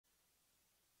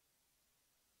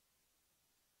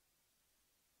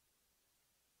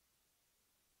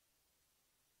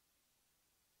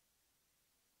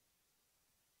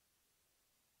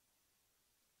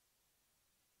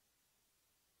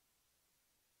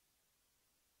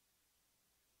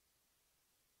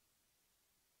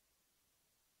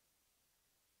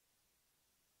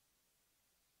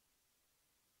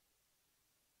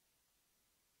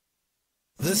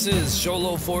This is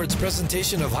Sholo Ford's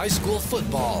presentation of high school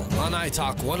football on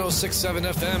iTalk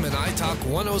 106.7 FM and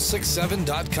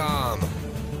iTalk1067.com.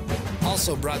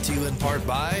 Also brought to you in part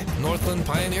by Northland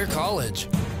Pioneer College,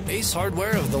 Ace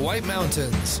Hardware of the White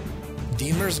Mountains,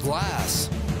 Deemer's Glass,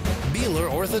 Beeler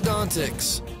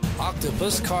Orthodontics,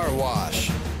 Octopus Car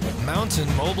Wash,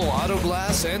 Mountain Mobile Auto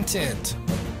Glass and Tint,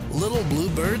 Little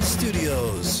Bluebird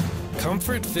Studios,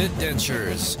 Comfort Fit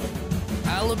Dentures,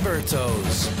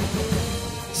 Aliberto's,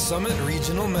 Summit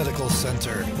Regional Medical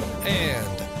Center,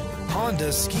 and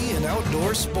Honda Ski and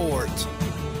Outdoor Sport.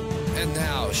 And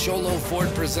now, Sholo Ford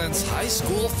presents high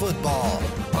school football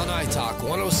on iTalk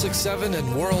 106.7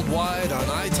 and worldwide on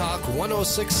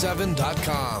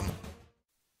iTalk1067.com.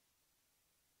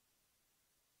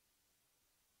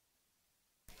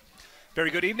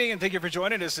 Very good evening, and thank you for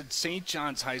joining us at St.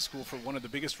 John's High School for one of the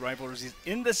biggest rivalries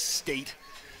in the state.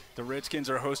 The Redskins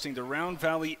are hosting the Round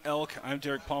Valley Elk. I'm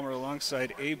Derek Palmer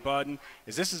alongside Abe Bodden,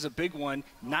 as this is a big one,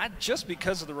 not just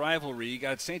because of the rivalry. You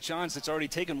got St. John's that's already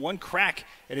taken one crack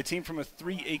at a team from a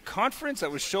 3A conference.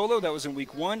 That was Sholo. That was in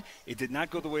week one. It did not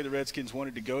go the way the Redskins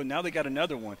wanted to go. Now they got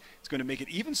another one. It's going to make it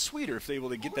even sweeter if they're able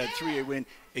to get that 3A win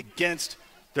against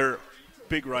their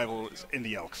big rivals in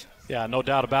the Elks. Yeah, no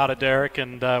doubt about it, Derek,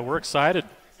 and we're excited.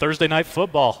 Thursday night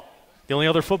football. The only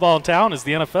other football in town is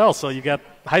the NFL, so you got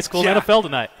high school and NFL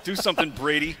tonight. Do something,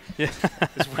 Brady. Yeah.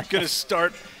 We're going to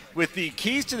start with the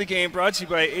keys to the game brought to you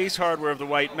by Ace Hardware of the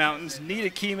White Mountains. Need a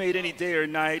key made any day or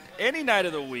night, any night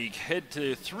of the week. Head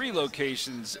to 3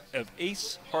 locations of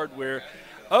Ace Hardware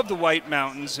of the White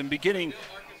Mountains, and beginning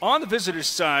on the visitor's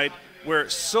side, where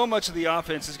so much of the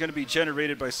offense is going to be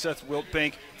generated by Seth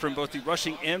Wiltbank from both the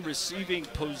rushing and receiving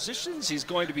positions. He's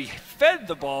going to be fed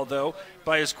the ball, though,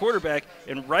 by his quarterback,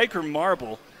 and Riker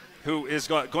Marble, who is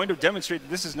going to demonstrate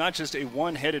that this is not just a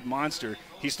one-headed monster.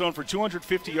 He's thrown for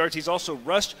 250 yards. He's also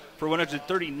rushed for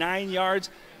 139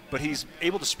 yards, but he's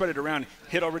able to spread it around,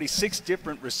 hit already 6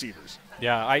 different receivers.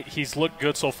 Yeah, he's looked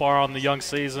good so far on the young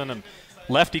season, and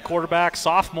lefty quarterback,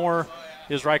 sophomore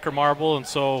is Riker Marble, and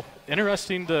so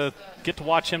interesting to get to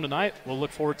watch him tonight. We'll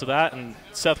look forward to that. And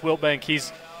Seth Wiltbank,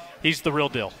 he's the real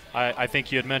deal. I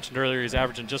think you had mentioned earlier he's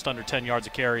averaging just under 10 yards a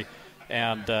carry,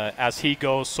 and as he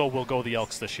goes, so will go the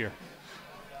Elks this year.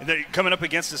 And they're coming up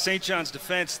against the St. John's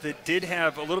defense that did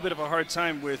have a little bit of a hard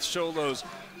time with Sholo's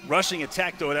rushing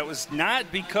attack, though. That was not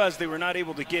because they were not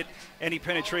able to get any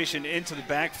penetration into the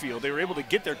backfield. They were able to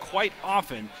get there quite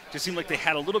often. Just seemed like they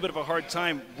had a little bit of a hard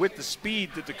time with the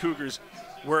speed that the Cougars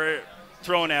were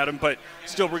throwing at them, but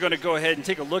still we're going to go ahead and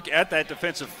take a look at that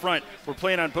defensive front. We're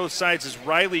playing on both sides is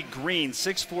Riley Green,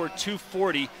 6'4",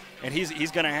 240, and he's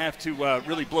going to have to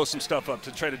really blow some stuff up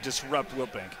to try to disrupt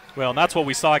Wiltbank. Well, and that's what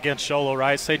we saw against Sholo,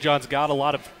 right? St. John's got a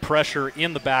lot of pressure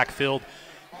in the backfield,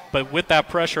 but with that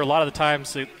pressure, a lot of the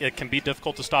times it can be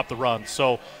difficult to stop the run.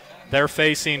 So they're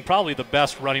facing probably the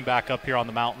best running back up here on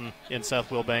the mountain in Seth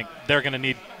Wiltbank.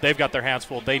 They've got their hands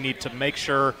full. They need to make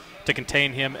sure to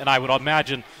contain him, and I would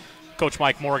imagine Coach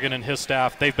Mike Morgan and his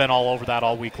staff, they've been all over that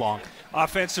all week long.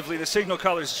 Offensively, the signal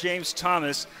caller is James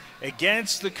Thomas.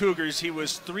 Against the Cougars, he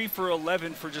was 3 for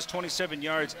 11 for just 27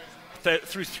 yards.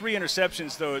 Through 3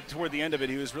 interceptions, though, toward the end of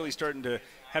it, he was really starting to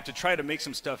have to try to make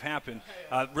some stuff happen.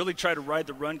 Really try to ride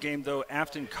the run game, though.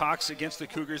 Afton Cox against the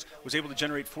Cougars was able to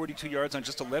generate 42 yards on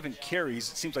just 11 carries.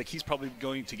 It seems like he's probably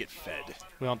going to get fed.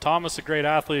 Well, Thomas, a great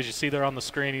athlete. As you see there on the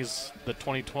screen, he's the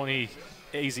 2020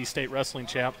 AZ State Wrestling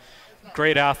Champ.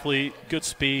 Great athlete, good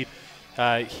speed.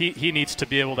 He needs to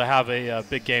be able to have a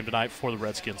big game tonight for the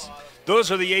Redskins.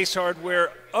 Those are the Ace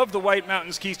Hardware of the White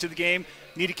Mountains keys to the game.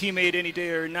 Need a key made any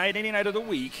day or night, any night of the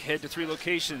week. Head to 3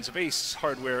 locations of Ace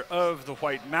Hardware of the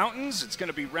White Mountains. It's going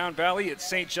to be Round Valley at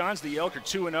St. John's. The Elk are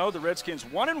 2-0. The Redskins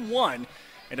 1-1.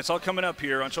 And it's all coming up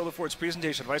here on Sholo Ford's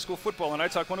presentation of high school football on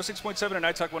iTalk 106.7 and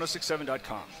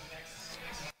iTalk1067.com.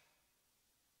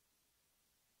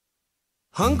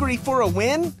 Hungry for a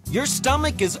win? Your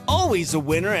stomach is always a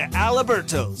winner at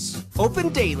Aliberto's. Open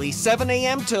daily 7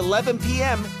 a.m. to 11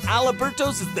 p.m.,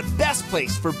 Aliberto's is the best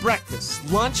place for breakfast,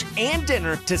 lunch, and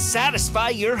dinner to satisfy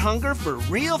your hunger for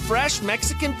real fresh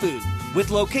Mexican food.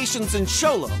 With locations in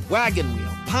Sholo, Wagon Wheel,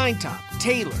 Pine Top,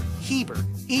 Taylor, Heber,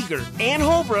 Eager, and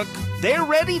Holbrook, they're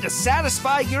ready to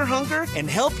satisfy your hunger and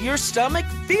help your stomach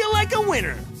feel like a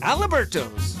winner.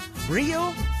 Aliberto's,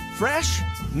 real, fresh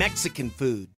Mexican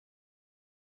food.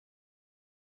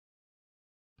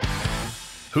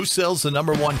 Who sells the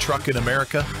 #1 truck in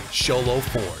America? Sholo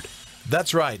Ford.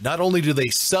 That's right, not only do they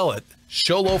sell it,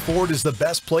 Sholo Ford is the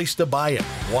best place to buy it.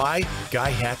 Why? Guy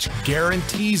Hatch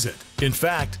guarantees it. In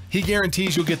fact, he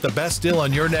guarantees you'll get the best deal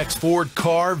on your next Ford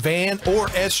car, van, or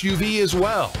SUV as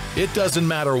well. It doesn't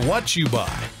matter what you buy.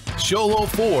 Sholo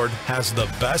Ford has the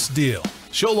best deal.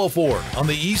 Sholo Ford on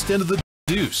the east end of the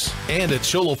Deuce and at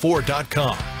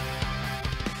sholoford.com.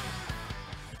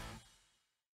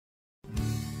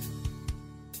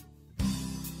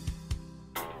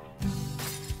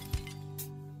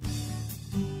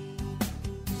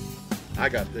 I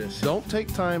got this. Don't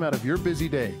take time out of your busy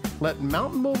day. Let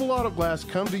Mountain Mobile Auto Glass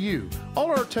come to you.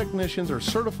 All our technicians are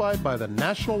certified by the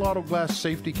National Auto Glass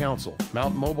Safety Council.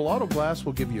 Mountain Mobile Auto Glass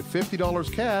will give you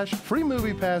 $50 cash, free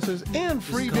movie passes, and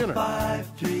free dinner.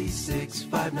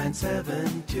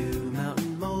 536-5972.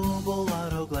 Mountain Mobile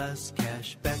Auto Glass,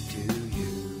 cash back to you.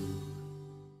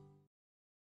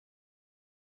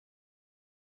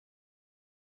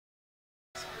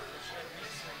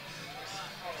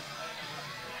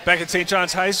 Back at St.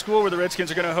 John's High School, where the Redskins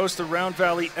are going to host the Round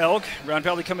Valley Elk. Round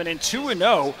Valley coming in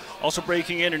 2-0, also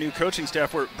breaking in a new coaching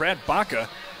staff where Brad Baca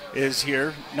is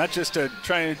here, not just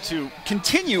trying to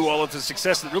continue all of the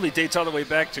success that really dates all the way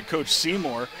back to Coach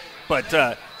Seymour, but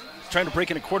trying to break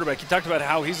in a quarterback. He talked about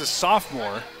how he's a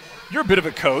sophomore. You're a bit of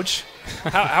a coach.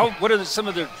 What are some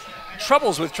of the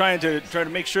troubles with trying to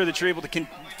make sure that you're able to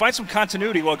find some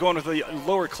continuity while going with the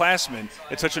lower classmen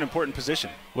at such an important position?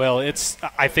 Well,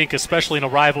 I think especially in a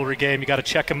rivalry game, you got to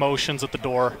check emotions at the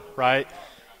door, right?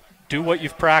 Do what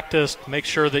you've practiced. Make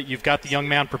sure that you've got the young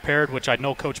man prepared, which I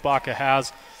know Coach Baca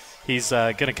has. He's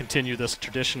going to continue this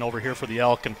tradition over here for the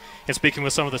Elk. And speaking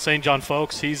with some of the St. John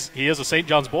folks, he is a St.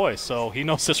 John's boy, so he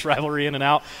knows this rivalry in and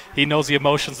out. He knows the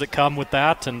emotions that come with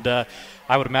that, and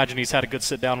I would imagine he's had a good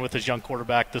sit-down with his young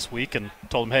quarterback this week and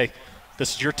told him, hey,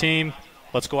 this is your team.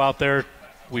 Let's go out there.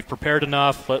 We've prepared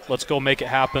enough. Let's go make it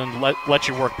happen. Let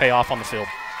your work pay off on the field.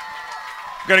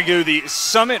 We're going to do the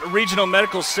Summit Regional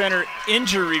Medical Center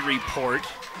injury report.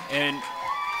 And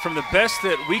from the best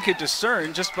that we could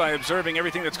discern, just by observing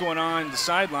everything that's going on the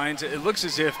sidelines, it looks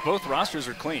as if both rosters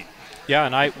are clean. Yeah,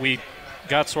 and we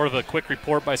got sort of a quick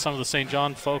report by some of the St.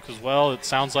 John folk as well. It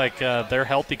sounds like they're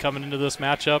healthy coming into this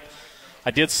matchup.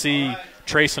 I did see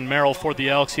Trayson Merrill for the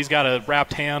Elks. He's got a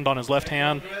wrapped hand on his left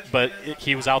hand, but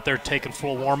he was out there taking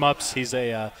full warm-ups. He's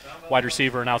a wide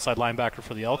receiver and outside linebacker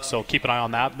for the Elks, so keep an eye on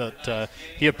that. But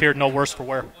he appeared no worse for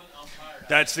wear.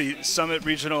 That's the Summit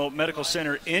Regional Medical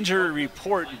Center injury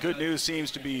report. Good news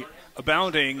seems to be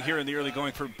abounding here in the early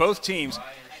going for both teams,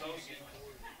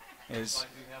 as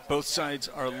both sides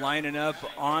are lining up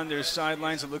on their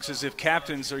sidelines. It looks as if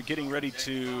captains are getting ready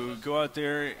to go out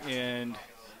there and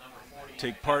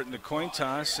take part in the coin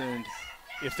toss, and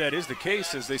if that is the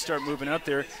case, as they start moving out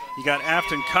there, you got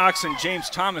Afton Cox and James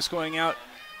Thomas going out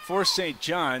for St.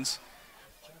 John's.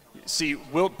 You see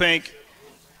Wilt Bank,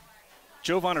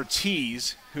 Jovan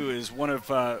Ortiz, who is one of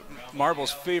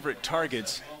Marble's favorite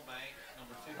targets,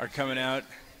 are coming out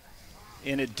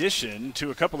in addition to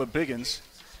a couple of big uns.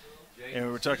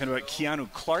 And we're talking about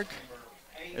Keanu Clark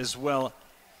as well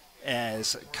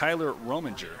as Kyler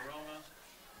Rominger.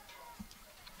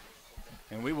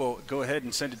 And we will go ahead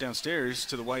and send it downstairs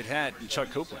to the White Hat and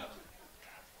Chuck Copeland.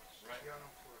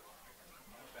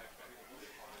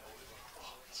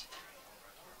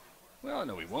 Well,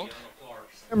 no, we won't.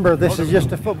 Remember, this is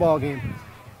just a football game.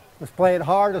 Let's play it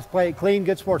hard. Let's play it clean,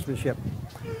 good sportsmanship.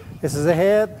 This is a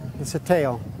head. It's a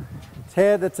tail. It's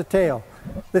head. It's a tail.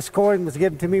 This coin was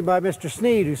given to me by Mr.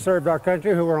 Sneed, who served our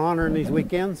country, who we're honoring these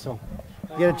weekends. So,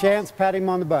 get a chance, pat him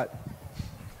on the butt.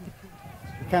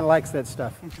 He kind of likes that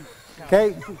stuff.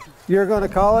 Okay, you're going to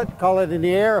call it in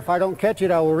the air. If I don't catch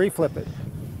it, I will reflip it.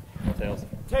 Tails.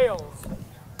 Tails.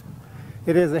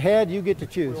 It is a head. You get to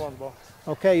choose.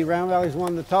 Okay, Round Valley's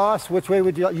won the toss. Which way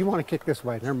would you want to kick this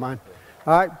way? Never mind.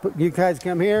 All right, you guys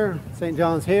come here. St.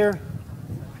 John's here.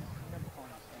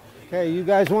 Okay, you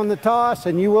guys won the toss,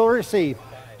 and you will receive.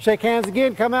 Shake hands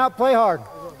again. Come out. Play hard.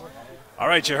 All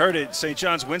right, you heard it. St.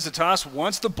 John's wins the toss,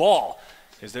 wants the ball,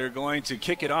 as they're going to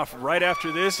kick it off right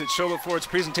after this. It's Sholo Ford's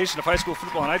presentation of high school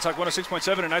football on iTalk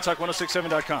 106.7 and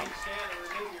iTalk1067.com.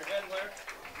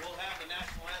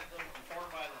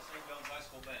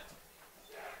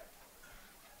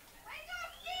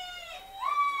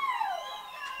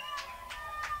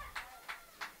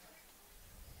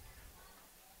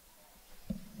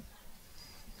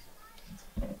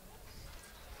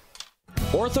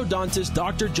 Orthodontist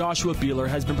Dr. Joshua Beeler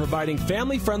has been providing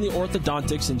family-friendly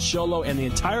orthodontics in Sholo and the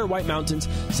entire White Mountains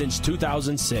since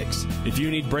 2006. If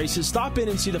you need braces, stop in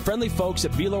and see the friendly folks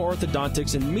at Beeler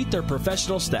Orthodontics and meet their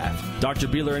professional staff. Dr.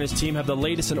 Beeler and his team have the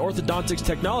latest in orthodontics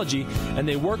technology, and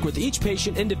they work with each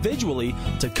patient individually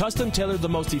to custom tailor the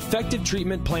most effective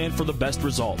treatment plan for the best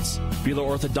results. Beeler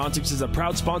Orthodontics is a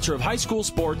proud sponsor of high school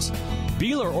sports.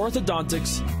 Beeler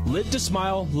Orthodontics, live to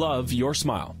smile, love your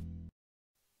smile.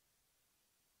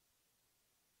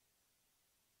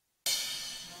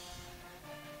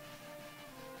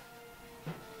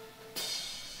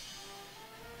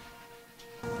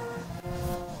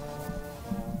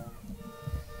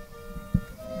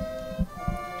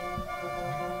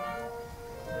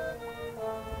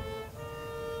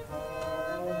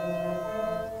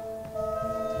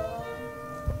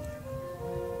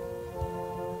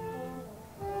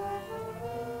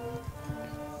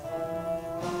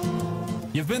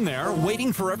 You've been there,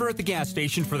 waiting forever at the gas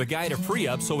station for the guy to free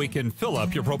up so he can fill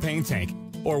up your propane tank.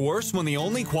 Or worse, when the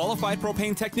only qualified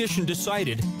propane technician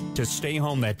decided to stay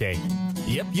home that day.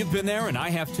 Yep, you've been there, and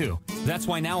I have too. That's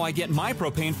why now I get my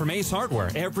propane from Ace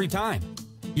Hardware every time.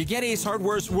 You get Ace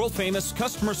Hardware's world-famous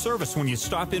customer service when you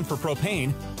stop in for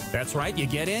propane. That's right, you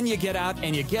get in, you get out,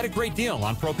 and you get a great deal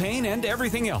on propane and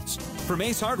everything else. From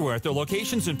Ace Hardware at their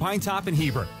locations in Pine Top and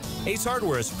Heber. Ace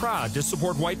Hardware is proud to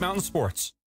support White Mountain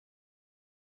sports.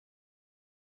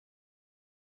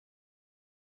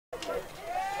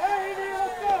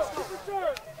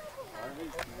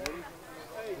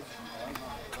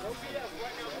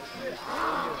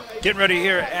 Getting ready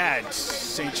here at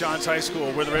St. John's High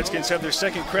School, where the Redskins have their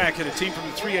second crack at a team from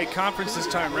the 3A conference, this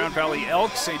time Round Valley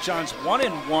Elks. St. John's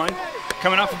 1-1,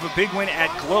 coming off of a big win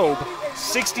at Globe,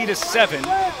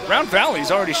 60-7. Round Valley's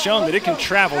already shown that it can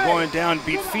travel, going down and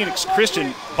beat Phoenix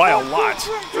Christian by a lot.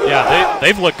 Yeah,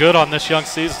 they've looked good on this young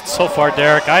season so far,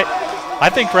 Derek. I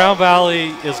think Round Valley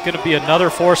is going to be another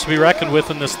force to be reckoned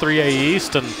with in this 3A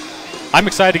East, and I'm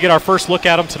excited to get our first look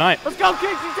at them tonight. Let's go,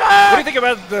 Kingston! What do you think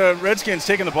about the Redskins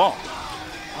taking the ball?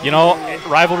 You know,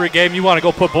 rivalry game, you want to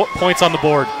go put points on the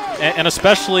board. And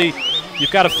especially,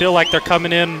 you've got to feel like they're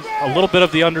coming in a little bit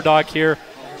of the underdog here.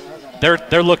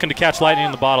 They're looking to catch lightning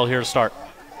in the bottle here to start.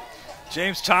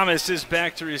 James Thomas is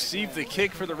back to receive the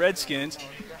kick for the Redskins.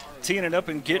 Teeing it up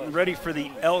and getting ready for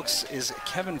the Elks is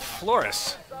Kevin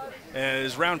Flores.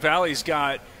 As Round Valley's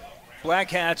got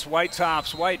black hats, white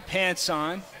tops, white pants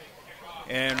on.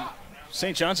 And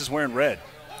St. John's is wearing red.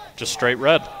 Just straight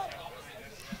red.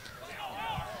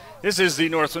 This is the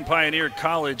Northland Pioneer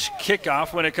College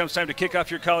kickoff. When it comes time to kick off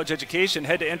your college education,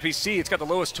 head to NPC. It's got the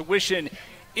lowest tuition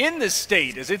in the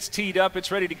state. As it's teed up,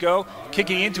 it's ready to go.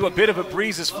 Kicking into a bit of a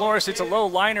breeze is Flores. It's a low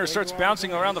liner, starts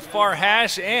bouncing around the far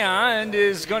hash, and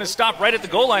is going to stop right at the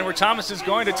goal line where Thomas is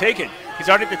going to take it. He's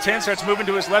already at the 10, starts moving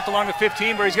to his left along the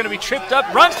 15, where he's going to be tripped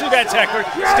up, runs through that tackler,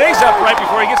 stays up right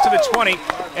before he gets to the 20.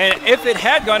 And if it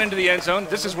had gone into the end zone,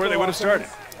 this is where they would have started.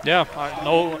 Yeah, I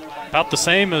know about the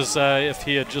same as if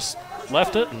he had just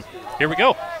left it, and here we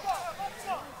go.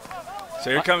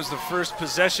 So here comes the first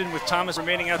possession with Thomas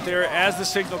remaining out there as the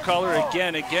signal caller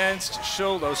again against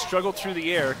Sholo. Struggled through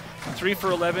the air, 3 for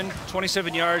 11,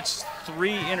 27 yards,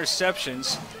 3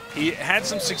 interceptions. He had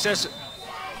some success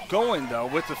going, though,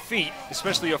 with the feet,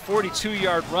 especially a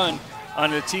 42-yard run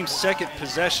on the team's second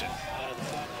possession.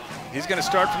 He's going to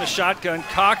start from the shotgun.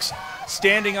 Cox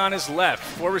standing on his left.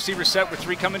 4 receivers set with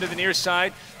 3 coming to the near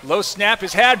side. Low snap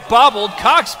is had, bobbled.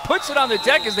 Cox puts it on the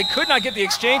deck as they could not get the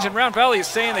exchange, and Round Valley is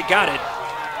saying they got it.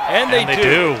 And they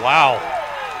do. Wow.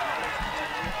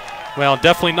 Well,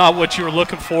 definitely not what you were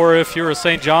looking for if you're a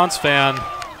St. John's fan.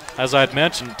 As I had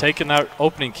mentioned, taking that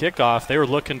opening kickoff, they were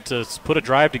looking to put a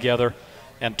drive together.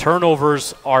 And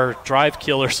turnovers are drive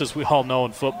killers, as we all know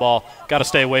in football. Got to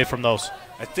stay away from those.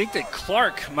 I think that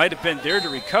Clark might have been there to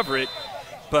recover it,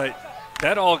 but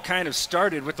that all kind of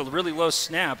started with the really low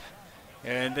snap,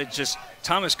 and it just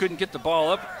Thomas couldn't get the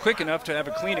ball up quick enough to have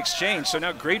a clean exchange. So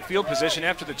now great field position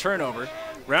after the turnover.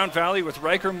 Round Valley with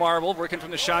Riker Marble working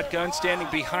from the shotgun. Standing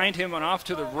behind him and off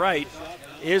to the right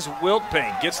is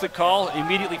Wiltbank. Gets the call,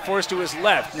 immediately forced to his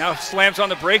left. Now slams on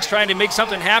the brakes, trying to make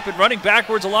something happen, running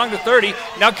backwards along the 30.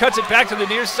 Now cuts it back to the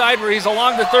near side where he's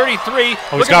along the 33.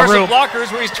 Looking for some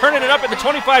blockers where he's turning it up at the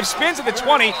 25, spins at the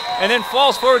 20, and then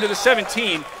falls forward to the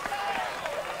 17.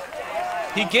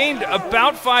 He gained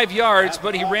about 5 yards,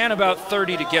 but he ran about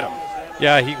 30 to get him.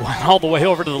 Yeah, he went all the way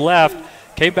over to the left,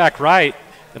 came back right,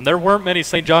 and there weren't many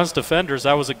St. John's defenders.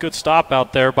 That was a good stop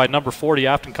out there by number 40,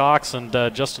 Afton Cox, and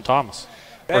Justin Thomas.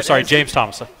 James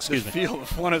Thomas, excuse me. Feel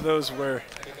of one of those where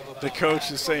the coach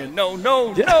is saying, no,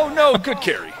 good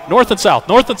carry. North and south.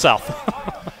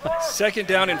 Second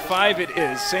down and 5 it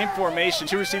is. Same formation.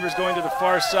 2 receivers going to the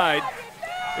far side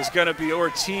is going to be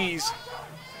Ortiz,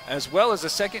 as well as the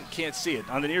second, can't see it.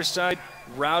 On the near side,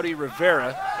 Rowdy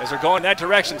Rivera, as they're going that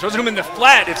direction. Throws him in the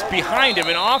flat. It's behind him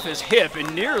and off his hip,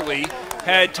 and nearly,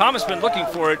 had Thomas been looking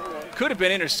for it, could have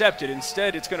been intercepted.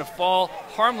 Instead, it's going to fall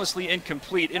harmlessly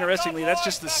incomplete. Interestingly, that's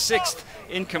just the 6th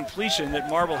incompletion that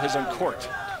Marble has uncorked.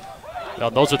 Now,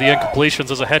 those are the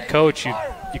incompletions as a head coach. You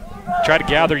try to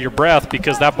gather your breath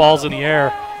because that ball's in the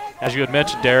air. As you had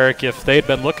mentioned, Derek, if they'd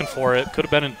been looking for it, could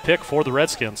have been a pick for the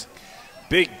Redskins.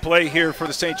 Big play here for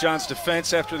the St. John's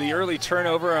defense after the early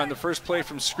turnover on the first play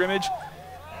from scrimmage.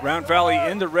 Round Valley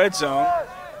in the red zone.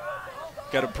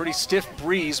 Got a pretty stiff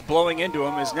breeze blowing into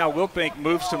him as now Wiltbank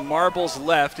moves to Marble's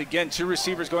left. Again, 2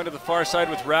 receivers going to the far side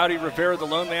with Rowdy Rivera, the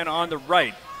lone man, on the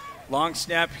right. Long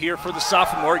snap here for the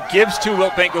sophomore. Gives to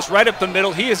Wiltbank, goes right up the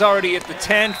middle. He is already at the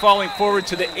 10, falling forward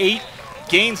to the 8,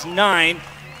 gains 9.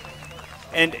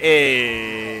 and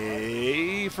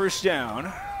a first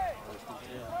down.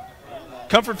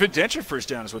 Comfort Fit Denture first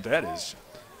down is what that is.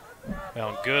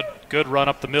 Well, good run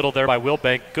up the middle there by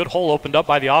Wilbank. Good hole opened up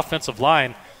by the offensive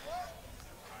line.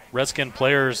 Redskin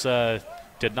players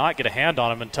did not get a hand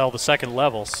on him until the second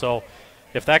level. So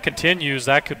if that continues,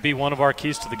 that could be one of our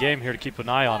keys to the game here to keep an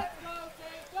eye on.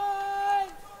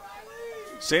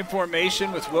 Same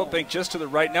formation with Wilbank just to the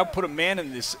right. Now put a man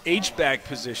in this H-back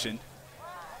position,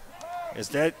 as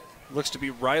that looks to be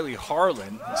Riley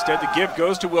Harlan. Instead, the give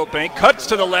goes to Wilbank, cuts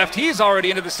to the left. He's already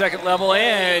into the second level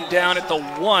and down at the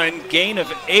 1, gain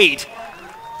of 8,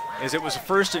 as it was a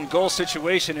first and goal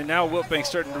situation, and now Wilbank's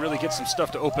starting to really get some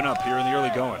stuff to open up here in the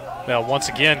early going. Well, once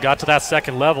again, got to that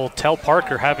second level. Tell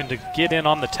Parker having to get in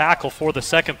on the tackle for the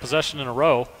second possession in a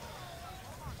row.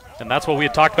 And that's what we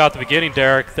had talked about at the beginning,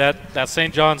 Derek, that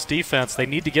St. John's defense, they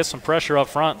need to get some pressure up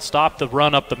front, stop the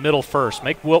run up the middle first,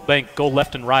 make Wilbank go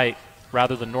left and right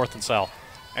rather than north and south.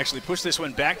 Actually push this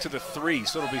one back to the 3,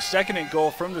 so it'll be second and goal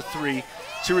from the 3.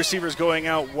 2 receivers going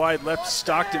out wide left.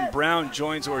 Stockton Brown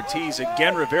joins Ortiz.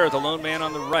 Again, Rivera, the lone man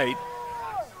on the right.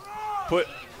 Put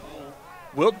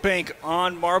Wilbank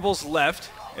on Marble's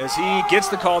left as he gets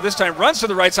the call. This time runs to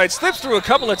the right side, slips through a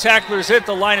couple of tacklers, hit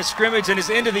the line of scrimmage, and is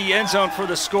into the end zone for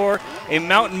the score. A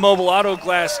Mountain Mobile Auto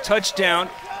Glass touchdown,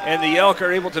 and the Elk are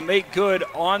able to make good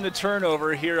on the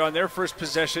turnover here on their first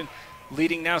possession,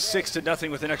 leading now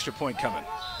 6-0 with an extra point coming.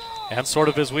 And sort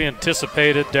of as we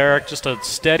anticipated, Derek, just a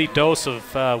steady dose of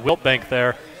Wilbank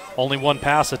there. Only one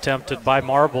pass attempted by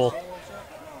Marble.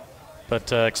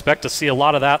 But expect to see a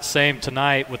lot of that same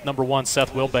tonight with number 1,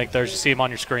 Seth Wilbank there, as you see him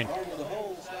on your screen.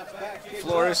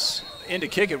 Flores in to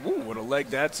kick it. Woo, what a leg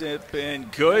that's been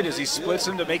good as he splits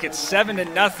them to make it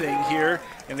 7-0 here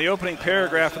in the opening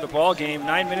paragraph of the ball game.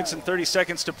 9 minutes and 30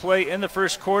 seconds to play in the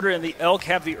first quarter, and the Elk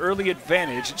have the early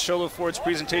advantage. It's Sholo Ford's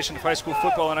presentation of high school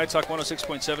football on iTalk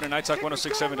 106.7 and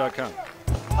iTalk1067.com.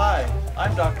 Hi,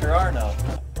 I'm Dr. Arno.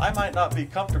 I might not be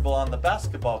comfortable on the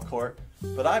basketball court,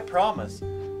 but I promise,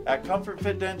 at Comfort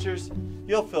Fit Dentures,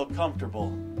 you'll feel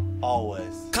comfortable.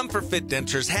 Always. Comfort Fit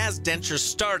Dentures has dentures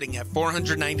starting at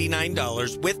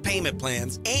 $499 with payment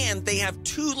plans, and they have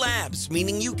 2 labs,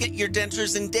 meaning you get your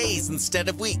dentures in days instead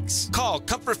of weeks. Call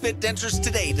Comfort Fit Dentures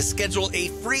today to schedule a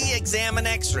free exam and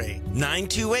x-ray.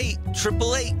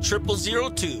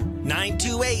 928-888-0002.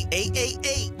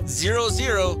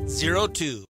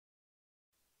 928-888-0002.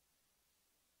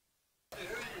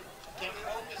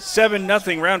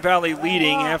 7-0 Round Valley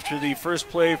leading after the first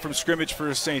play from scrimmage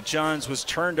for St. John's was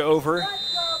turned over.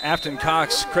 Afton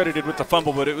Cox credited with the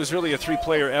fumble, but it was really a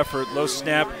 3-player effort. Low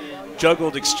snap,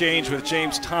 juggled exchange with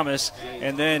James Thomas,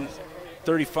 and then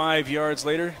 35 yards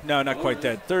later, no, not quite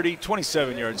that,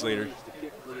 27 yards later,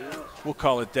 we'll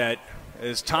call it that,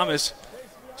 as Thomas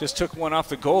just took one off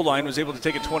the goal line, was able to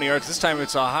take it 20 yards. This time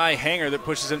it's a high hanger that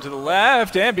pushes him to the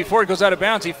left, and before it goes out of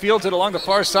bounds, he fields it along the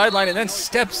far sideline and then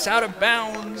steps out of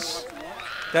bounds.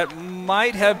 That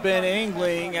might have been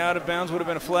angling out of bounds, would have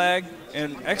been a flag,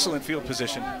 and excellent field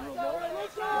position.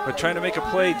 But trying to make a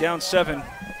play down 7,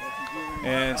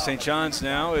 and St. John's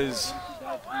now is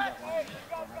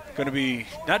going to be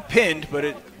not pinned, but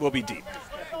it will be deep.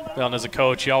 Well, and as a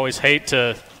coach, you always hate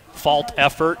to fault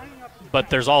effort,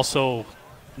 but there's also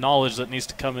knowledge that needs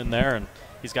to come in there, and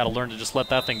he's got to learn to just let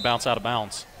that thing bounce out of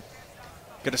bounds.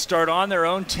 Going to start on their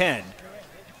own 10.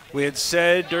 We had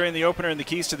said during the opener in the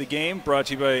keys to the game, brought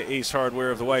to you by Ace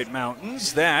Hardware of the White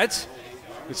Mountains, that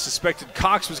the suspected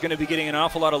Cox was going to be getting an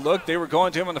awful lot of look. They were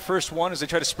going to him on the first one as they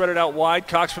try to spread it out wide.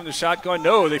 Cox from the shotgun.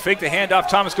 No, they fake the handoff.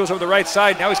 Thomas goes over the right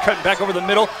side. Now he's cutting back over the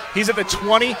middle. He's at the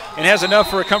 20 and has enough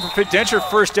for a Comfort Fit Denture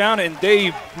first down, and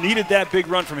they needed that big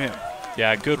run from him.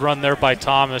 Yeah, good run there by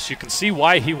Thomas. You can see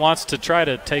why he wants to try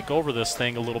to take over this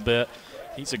thing a little bit.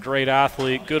 He's a great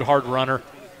athlete, good hard runner.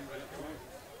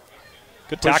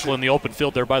 Good tackle in the open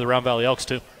field there by the Round Valley Elks,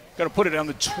 too. Got to put it on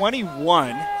the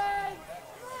 21.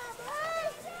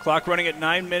 Clock running at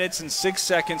 9 minutes and 6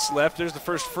 seconds left. There's the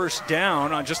first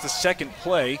down on just the second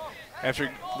play.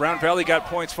 After Round Valley got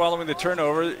points following the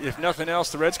turnover, if nothing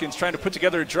else, the Redskins trying to put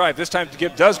together a drive. This time the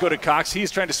give does go to Cox.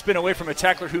 He's trying to spin away from a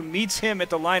tackler who meets him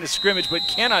at the line of scrimmage but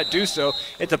cannot do so.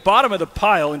 At the bottom of the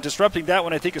pile, and disrupting that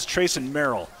one, I think, is Trayson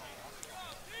Merrill.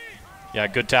 Yeah,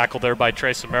 good tackle there by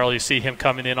Trayson Merrill. You see him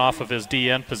coming in off of his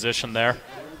DN position there.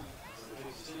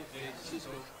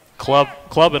 Club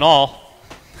and all,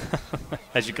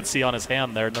 as you can see on his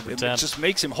hand there, number 10. It just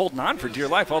makes him holding on for dear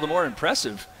life all the more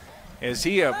impressive. As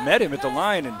he met him at the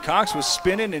line, and Cox was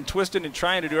spinning and twisting and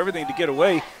trying to do everything to get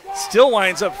away. Still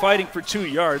winds up fighting for 2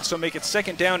 yards, so make it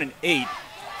 2nd down and 8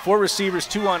 4 receivers,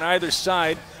 2 on either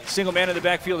side. Single man in the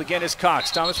backfield again is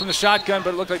Cox. Thomas from the shotgun,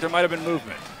 but it looked like there might have been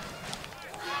movement.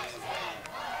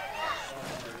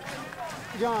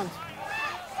 Johns.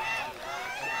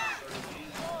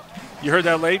 You heard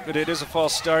that late, but it is a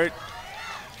false start.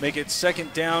 Make it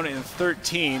 2nd down and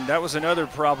 13. That was another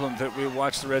problem that we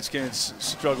watched the Redskins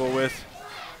struggle with,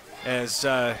 as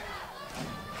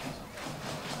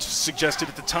suggested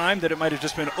at the time that it might have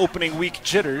just been opening week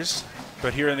jitters.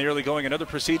 But here in the early going, another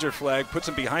procedure flag puts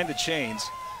them behind the chains.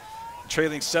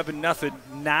 Trailing 7-0,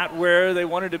 not where they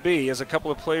wanted to be, as a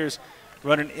couple of players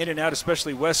running in and out,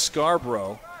 especially Wes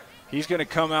Scarborough. He's going to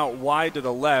come out wide to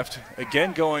the left,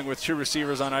 again going with 2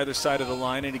 receivers on either side of the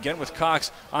line, and again with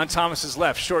Cox on Thomas's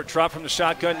left. Short drop from the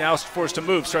shotgun, now forced to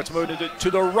move, starts moving to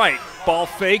the right. Ball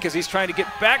fake as he's trying to get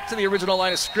back to the original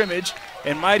line of scrimmage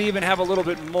and might even have a little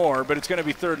bit more, but it's going to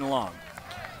be 3rd and long.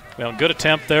 Well, good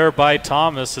attempt there by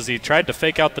Thomas as he tried to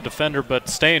fake out the defender, but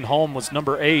staying home was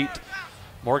number 8,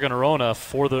 Morgan Arona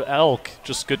for the Elk.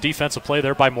 Just good defensive play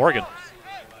there by Morgan.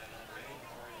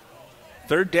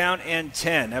 3rd down and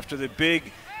 10 after the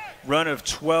big run of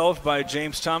 12 by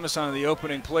James Thomas on the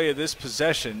opening play of this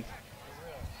possession.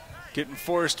 Getting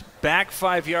forced back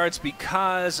 5 yards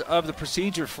because of the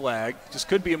procedure flag. Just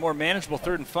could be a more manageable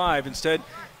 3rd and 5. Instead,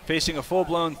 facing a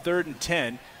full-blown 3rd and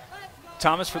 10.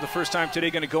 Thomas, for the first time today,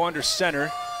 going to go under center.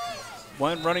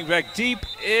 One running back deep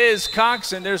is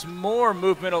Cox, and there's more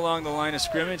movement along the line of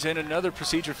scrimmage, and another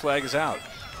procedure flag is out.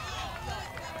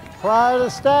 Prior to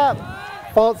step.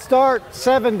 False start,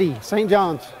 70, St.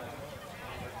 John's.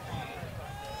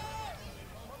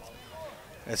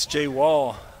 That's Jay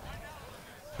Wall,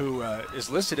 who is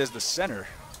listed as the center.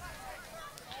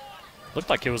 Looked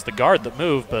like it was the guard that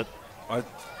moved, but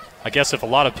I guess if a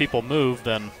lot of people move,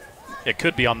 then it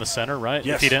could be on the center, right?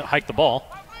 Yes. If he didn't hike the ball.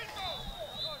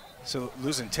 So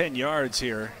losing 10 yards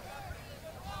here.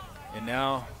 And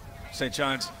now St.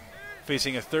 John's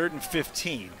facing a 3rd and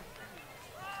 15.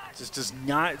 This does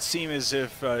not seem as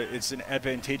if it's an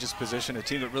advantageous position, a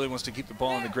team that really wants to keep the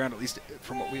ball on the ground, at least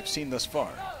from what we've seen thus far.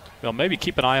 Well, maybe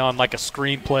keep an eye on like a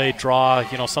screen play, draw,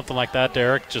 something like that,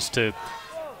 Derek, just to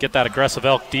get that aggressive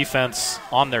Elk defense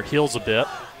on their heels a bit.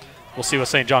 We'll see what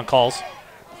St. John calls.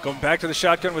 Going back to the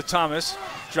shotgun with Thomas.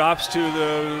 Drops to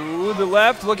the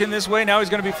left, looking this way. Now he's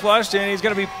going to be flushed, and he's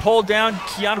going to be pulled down.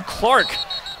 Keanu Clark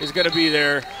is going to be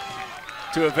there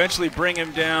to eventually bring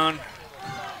him down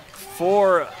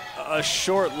for a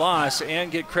short loss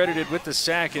and get credited with the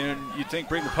sack, and you'd think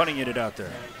bring the punting unit out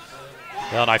there.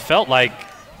 Well, and I felt like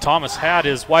Thomas had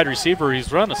his wide receiver.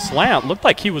 He's running a slant. Looked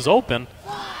like he was open.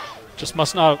 Just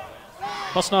must not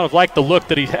have liked the look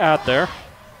that he had there.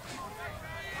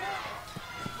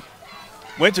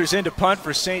 Winters into punt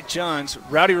for St. John's.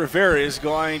 Rowdy Rivera is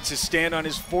going to stand on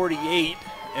his 48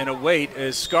 and await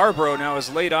as Scarborough now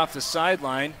is laid off the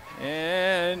sideline.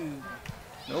 And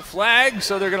no flag,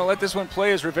 so they're going to let this one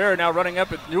play as Rivera now running up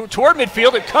toward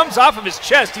midfield. It comes off of his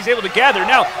chest. He's able to gather.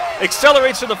 Now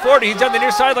accelerates to the 40. He's down the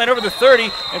near sideline over the 30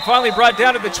 and finally brought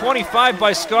down to the 25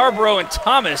 by Scarborough and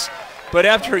Thomas. But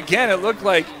after, again, it looked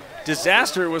like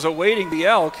disaster was awaiting the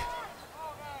Elk,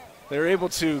 they're able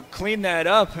to clean that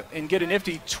up and get a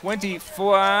nifty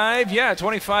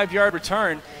 25-yard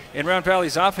return. And Round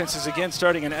Valley's offense is again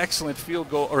starting an excellent field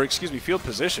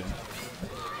position.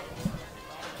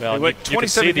 Well, you can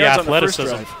see the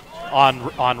athleticism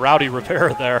on Rowdy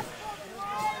Rivera there.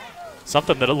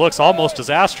 Something that it looks almost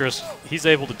disastrous. He's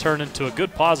able to turn into a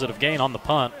good positive gain on the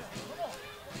punt.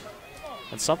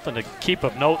 And something to keep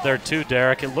of note there too,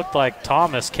 Derek. It looked like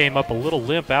Thomas came up a little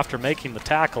limp after making the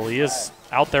tackle. He is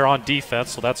out there on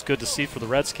defense, so that's good to see for the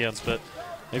Redskins, but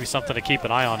maybe something to keep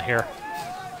an eye on here.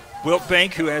 Wilt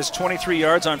Bank, who has 23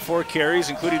 yards on 4 carries,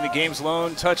 including the game's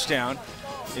lone touchdown,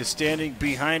 is standing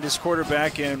behind his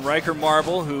quarterback, and Riker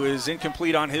Marble, who is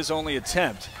incomplete on his only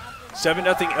attempt.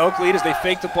 7-0 Elk lead as they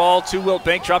fake the ball to Wilt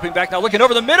Bank, dropping back now, looking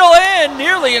over the middle, and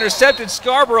nearly intercepted.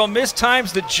 Scarborough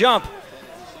mistimes the jump.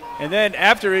 And then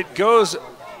after it goes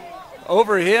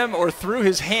over him or through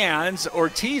his hands,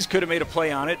 Ortiz could have made a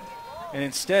play on it. And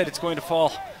instead, it's going to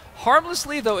fall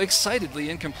harmlessly, though excitedly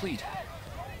incomplete.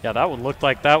 Yeah, that one looked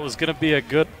like that was going to be a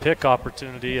good pick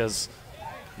opportunity as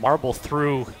Marble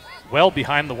threw well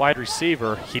behind the wide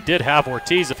receiver. He did have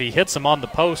Ortiz. If he hits him on the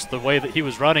post the way that he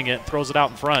was running it and throws it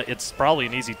out in front, it's probably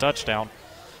an easy touchdown.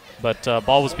 But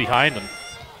ball was behind him.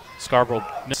 Scarborough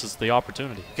misses the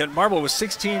opportunity. Again, Marble was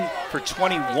 16 for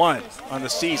 21 on the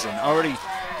season, already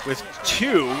with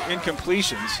 2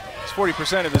 incompletions. It's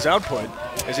 40% of his output.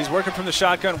 As he's working from the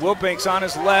shotgun, Wiltbank's on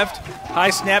his left. High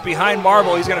snap behind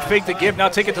Marble. He's going to fake the give, now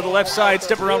take it to the left side,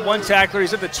 step around one tackler.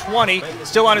 He's at the 20,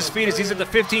 still on his feet as he's at the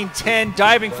 15-10,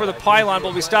 diving for the pylon, but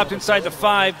will be stopped inside the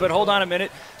 5. But hold on a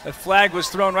minute. A flag was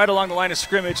thrown right along the line of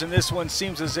scrimmage, and this one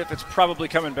seems as if it's probably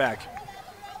coming back.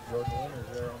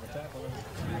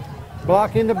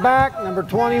 Block in the back, number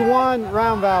 21,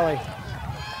 Round Valley.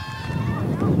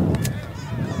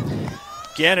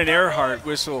 Gannon Earhart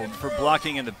whistled for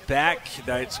blocking in the back.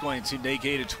 That's going to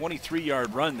negate a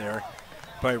 23-yard run there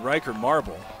by Riker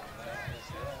Marble.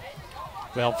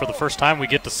 Well, for the first time we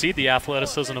get to see the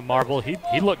athleticism of Marble. He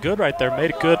looked good right there,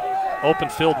 made a good open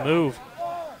field move.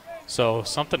 So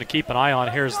something to keep an eye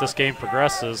on here as this game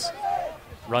progresses.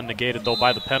 Run negated, though,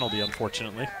 by the penalty,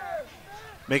 unfortunately.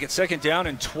 Make it 2nd down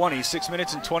and 20. 6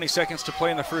 minutes and 20 seconds to play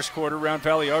in the first quarter. Round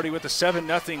Valley already with a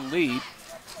 7-0 lead.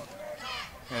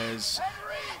 As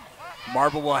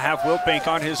Marble will have Wiltbank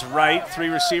on his right. 3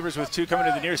 receivers with 2 coming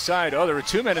to the near side. Oh, there were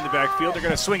 2 men in the backfield. They're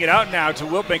going to swing it out now to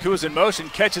Wiltbank, who is in motion.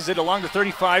 Catches it along the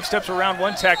 35, steps around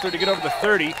one tackler to get over the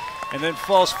 30, and then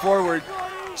falls forward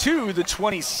to the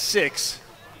 26.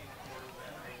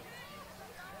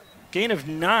 Gain of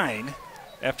 9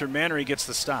 after Mannery gets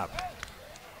the stop.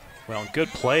 Well, good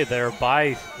play there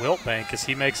by Wiltbank as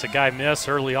he makes a guy miss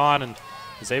early on and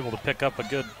is able to pick up a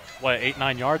good,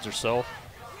 8-9 yards or so.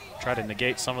 Try to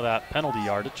negate some of that penalty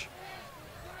yardage.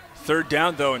 3rd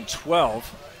down, though, and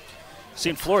 12.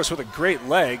 Seen Flores with a great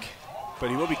leg, but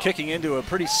he will be kicking into a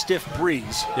pretty stiff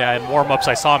breeze. Yeah, in warm-ups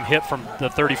I saw him hit from the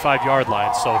 35-yard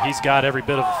line, so he's got every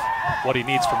bit of what he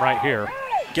needs from right here.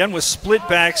 Again with split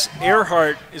backs,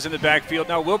 Earhart is in the backfield.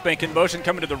 Now Wiltbank in motion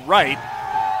coming to the right.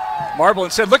 Marble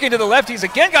instead looking to the left. He's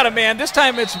again got a man. This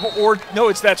time that's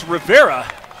Rivera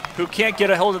who can't get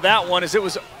a hold of that one as it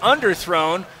was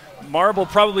underthrown. Marble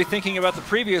probably thinking about the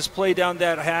previous play down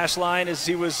that hash line as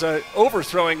he was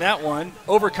overthrowing that one.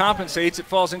 Overcompensates. It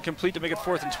falls incomplete to make it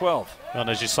 4th and 12. And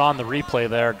as you saw in the replay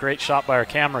there, great shot by our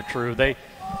camera crew.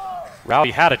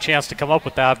 Rowdy had a chance to come up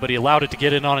with that, but he allowed it to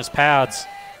get in on his pads,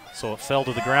 so it fell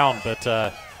to the ground. But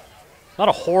not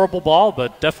a horrible ball,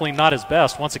 but definitely not his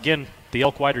best. Once again, the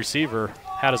Elk wide receiver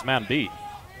had his man beat.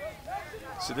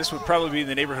 So this would probably be in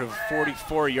the neighborhood of a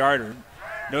 44-yarder.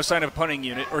 No sign of a punting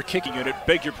unit or kicking unit,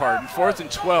 beg your pardon. 4th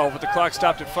and 12 with the clock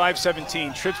stopped at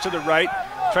 5:17. Trips to the right,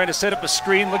 trying to set up a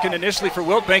screen, looking initially for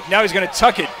Wiltbank. Now he's going to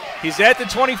tuck it. He's at the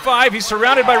 25. He's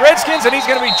surrounded by Redskins, and he's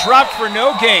going to be dropped for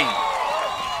no gain.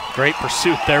 Great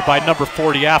pursuit there by number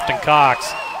 40, Afton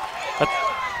Cox.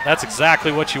 That's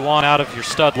exactly what you want out of your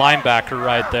stud linebacker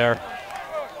right there.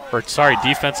 Or, sorry,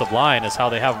 defensive line is how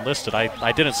they have him listed.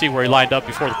 I didn't see where he lined up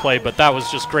before the play, but that was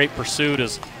just great pursuit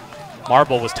as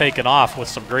Marble was taken off with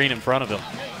some green in front of him.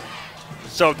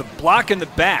 So the block in the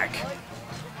back,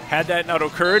 had that not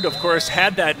occurred,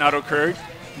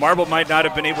 Marble might not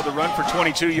have been able to run for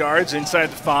 22 yards inside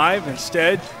the 5.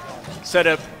 Instead, set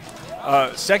up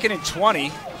 2nd and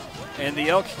 20, and the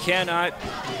Elk cannot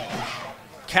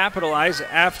capitalize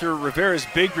after Rivera's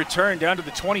big return down to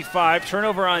the 25.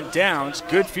 Turnover on downs.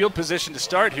 Good field position to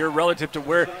start here relative to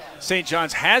where St.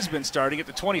 John's has been starting at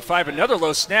the 25. Another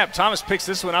low snap. Thomas picks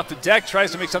this one off the deck,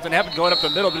 tries to make something happen going up the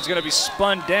middle, but it's going to be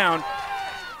spun down.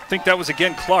 I think that was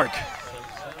again Clark.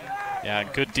 Yeah,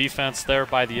 good defense there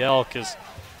by the Elk.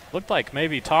 Looked like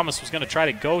maybe Thomas was going to try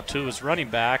to go to his running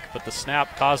back, but the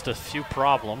snap caused a few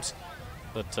problems.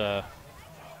 But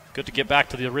good to get back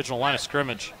to the original line of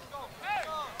scrimmage.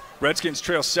 Redskins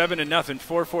trail 7-0,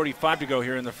 4:45 to go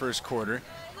here in the first quarter.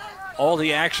 All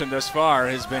the action thus far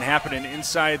has been happening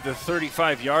inside the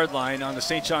 35-yard line on the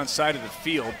St. John's side of the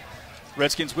field.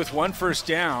 Redskins with 1 first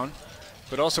down,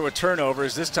 but also a turnover,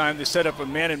 as this time they set up a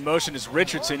man in motion as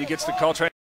Richardson. He gets the call trying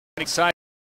to side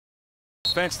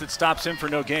fence that stops him for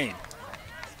no gain.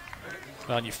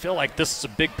 Well, and you feel like this is a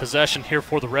big possession here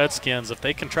for the Redskins. If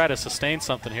they can try to sustain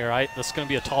something here, this is going to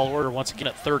be a tall order once again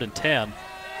at 3rd and 10.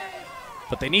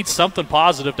 But they need something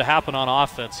positive to happen on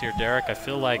offense here, Derek. I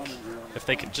feel like if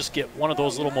they could just get one of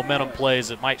those little momentum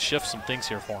plays, it might shift some things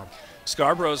here for them.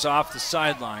 Scarborough's off the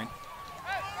sideline.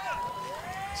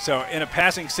 So in a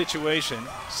passing situation,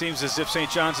 seems as if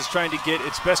St. John's is trying to get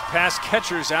its best pass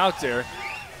catchers out there.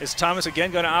 Is Thomas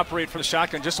again going to operate for the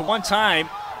shotgun? Just one time,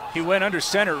 he went under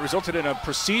center. It resulted in a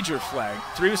procedure flag.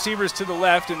 3 receivers to the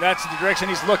left, and that's the direction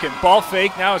he's looking. Ball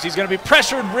fake now as he's going to be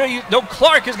pressured. No,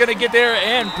 Clark is going to get there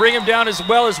and bring him down as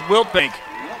well as Wiltbank.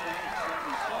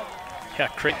 Yeah,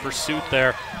 great pursuit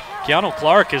there. Keanu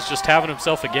Clark is just having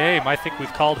himself a game. I think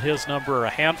we've called his number a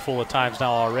handful of times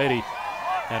now already.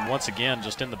 And once again,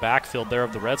 just in the backfield there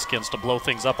of the Redskins to blow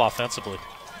things up offensively.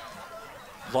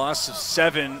 Loss of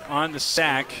 7 on the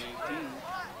sack.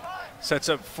 Sets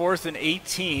up 4th and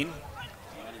 18.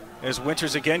 As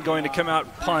Winters again going to come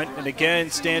out punt, and again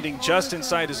standing just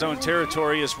inside his own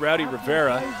territory is Rowdy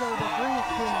Rivera.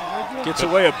 Gets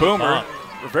away a boomer.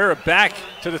 Rivera back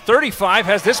to the 35,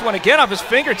 has this one again off his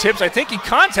fingertips. I think he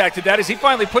contacted that as he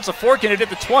finally puts a fork in it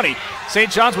at the 20.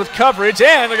 St. John's with coverage,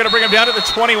 and they're going to bring him down to the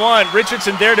 21.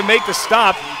 Richardson there to make the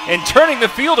stop and turning the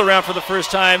field around for the first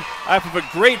time off of a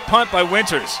great punt by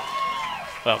Winters.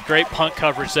 Well, great punt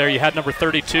coverage there. You had number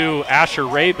 32, Asher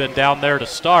Rabin, down there to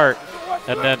start.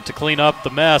 And then to clean up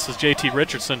the mess is JT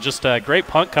Richardson. Just a great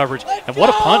punt coverage. And what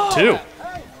a punt, too.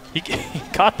 He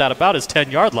caught that about his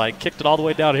 10-yard line, kicked it all the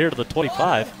way down here to the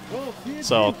 25.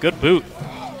 So, good boot.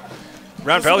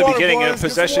 Round Valley beginning a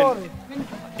possession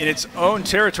in its own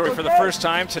territory for the first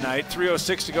time tonight.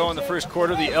 3:06 to go in the first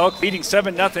quarter. The Elk leading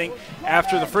 7-0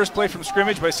 after the first play from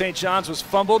scrimmage by St. John's was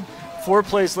fumbled. 4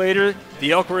 plays later,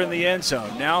 the Elk were in the end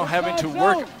zone. Now having to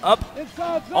work up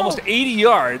almost 80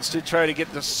 yards to try to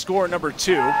get the score number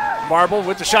 2. Marble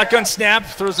with the shotgun snap,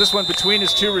 throws this one between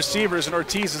his 2 receivers, and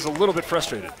Ortiz is a little bit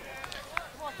frustrated.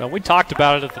 Well, we talked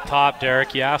about it at the top,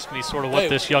 Derek. You asked me sort of what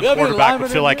this young quarterback would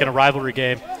feel like in a rivalry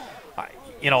game.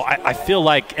 I feel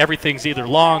like everything's either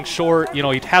long, short. He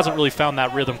hasn't really found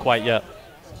that rhythm quite yet.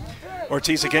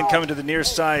 Ortiz again coming to the near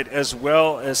side, as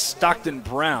well as Stockton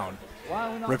Brown.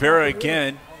 Rivera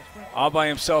again, all by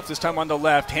himself, this time on the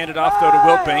left. Handed off, though, to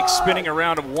Wiltbank, spinning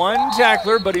around one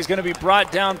tackler, but he's going to be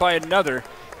brought down by another,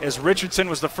 as Richardson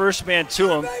was the first man to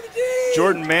him.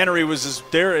 Jordan Mannery was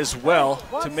there as well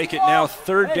to make it now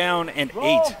 3rd down and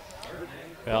 8.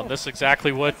 Well, this is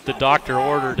exactly what the doctor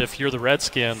ordered if you're the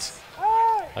Redskins.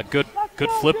 A good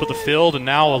flip of the field, and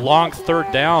now a long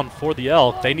 3rd down for the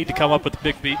Elk. They need to come up with a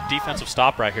big defensive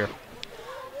stop right here.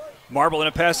 Marble in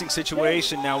a passing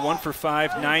situation, now 1 for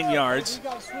 5, 9 yards.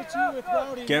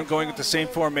 Again, going with the same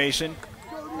formation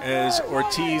as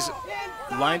Ortiz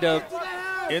lined up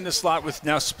in the slot with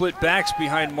now split backs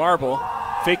behind Marble.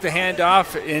 Fake the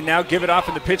handoff and now give it off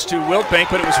in the pitch to Wiltbank,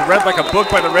 but it was read like a book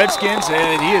by the Redskins,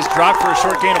 and he is dropped for a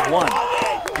short gain of 1.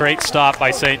 Great stop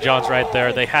by St. John's right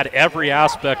there. They had every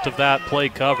aspect of that play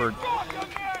covered.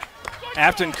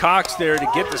 Afton Cox there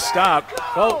to get the stop.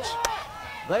 Coach.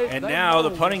 And now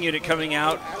the punting unit coming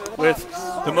out with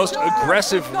the most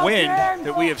aggressive wind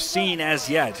that we have seen as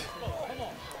yet.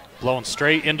 Blowing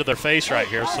straight into their face right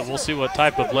here, so we'll see what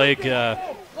type of leg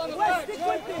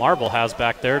Marble has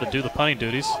back there to do the punting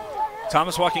duties.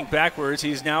 Thomas walking backwards.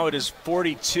 He's now at his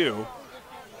 42.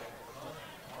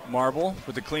 Marble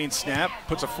with a clean snap,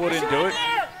 puts a foot into it.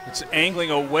 It's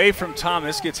angling away from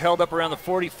Thomas, gets held up around the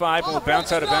 45 and will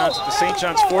bounce out of bounds at the St.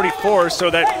 John's 44. So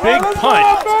that big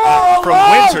punt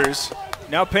from Winters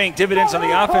now paying dividends on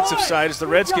the offensive side as the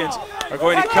Redskins are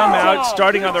going to come out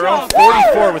starting on their own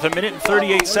 44 with 1 minute and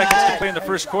 38 seconds to play in the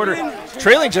first quarter,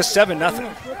 trailing just 7-0.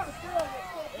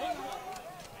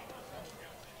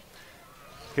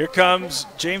 Here comes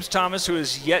James Thomas, who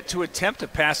has yet to attempt a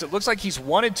pass. It looks like he's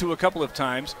wanted to a couple of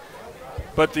times,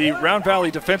 but the Round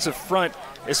Valley defensive front,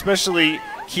 especially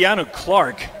Keanu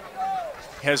Clark,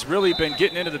 has really been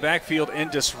getting into the backfield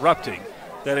and disrupting.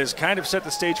 That has kind of set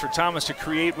the stage for Thomas to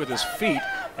create with his feet,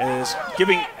 as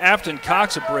giving Afton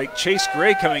Cox a break. Chase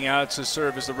Gray coming out to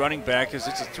serve as the running back, as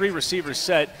it's a 3-receiver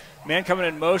set. Man coming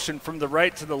in motion from the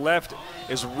right to the left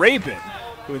is Rabin,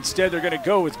 who instead they're going to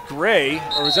go with Gray.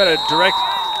 Or was that a direct?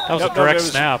 That was a direct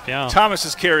snap, yeah. Thomas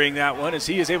is carrying that one as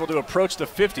he is able to approach the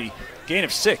 50, gain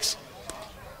of 6.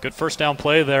 Good first down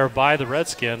play there by the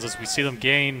Redskins as we see them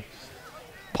gain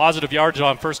positive yardage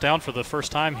on first down for the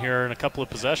first time here in a couple of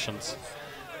possessions.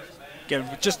 Again,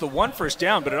 just the one first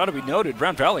down, but it ought to be noted,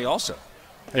 Round Valley also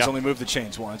has only moved the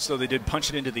chains once, so they did punch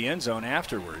it into the end zone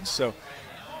afterwards. So,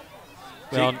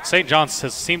 well, St. John's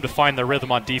has seemed to find their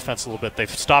rhythm on defense a little bit. They've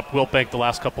stopped Wiltbank the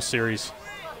last couple series.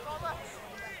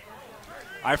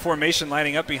 I formation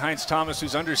lining up behind Thomas,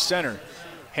 who's under center.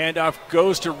 Handoff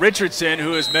goes to Richardson,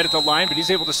 who is met at the line, but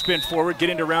he's able to spin forward, get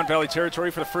into Round Valley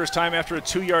territory for the first time after a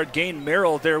 2-yard gain.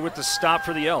 Merrill there with the stop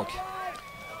for the Elk.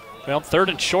 Well, 3rd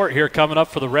and short here coming up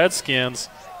for the Redskins,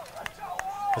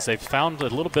 as they've found a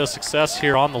little bit of success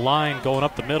here on the line going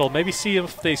up the middle. Maybe see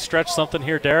if they stretch something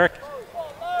here, Derek.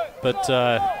 But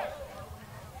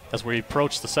as we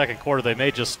approach the second quarter, they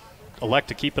may just elect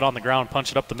to keep it on the ground,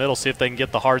 punch it up the middle, see if they can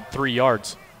get the hard 3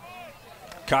 yards.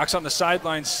 Cox on the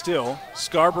sideline still.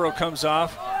 Scarborough comes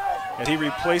off as he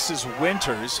replaces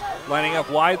Winters, lining up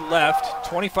wide left.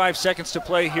 25 seconds to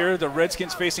play here. The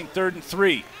Redskins facing 3rd and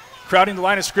 3. Crowding the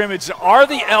line of scrimmage are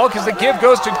the Elk as the give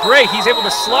goes to Gray. He's able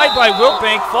to slide by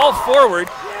Wiltbank, fall forward,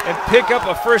 and pick up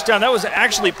a first down. That was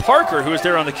actually Parker who was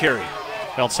there on the carry.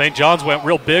 Well, St. John's went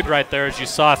real big right there, as you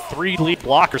saw 3 lead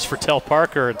blockers for Tel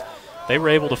Parker. And they were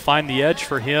able to find the edge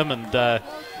for him and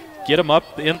get him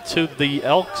up into the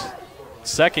Elks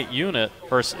second unit,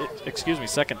 or excuse me,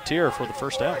 second tier for the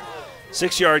first down.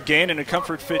 6-yard gain and a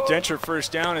Comfort Fit Denture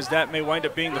first down, as that may wind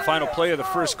up being the final play of the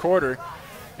first quarter.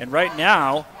 And right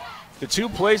now, the 2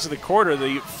 plays of the quarter,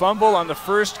 the fumble on the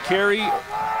first carry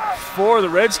for the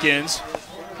Redskins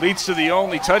leads to the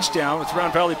only touchdown, with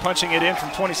Round Valley punching it in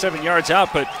from 27 yards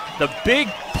out. But the big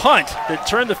punt that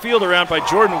turned the field around by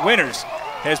Jordan Winters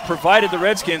has provided the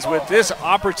Redskins with this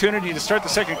opportunity to start the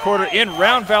second quarter in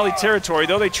Round Valley territory,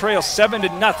 though they trail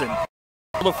 7-0.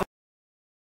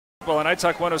 Well, on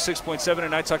iTalk 106.7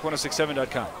 and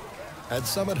iTalk1067.com. At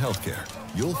Summit Healthcare,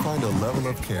 you'll find a level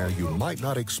of care you might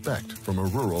not expect from a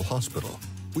rural hospital.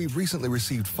 We've recently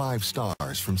received 5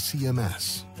 stars from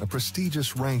CMS, a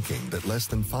prestigious ranking that less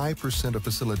than 5% of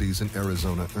facilities in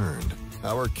Arizona earned.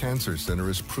 Our cancer center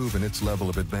has proven its level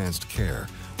of advanced care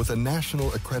with a national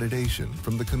accreditation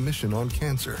from the Commission on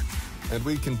Cancer. And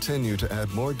we continue to add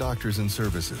more doctors and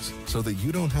services so that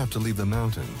you don't have to leave the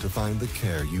mountain to find the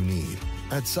care you need.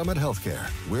 At Summit Healthcare,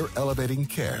 we're elevating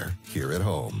care here at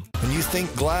home. When you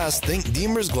think glass, think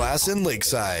Deemer's Glass in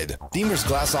Lakeside. Deemer's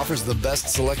Glass offers the best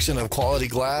selection of quality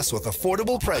glass with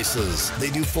affordable prices. They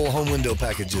do full home window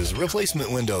packages, replacement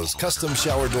windows, custom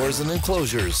shower doors and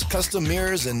enclosures, custom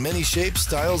mirrors in many shapes,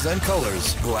 styles, and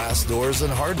colors, glass doors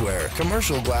and hardware,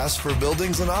 commercial glass for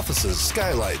buildings and offices,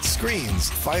 skylights, screens,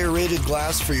 fire-rated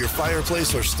glass for your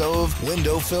fireplace or stove,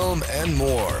 window film, and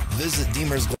more. Visit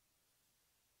Deemer's Glass.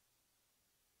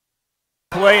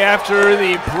 Play after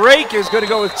the break is going to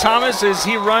go with Thomas as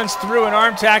he runs through an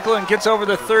arm tackle and gets over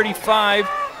the 35.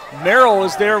 Merrill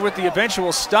is there with the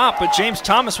eventual stop, but James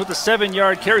Thomas with a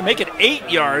 7-yard carry, make it 8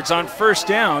 yards on first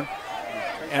down.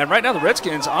 And right now the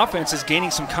Redskins offense is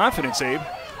gaining some confidence, Abe.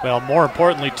 Well, more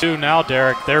importantly too now,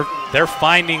 Derek, they're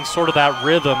finding sort of that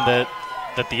rhythm that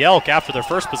the Elk, after their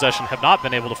first possession, have not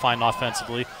been able to find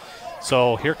offensively.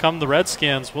 So here come the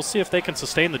Redskins. We'll see if they can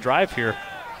sustain the drive here.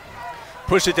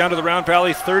 Push it down to the Round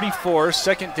Valley 34,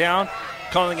 second down,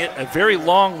 calling it a very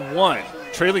long one.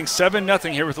 Trailing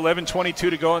 7-0 here with 11:22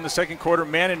 to go in the second quarter.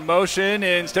 Man in motion.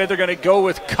 Instead, they're going to go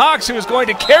with Cox, who is going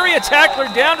to carry a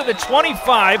tackler down to the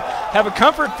 25. Have a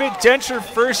Comfort Fit Denture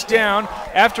first down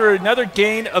after another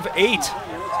gain of 8.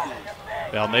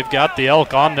 Well, they've got the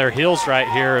Elk on their heels right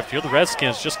here. If you're the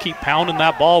Redskins, just keep pounding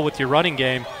that ball with your running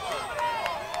game.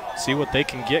 See what they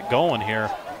can get going here.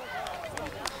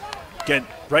 Again,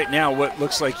 right now, what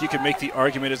looks like you can make the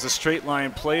argument is a straight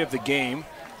line play of the game.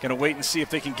 Going to wait and see if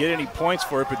they can get any points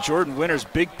for it, but Jordan Winters'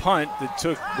 big punt that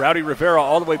took Rowdy Rivera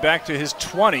all the way back to his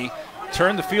 20,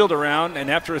 turned the field around,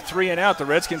 and after a 3-and-out, the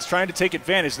Redskins trying to take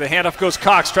advantage. The handoff goes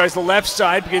Cox, tries the left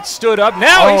side, gets stood up.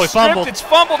 Now he's stripped, it's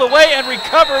fumbled away and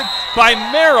recovered by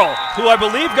Merrill, who I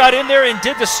believe got in there and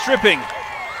did the stripping.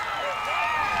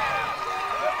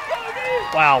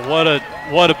 Wow,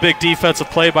 what a big defensive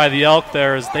play by the Elk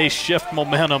there as they shift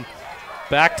momentum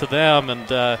back to them,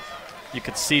 and you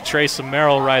can see Trace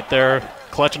Merrill right there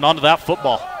clutching onto that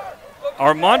football.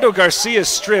 Armando Garcia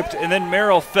stripped, and then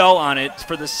Merrill fell on it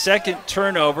for the second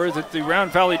turnover that the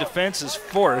Round Valley defense is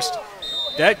forced.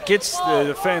 That gets the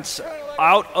defense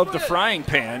out of the frying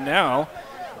pan now.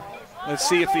 Let's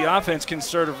see if the offense can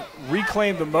sort of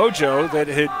reclaim the mojo that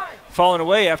had fallen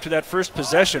away after that first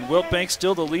possession. Wilt Banks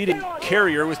still the leading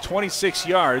carrier with 26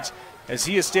 yards as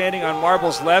he is standing on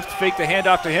Marble's left. Fake the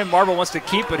handoff to him. Marble wants to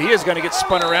keep, but he is going to get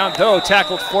spun around, though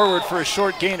tackled forward for a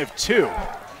short gain of 2.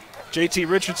 JT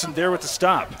Richardson there with the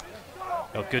stop.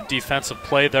 A good defensive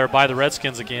play there by the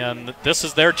Redskins again. This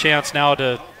is their chance now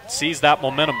to seize that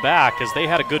momentum back as they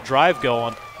had a good drive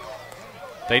going.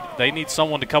 They need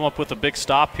someone to come up with a big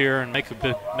stop here and make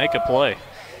a play.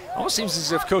 Almost seems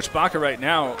as if Coach Baca right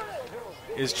now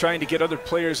is trying to get other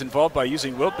players involved by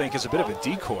using Wiltbank as a bit of a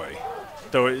decoy.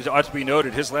 Though it ought to be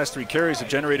noted, his last 3 carries have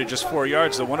generated just 4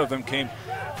 yards, though one of them came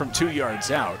from 2 yards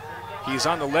out. He's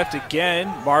on the left again.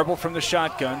 Marble from the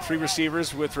shotgun. 3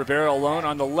 receivers with Rivera alone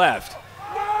on the left.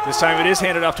 This time it is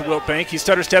handed off to Wiltbank. He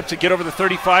stutter steps to get over the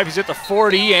 35. He's at the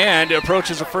 40 and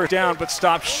approaches a first down, but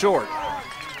stops short.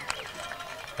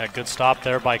 That good stop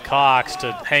there by Cox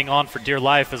to hang on for dear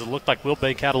life, as it looked like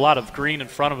Wiltbank had a lot of green in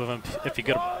front of him if he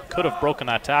could have broken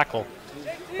that tackle.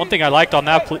 One thing I liked on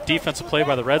that defensive play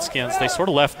by the Redskins, they sort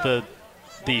of left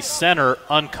the center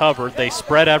uncovered. They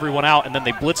spread everyone out, and then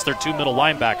they blitzed their 2 middle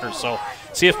linebackers. So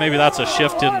see if maybe that's a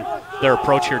shift in their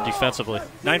approach here defensively.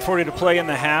 9:40 to play in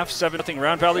the half. 7-0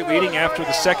 Round Valley leading after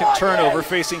the second turnover,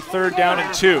 facing 3rd down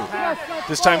and 2.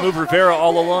 This time move Rivera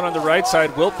all alone on the right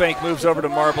side. Wiltbank moves over to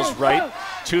Marble's right.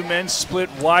 Two men split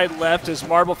wide left as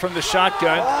Marble from the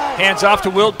shotgun. Hands off to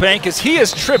Wiltbank as he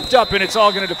is tripped up, and it's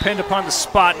all going to depend upon the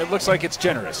spot, and it looks like it's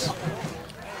generous.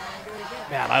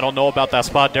 Man, I don't know about that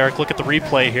spot, Derek. Look at the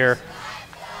replay here.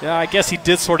 Yeah, I guess he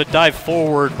did sort of dive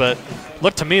forward, but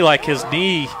looked to me like his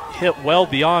knee hit well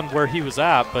beyond where he was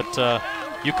at. But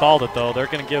you called it, though. They're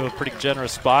going to give a pretty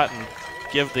generous spot and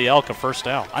give the Elk a first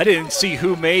down. I didn't see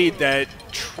who made that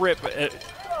trip.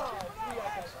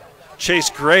 Chase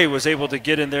Gray was able to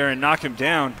get in there and knock him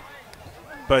down,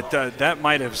 but that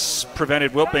might have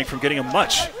prevented Wiltbank from getting a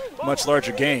much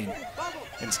larger gain.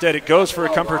 Instead, it goes for a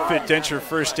Comfort Fit Denture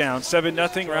first down.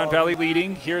 7-0, Round Valley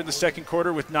leading here in the second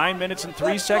quarter with 9 minutes and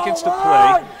 3 seconds to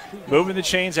play. Moving the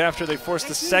chains after they forced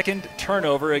the second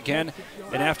turnover. Again,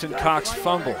 an Afton Cox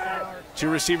fumble. Two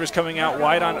receivers coming out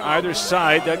wide on either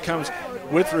side. That comes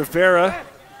with Rivera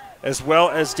as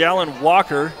well as Dallin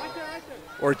Walker.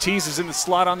 Ortiz is in the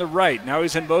slot on the right. Now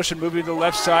he's in motion, moving to the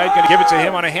left side. Going to give it to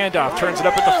him on a handoff. Turns it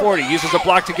up at the 40. Uses a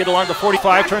block to get along the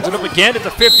 45. Turns it up again at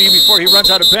the 50 before he runs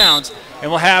out of bounds.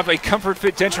 And we'll have a Comfort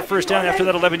Fit Denture first down after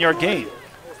that 11-yard gain.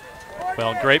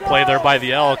 Well, great play there by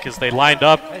the Elk as they lined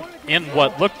up in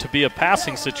what looked to be a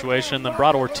passing situation, then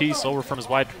brought Ortiz over from his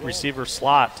wide receiver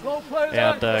slot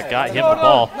and got him the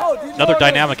ball. Another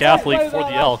dynamic athlete for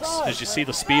the Elks as you see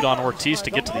the speed on Ortiz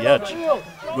to get to the edge.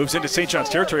 Moves into St. John's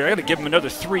territory. I got to give him another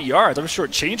 3 yards. I'm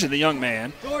shortchanging the young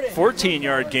man.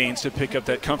 14-yard gains to pick up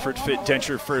that Comfort Fit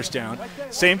Denture first down.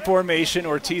 Same formation.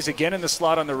 Ortiz again in the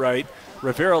slot on the right.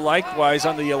 Rivera likewise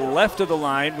on the left of the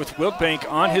line with Wiltbank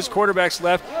on his quarterback's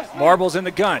left. Marble's in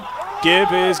the gun.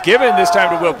 Give is given this time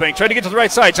to Wiltbank. Trying to get to the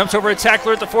right side. Jumps over a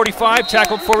tackler at the 45.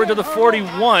 Tackled forward to the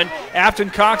 41. Afton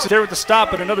Cox is there with the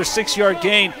stop, but another 6-yard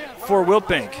gain for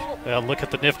Wiltbank. Well, look at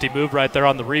the nifty move right there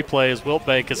on the replay as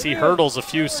Wiltbank as he hurdles a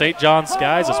few St. John's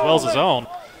guys as well as his own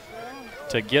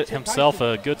to get himself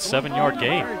a good 7-yard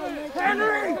gain.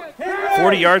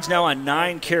 40 yards now on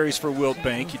 9 carries for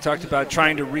Wiltbank. You talked about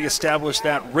trying to reestablish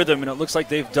that rhythm, and it looks like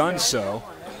they've done so.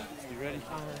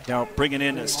 Now bringing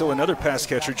in still another pass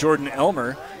catcher. Jordan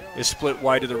Elmer is split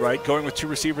wide to the right, going with two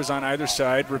receivers on either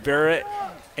side. Rivera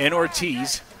and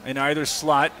Ortiz in either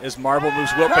slot as Marble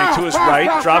moves Wiltbank to his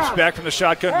right, drops back from the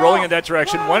shotgun, rolling in that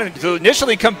direction. Wanted to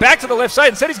initially come back to the left side.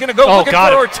 Instead, he's going to go looking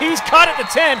for Ortiz. Caught at the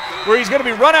 10, where he's going to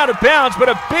be run out of bounds, but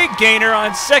a big gainer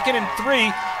on 2nd and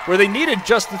 3, where they needed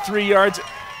just the 3 yards,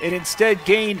 and instead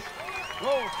gained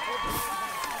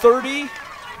 30.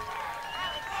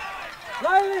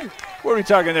 What are we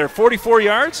talking there, 44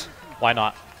 yards? Why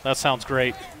not? That sounds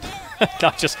great.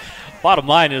 Not just, bottom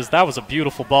line is that was a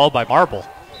beautiful ball by Marble.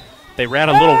 They ran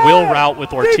a little wheel route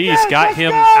with Ortiz, got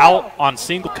him out on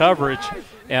single coverage,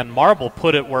 and Marble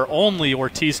put it where only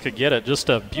Ortiz could get it. Just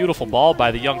a beautiful ball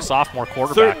by the young sophomore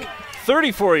quarterback.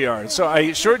 34 yards. So I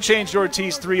shortchanged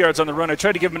Ortiz 3 yards on the run. I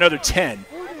tried to give him another 10.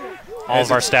 All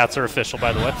of our stats are official,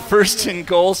 by the way. First and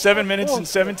goal, 7 minutes and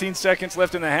 17 seconds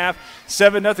left in the half.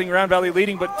 7-0 Round Valley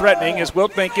leading but threatening as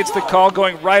Wiltbank gets the call,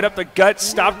 going right up the gut,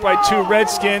 stopped by two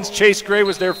Redskins. Chase Gray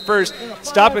was there first,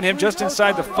 stopping him just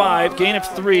inside the 5. Gain of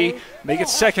 3, make it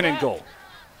 2nd and goal.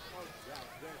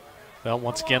 Well,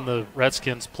 once again, the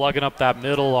Redskins plugging up that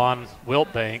middle on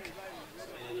Wiltbank.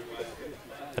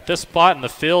 At this spot in the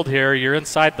field here, you're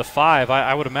inside the 5.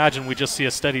 I would imagine we just see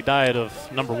a steady diet of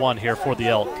number 1 here for the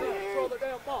Elk.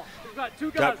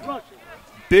 Got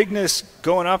bigness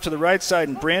going off to the right side,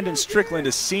 and Brandon Strickland,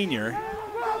 a senior,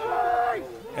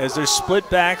 as there's split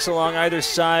backs along either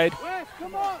side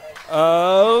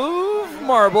of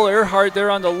Marble. Earhart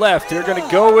there on the left. They're going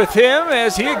to go with him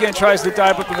as he again tries to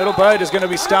dive up the middle, but is going to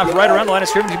be stopped right around the line of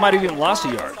scrimmage. He might have even lost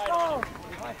a yard.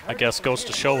 I guess goes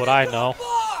to show what I know.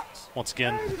 Once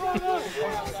again.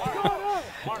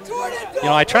 You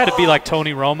know, I try to be like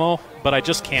Tony Romo, but I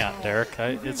just can't, Derek.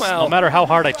 No matter how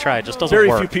hard I try, it just doesn't work.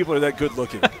 Very few people are that good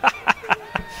looking.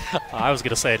 I was going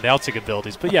to say announcing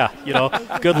abilities, but yeah, you know,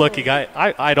 good looking.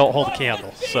 I don't hold a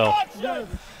candle, so.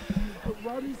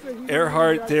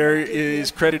 Earhart there is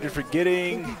credited for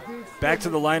getting back to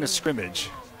the line of scrimmage.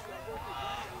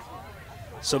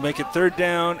 So make it 3rd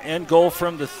down and goal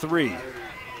from the 3.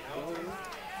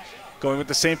 Going with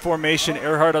the same formation,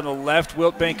 Earhart on the left,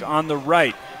 Wiltbank on the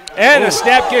right. And a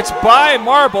snap gets by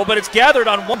Marble, but it's gathered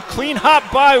on one clean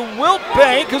hop by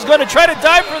Wiltbank, who's going to try to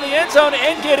dive for the end zone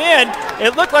and get in.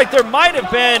 It looked like there might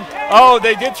have been,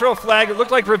 they did throw a flag. It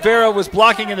looked like Rivera was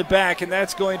blocking in the back, and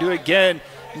that's going to, again,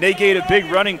 negate a big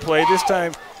running play, this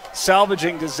time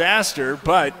salvaging disaster,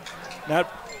 but not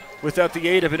without the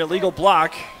aid of an illegal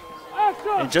block.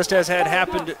 And just as had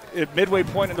happened at midway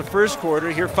point in the first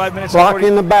quarter, here 5 minutes. Block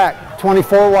in the back,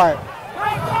 24 wide.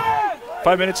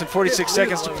 5 minutes and 46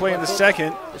 seconds to play in the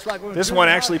second. This one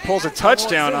actually pulls a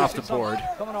touchdown off the board.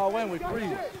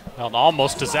 Well, an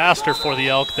almost disaster for the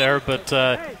Elk there, but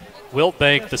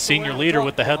Wiltbank, the senior leader,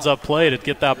 with the heads-up play to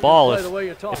get that ball.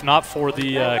 If not for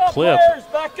the clip,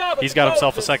 he's got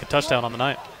himself a second touchdown on the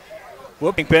night.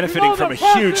 Wiltbank benefiting from a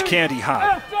huge candy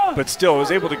hop, but still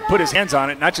was able to put his hands on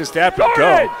it. Not just that, but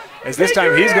go. As this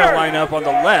time he's going to line up on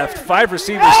the left. 5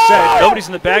 receivers set. Nobody's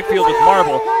in the backfield with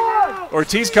Marble.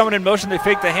 Ortiz coming in motion. They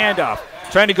fake the handoff.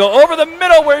 Trying to go over the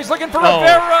middle where he's looking for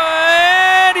Rivera,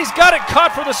 and he's got it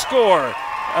caught for the score.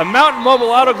 A Mountain Mobile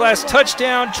Autoglass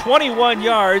touchdown, 21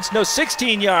 yards, no,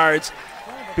 16 yards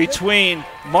between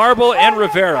Marble and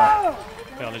Rivera.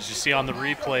 Well, as you see on the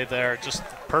replay there, just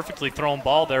perfectly thrown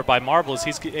ball there by Marble as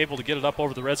he's able to get it up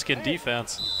over the Redskin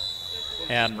defense.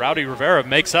 And Rowdy Rivera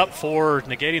makes up for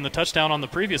negating the touchdown on the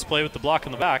previous play with the block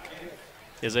in the back,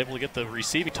 is able to get the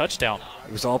receiving touchdown.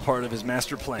 It was all part of his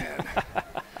master plan.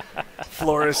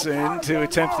 Flores in to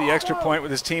attempt the extra point with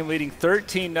his team leading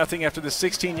 13-0 after the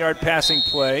 16-yard passing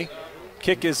play.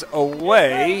 Kick is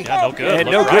away. Yeah, no good. And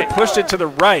no good. Pushed it to the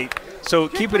right. So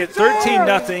keep it at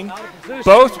 13-0.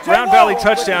 Both Round Valley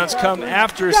touchdowns come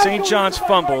after St. John's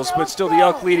fumbles, but still the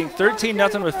Elk leading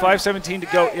 13-0 with 5:17 to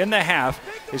go in the half.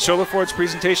 It's Shola Ford's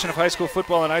presentation of high school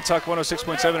football on iTalk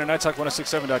 106.7 and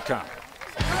iTalk1067.com.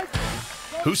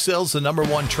 Who sells the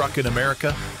 #1 truck in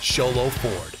America? Shola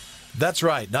Ford. That's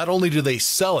right. Not only do they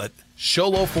sell it,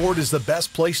 Shola Ford is the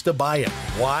best place to buy it.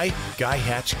 Why? Guy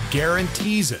Hatch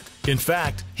guarantees it. In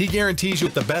fact, he guarantees you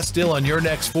the best deal on your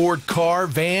next Ford car,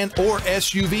 van, or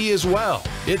SUV as well.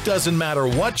 It doesn't matter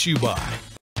what you buy.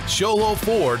 Shola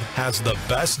Ford has the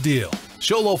best deal.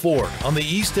 Shola Ford on the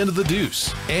east end of the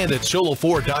Deuce and at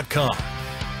sholaford.com.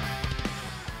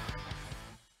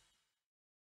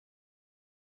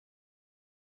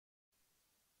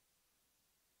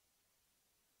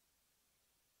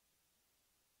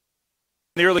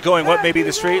 The early going, what may be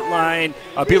the straight line,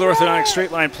 Beeler Orthodontic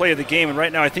straight line play of the game. And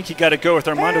right now I think you got to go with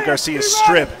Armando Garcia's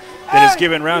strip that has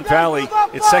given Round Valley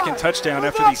its second touchdown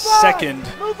after the second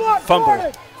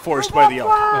fumble forced by the Elk.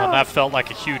 Well, that felt like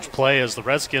a huge play as the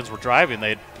Redskins were driving.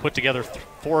 They'd put together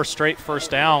 4 straight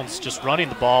first downs just running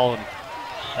the ball, and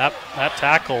that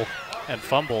tackle and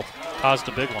fumble caused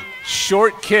a big one.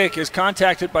 Short kick is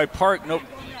contacted by Park. Nope.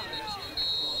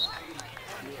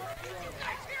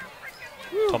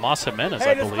 Tomas Jimenez,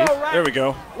 I believe. There we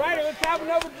go.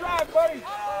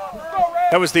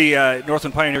 That was the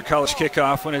Northland Pioneer College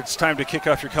kickoff. When it's time to kick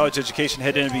off your college education,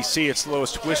 head to NBC. It's the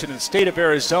lowest tuition in the state of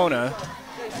Arizona.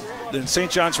 Then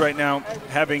St. John's right now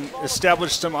having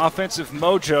established some offensive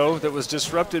mojo that was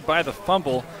disrupted by the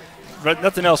fumble.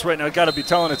 Nothing else right now got to be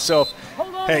telling itself,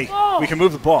 hey, we can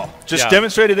move the ball. Just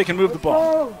demonstrated they can move the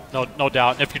ball. No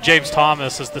doubt. And if you're James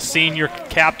Thomas as the senior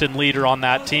captain leader on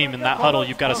that team in that huddle,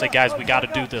 you've got to say, guys, we got to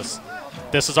do this.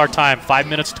 This is our time. 5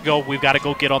 minutes to go. We've got to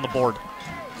go get on the board.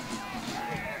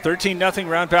 13-0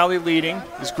 Round Valley leading.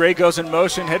 As Gray goes in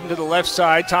motion, heading to the left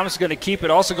side. Thomas is going to keep it,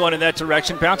 also going in that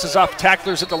direction. Bounces off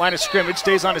tacklers at the line of scrimmage,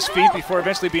 stays on his feet before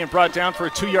eventually being brought down for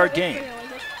a 2-yard gain.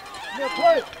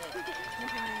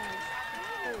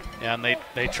 And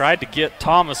they tried to get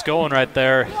Thomas going right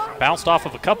there. Bounced off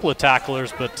of a couple of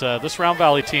tacklers, but this Round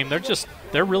Valley team,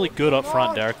 they're really good up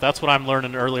front, Derek. That's what I'm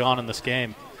learning early on in this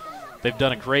game. They've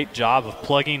done a great job of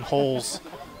plugging holes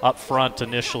up front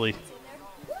initially.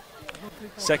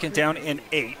 2nd down and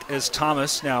 8 as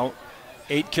Thomas now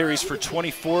 8 carries for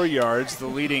 24 yards, the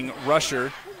leading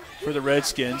rusher for the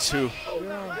Redskins, who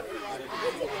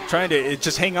trying to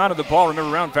just hang on to the ball.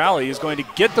 Remember, Round Valley is going to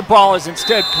get the ball, is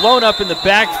instead blown up in the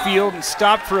backfield and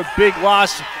stopped for a big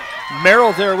loss.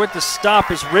 Merrill there with the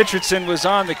stop as Richardson was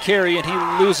on the carry, and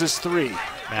he loses 3.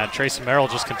 Man, Tracy Merrill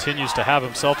just continues to have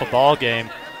himself a ball game,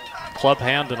 club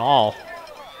hand and all.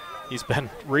 He's been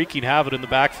wreaking havoc in the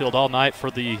backfield all night for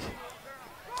the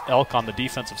Elk on the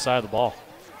defensive side of the ball.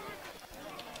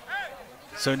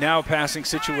 So now passing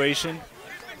situation.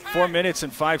 4 minutes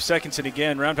and 5 seconds, and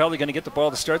again, Round Valley going to get the ball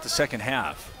to start the second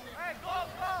half.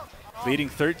 Leading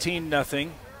 13-0.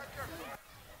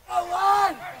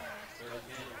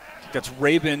 That's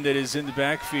Rabin that is in the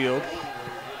backfield.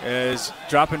 As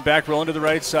dropping back, rolling to the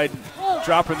right side,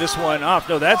 dropping this one off.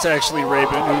 No, that's actually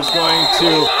Rabin, who's going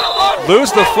to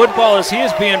lose the football as he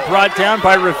is being brought down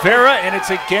by Rivera, and it's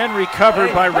again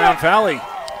recovered by Round Valley.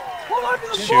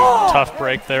 Shoot, tough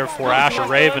break there for Asher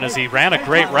Raven as he ran a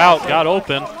great route, got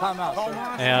open,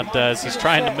 and as he's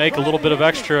trying to make a little bit of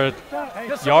extra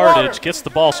yardage, gets the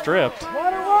ball stripped.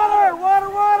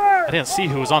 I didn't see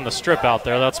who was on the strip out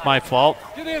there. That's my fault.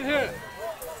 Get in here.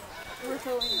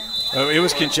 It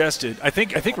was congested. I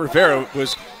think Rivera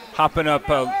was hopping up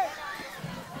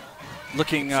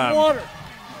looking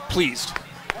pleased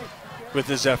with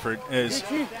his effort. As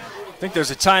I think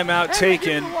there's a timeout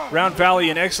taken. Round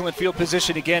Valley in excellent field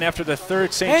position again after the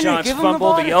third St. John's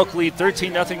fumble. The Elk lead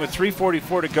 13-0 with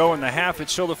 3:44 to go in the half.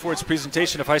 It's Shola Ford's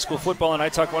presentation of high school football on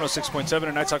iTalk 106.7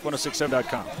 and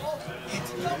iTalk1067.com.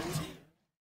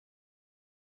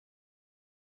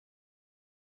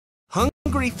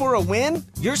 Hungry for a win?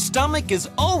 Your stomach is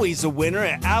always a winner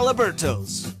at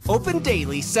Alberto's. Open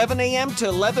daily 7 a.m. to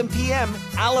 11 p.m.,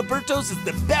 Alberto's is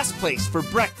the best place for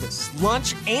breakfast,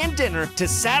 lunch, and dinner to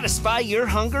satisfy your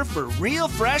hunger for real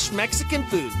fresh Mexican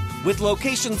food. With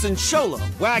locations in Shola,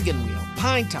 Wagon Wheel,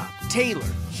 Pine Top, Taylor,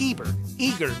 Heber,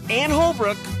 Eager, and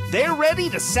Holbrook, they're ready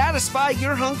to satisfy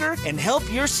your hunger and help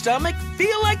your stomach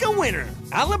feel like a winner.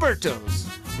 Alberto's,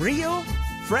 real,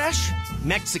 fresh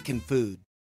Mexican food.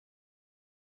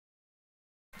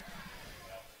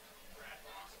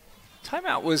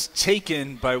 Timeout was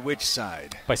taken by which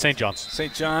side? By St. John's.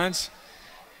 St. John's.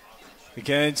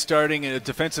 Again, starting a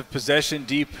defensive possession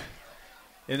deep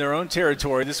in their own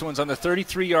territory. This one's on the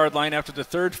 33-yard line after the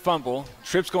third fumble.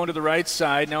 Trips going to the right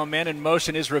side. Now a man in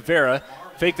motion is Rivera.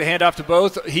 Fake the handoff to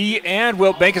both he and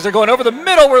Wilt Bank as they're going over the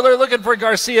middle where they're looking for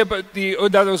Garcia, but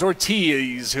that was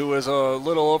Ortiz who was a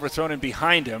little overthrown and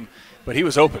behind him, but he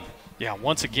was open. Yeah,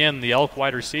 once again, the Elk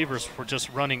wide receivers were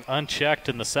just running unchecked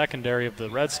in the secondary of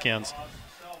the Redskins,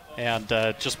 and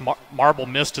just Marble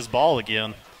missed his ball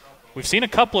again. We've seen a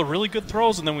couple of really good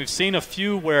throws, and then we've seen a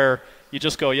few where you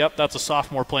just go, yep, that's a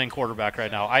sophomore playing quarterback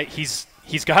right now. He's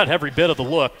got every bit of the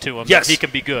look to him. Yes. He can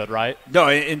be good, right? No,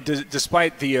 and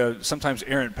despite the sometimes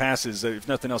errant passes, if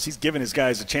nothing else, he's given his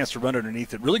guys a chance to run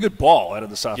underneath it. Really good ball out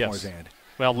of the sophomore's hand.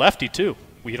 Well, lefty, too.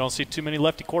 We don't see too many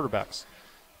lefty quarterbacks.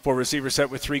 4 receiver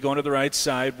set with 3 going to the right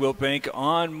side. Wilt Bank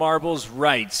on Marble's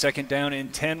right. Second down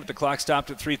and 10 with the clock stopped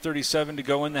at 3:37 to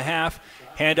go in the half.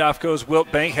 Handoff goes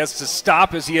Wilt Bank. Has to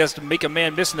stop as he has to make a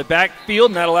man miss in the backfield,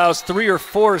 and that allows 3 or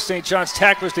 4 St. John's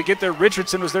tacklers to get there.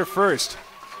 Richardson was there first.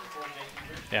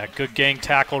 Yeah, good gang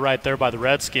tackle right there by the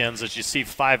Redskins as you see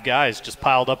 5 guys just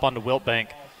piled up onto Wilt Bank.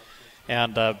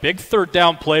 And big third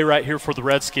down play right here for the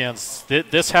Redskins.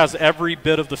 This has every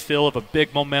bit of the feel of a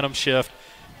big momentum shift.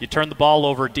 You turn the ball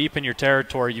over deep in your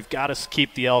territory, you've got to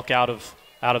keep the Elk out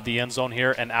of the end zone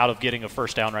here and out of getting a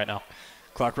first down right now.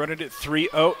 Clock running at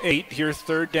 3:08. Here,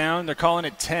 third down. They're calling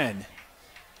it 10.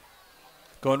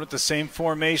 Going with the same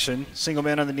formation. Single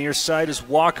man on the near side is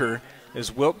Walker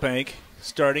as Wilt Bank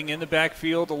starting in the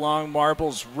backfield along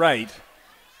Marble's right.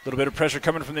 A little bit of pressure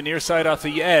coming from the near side off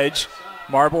the edge.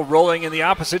 Marble rolling in the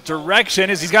opposite direction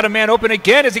as he's got a man open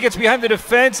again as he gets behind the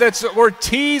defense. That's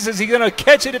Ortiz. Is he going to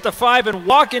catch it at the 5 and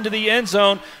walk into the end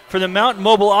zone for the Mountain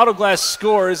Mobile Autoglass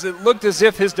scores? It looked as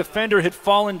if his defender had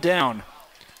fallen down.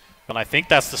 And I think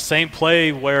that's the same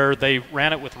play where they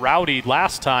ran it with Rowdy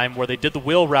last time, where they did the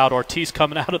wheel route. Ortiz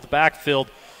coming out of the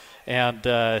backfield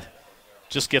and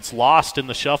just gets lost in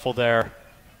the shuffle there.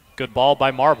 Good ball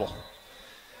by Marble.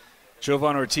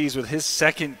 Jovan Ortiz with his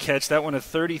second catch. That one a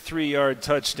 33-yard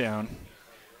touchdown.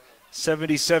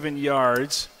 77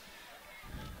 yards.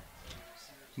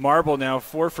 Marble now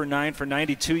 4 for 9 for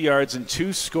 92 yards and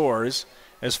 2 scores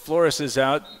as Flores is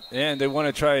out. And they want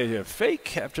to try a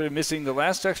fake after missing the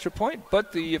last extra point.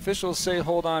 But the officials say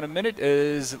hold on a minute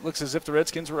as it looks as if the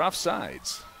Redskins were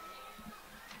offsides.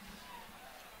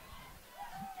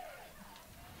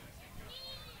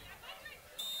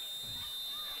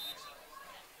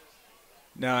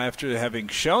 Now, after having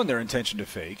shown their intention to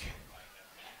fake,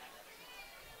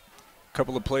 a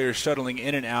couple of players shuttling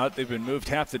in and out. They've been moved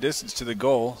half the distance to the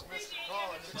goal.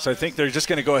 So I think they're just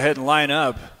going to go ahead and line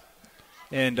up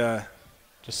and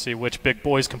just see which big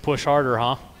boys can push harder,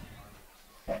 huh?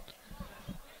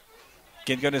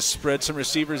 Again, going to spread some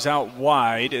receivers out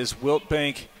wide as Wilt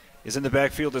Bank is in the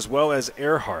backfield as well as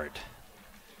Earhart.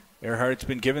 Earhart's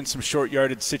been given some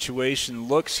short-yarded situation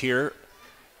looks here.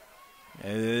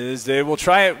 As they will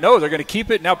try it. No, they're going to keep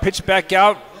it. Now pitch back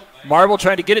out. Marble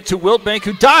trying to get it to Wilt Bank,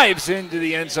 who dives into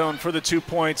the end zone for the 2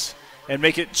 points and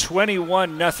make it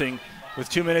 21-0 with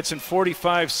 2 minutes and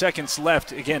 45 seconds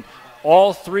left. Again,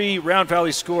 all 3 Round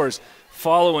Valley scores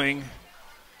following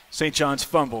St. John's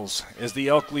fumbles as the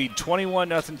Elk lead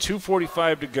 21-0,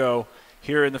 2:45 to go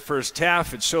here in the first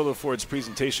half. It's Shola Ford's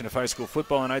presentation of high school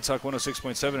football on iTalk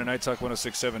 106.7 and iTalk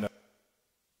 106.7.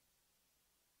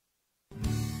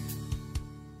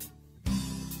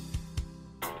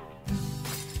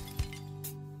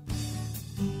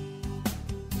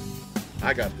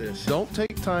 I got this. Don't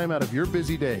take time out of your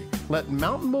busy day. Let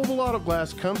Mountain Mobile Auto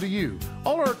Glass come to you.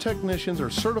 All our technicians are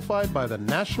certified by the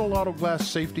National Auto Glass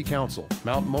Safety Council.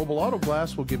 Mountain Mobile Auto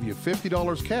Glass will give you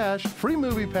 $50 cash, free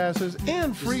movie passes,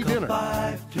 and free dinner.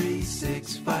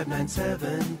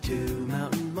 536-5972.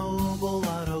 Mountain Mobile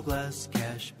Auto Glass,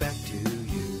 cash back to you.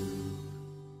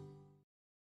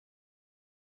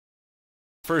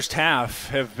 First half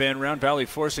have been Round Valley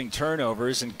forcing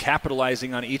turnovers and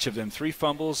capitalizing on each of them. 3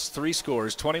 fumbles, 3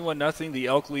 scores, 21-0. The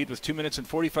Elk lead with 2 minutes and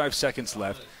 45 seconds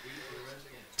left.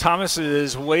 Thomas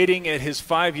is waiting at his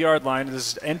 5-yard line.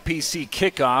 This NPC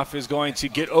kickoff is going to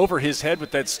get over his head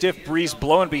with that stiff breeze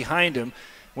blowing behind him.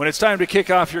 When it's time to kick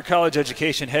off your college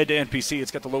education, head to NPC.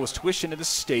 It's got the lowest tuition in the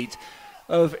state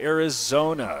of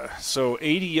Arizona. So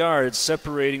 80 yards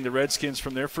separating the Redskins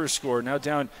from their first score. Now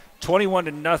down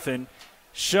 21-0.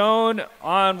 Shown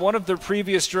on one of their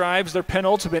previous drives, their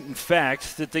penultimate, in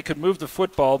fact, that they could move the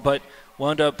football, but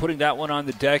wound up putting that one on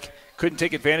the deck. Couldn't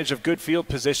take advantage of good field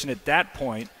position at that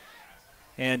point.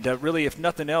 And really, if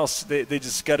nothing else, they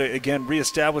just got to, again,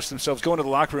 reestablish themselves, go into the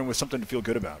locker room with something to feel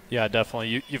good about. Yeah,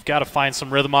 definitely. You've got to find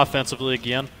some rhythm offensively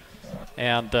again.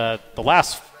 And the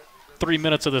last 3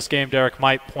 minutes of this game, Derek,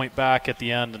 might point back at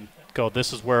the end and go,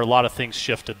 this is where a lot of things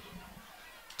shifted.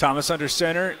 Thomas under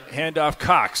center, handoff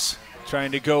Cox.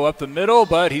 Trying to go up the middle,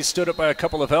 but he stood up by a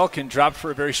couple of Elk and dropped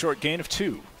for a very short gain of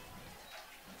 2.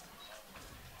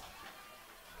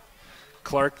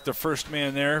 Clark, the first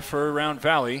man there for Round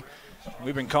Valley.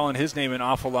 We've been calling his name an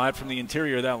awful lot from the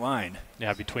interior of that line.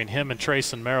 Yeah, between him and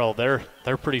Trace and Merrill, they're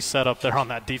pretty set up there on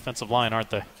that defensive line,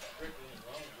 aren't they?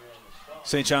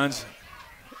 St. John's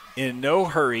in no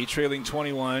hurry, trailing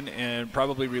 21 and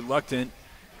probably reluctant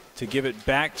to give it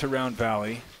back to Round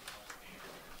Valley,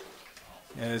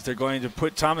 as they're going to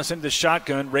put Thomas into the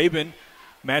shotgun. Rabin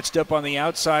matched up on the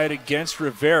outside against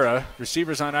Rivera.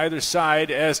 Receivers on either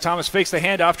side as Thomas fakes the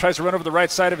handoff, tries to run over the right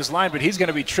side of his line, but he's going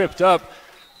to be tripped up.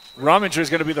 Rominger is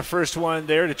going to be the first one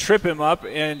there to trip him up,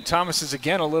 and Thomas is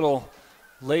again a little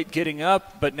late getting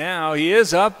up, but now he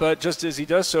is up, but just as he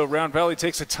does so, Round Valley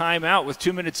takes a timeout with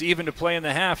 2 minutes even to play in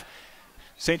the half.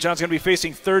 St. John's going to be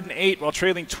facing 3rd and 8 while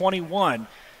trailing 21.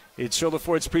 It's Shola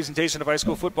Ford's presentation of high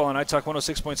school football on iTalk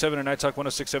 106.7 and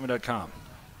iTalk1067.com.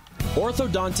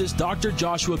 Orthodontist Dr.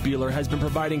 Joshua Beeler has been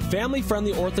providing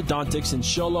family-friendly orthodontics in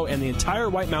Show Low and the entire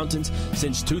White Mountains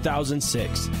since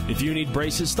 2006. If you need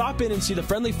braces, stop in and see the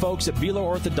friendly folks at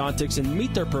Beeler Orthodontics and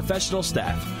meet their professional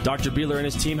staff. Dr. Beeler and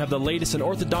his team have the latest in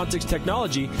orthodontics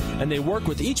technology, and they work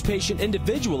with each patient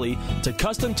individually to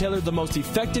custom tailor the most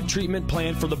effective treatment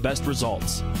plan for the best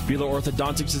results. Beeler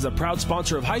Orthodontics is a proud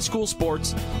sponsor of high school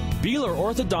sports. Beeler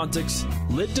Orthodontics,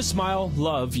 live to smile,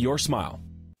 love your smile.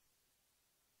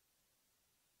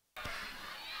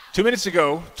 2 minutes to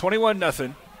go,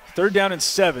 21-0, 3rd down and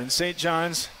 7. St.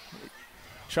 John's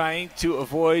trying to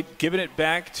avoid giving it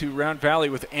back to Round Valley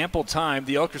with ample time.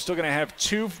 The Elk are still going to have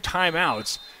 2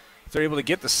 timeouts if they're able to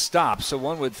get the stop. So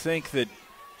one would think that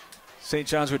St.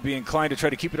 John's would be inclined to try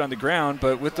to keep it on the ground,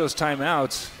 but with those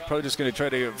timeouts, probably just going to try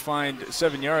to find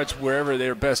 7 yards wherever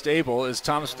they're best able. As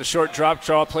Thomas with the short drop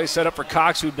draw play set up for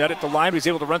Cox, who met at the line, but he's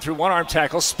able to run through one-arm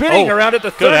tackle, spinning around at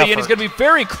the 30, and he's going to be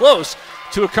very close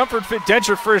to a Comfort Fit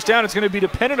Denture first down. It's going to be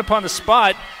dependent upon the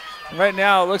spot. Right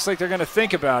now, it looks like they're going to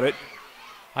think about it.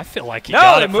 I feel like he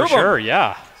got it for sure,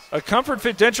 yeah. A Comfort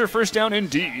Fit Denture first down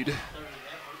indeed.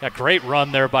 Yeah, great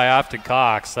run there by Afton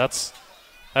Cox. That's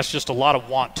just a lot of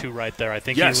want to right there. I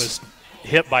think he was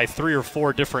hit by 3 or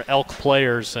 4 different Elk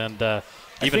players and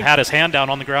even had his hand down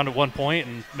on the ground at one point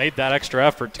and made that extra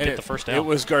effort to get the first down. It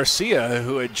was Garcia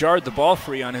who had jarred the ball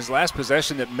free on his last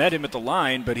possession that met him at the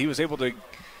line, but he was able to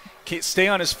stay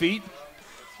on his feet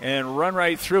and run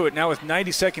right through it. Now with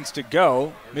 90 seconds to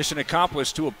go, mission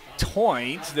accomplished to a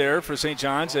point there for St.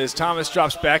 John's as Thomas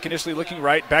drops back, initially looking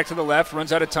right, back to the left,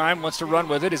 runs out of time, wants to run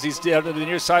with it as he's down to the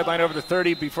near sideline over the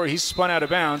 30 before he's spun out of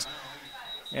bounds.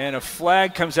 And a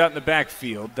flag comes out in the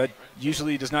backfield. That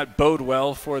usually does not bode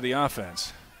well for the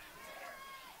offense.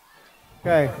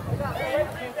 Okay.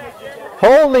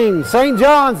 Holding, St.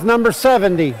 John's, number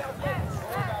 70.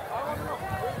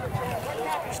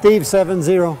 Steve,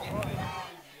 7-0.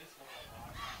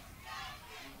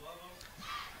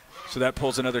 So that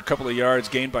pulls another couple of yards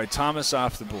gained by Thomas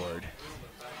off the board.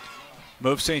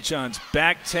 Move St. John's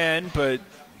back 10, but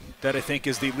that I think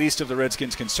is the least of the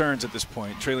Redskins' concerns at this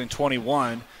point. Trailing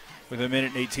 21 with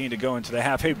 1:18 to go into the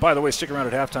half. Hey, by the way, stick around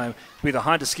at halftime. It'll be the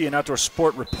Honda Ski and Outdoor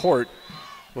Sport Report.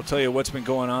 We'll tell you what's been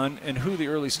going on and who the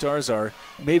early stars are.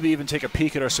 Maybe even take a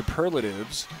peek at our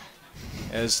superlatives.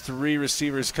 As 3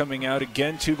 receivers coming out,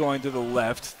 again 2 going to the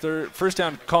left. First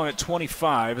down, calling it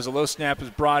 25 as a low snap is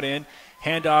brought in.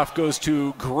 Handoff goes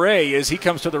to Gray as he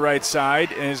comes to the right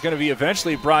side and is going to be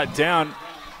eventually brought down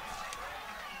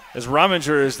as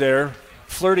Rominger is there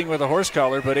flirting with a horse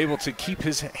collar but able to keep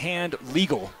his hand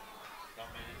legal.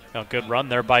 Now, good run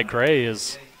there by Gray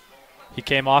as he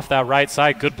came off that right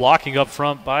side. Good blocking up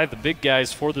front by the big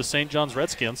guys for the St. John's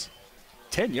Redskins.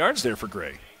 10 yards there for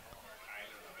Gray.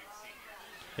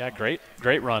 Yeah, great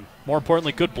run. More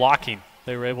importantly, good blocking.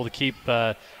 They were able to keep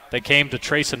they came to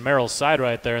Trace and Merrill's side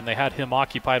right there, and they had him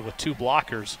occupied with 2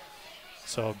 blockers.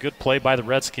 So good play by the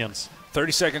Redskins.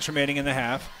 30 seconds remaining in the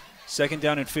half. 2nd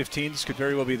down and 15. This could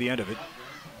very well be the end of it.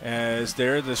 As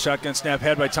there, the shotgun snap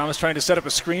had by Thomas trying to set up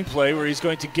a screen play where he's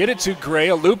going to get it to Gray.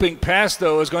 A looping pass,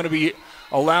 though, is going to be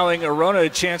allowing Arona a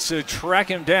chance to track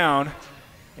him down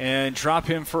and drop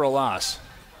him for a loss.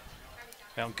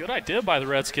 Now, good idea by the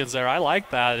Redskins there. I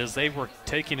like that as they were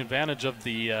taking advantage of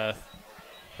the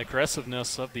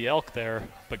aggressiveness of the Elk there.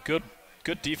 But good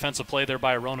defensive play there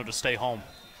by Arona to stay home.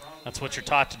 That's what you're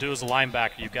taught to do as a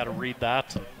linebacker. You've got to read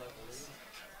that.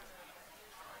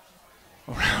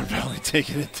 Round Valley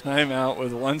taking a timeout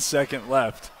with 1 second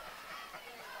left.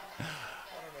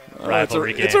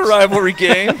 Rivalry it's a rivalry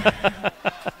game.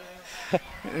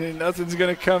 And nothing's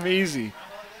going to come easy.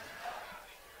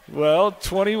 Well,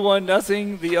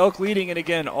 21-0, the Elk leading, and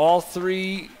again, all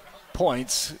 3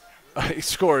 points,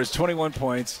 scores 21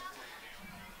 points.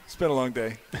 It's been a long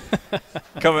day.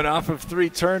 Coming off of 3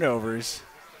 turnovers.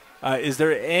 Is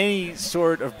there any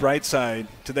sort of bright side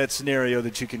to that scenario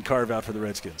that you can carve out for the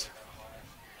Redskins?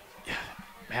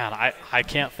 Man, I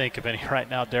can't think of any right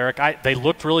now, Derek. They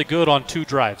looked really good on 2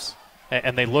 drives,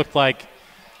 and they looked like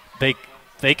they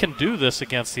can do this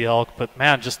against the Elk, but,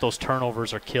 man, just those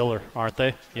turnovers are killer, aren't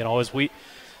they? You know, as we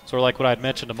sort of like what I had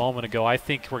mentioned a moment ago, I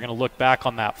think we're going to look back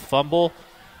on that fumble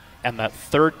and that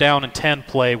 3rd down and 10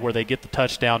 play where they get the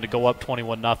touchdown to go up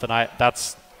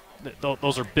 21-0.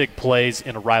 Those are big plays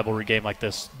in a rivalry game like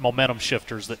this, momentum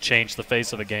shifters that change the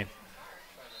face of a game.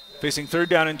 Facing 3rd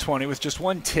down and 20 with just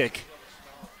 1 tick.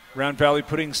 Round Valley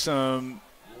putting some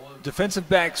defensive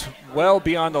backs well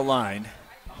beyond the line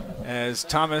as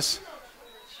Thomas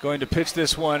going to pitch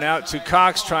this one out to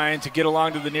Cox, trying to get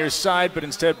along to the near side, but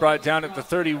instead brought down at the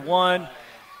 31.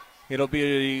 It'll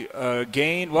be a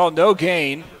gain. Well, no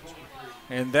gain.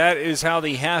 And that is how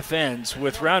the half ends,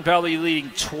 with Round Valley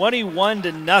leading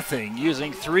 21-0,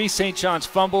 using 3 St. John's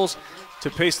fumbles to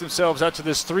pace themselves out to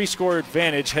this 3-score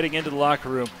advantage heading into the locker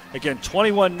room. Again,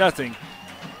 21-0.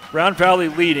 Round Valley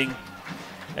leading,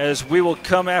 as we will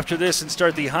come after this and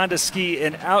start the Honda Ski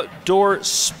and Outdoor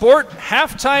Sport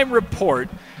halftime report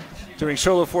during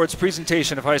Sholo Ford's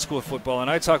presentation of high school football on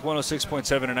iTalk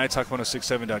 106.7 and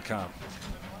iTalk1067.com.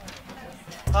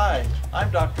 Hi,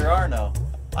 I'm Dr. Arno.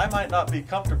 I might not be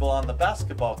comfortable on the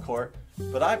basketball court,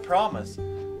 but I promise,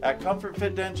 at Comfort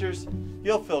Fit Dentures,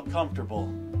 you'll feel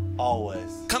comfortable.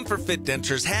 Always. Comfort Fit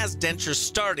Dentures has dentures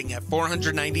starting at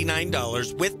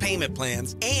 $499 with payment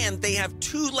plans, and they have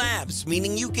 2 labs,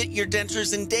 meaning you get your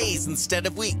dentures in days instead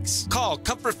of weeks. Call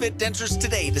Comfort Fit Dentures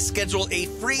today to schedule a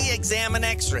free exam and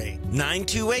x-ray.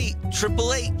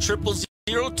 928-888-0002.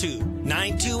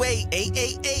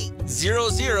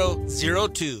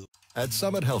 928-888-0002. At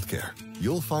Summit Healthcare,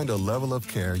 you'll find a level of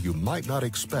care you might not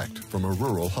expect from a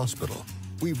rural hospital.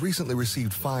 We've recently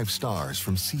received 5 stars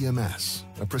from CMS,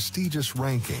 a prestigious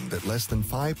ranking that less than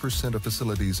 5% of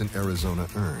facilities in Arizona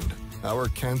earned. Our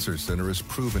cancer center has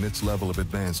proven its level of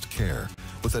advanced care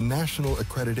with a national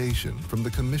accreditation from the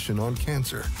Commission on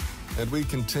Cancer. And we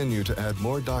continue to add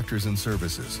more doctors and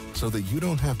services so that you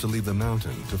don't have to leave the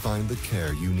mountain to find the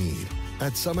care you need.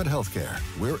 At Summit Healthcare,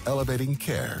 we're elevating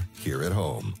care here at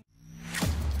home.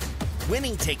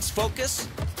 Winning takes focus,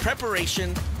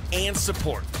 preparation, and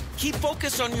support. Keep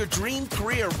focus on your dream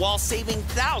career while saving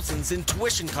thousands in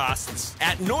tuition costs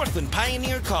at Northland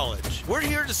Pioneer College. We're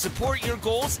here to support your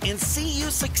goals and see you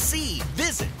succeed.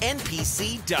 Visit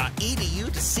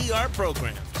npc.edu to see our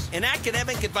programs. An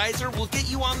academic advisor will get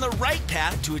you on the right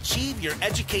path to achieve your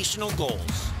educational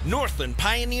goals. Northland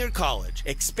Pioneer College,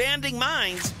 expanding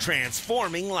minds,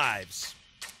 transforming lives.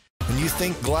 When you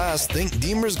think glass, think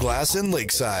Deemer's Glass in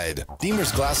Lakeside.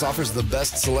 Deemer's Glass offers the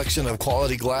best selection of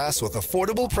quality glass with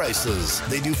affordable prices.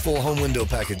 They do full home window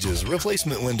packages,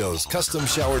 replacement windows, custom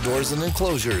shower doors and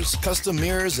enclosures, custom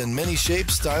mirrors in many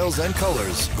shapes, styles, and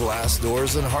colors, glass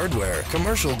doors and hardware,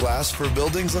 commercial glass for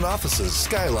buildings and offices,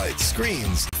 skylights,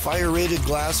 screens, fire-rated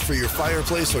glass for your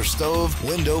fireplace or stove,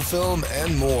 window film,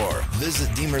 and more. Visit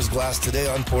Deemer's Glass today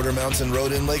on Porter Mountain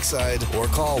Road in Lakeside or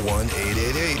call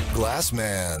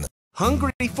 1-888-GLASSMAN.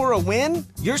 Hungry for a win?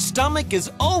 Your stomach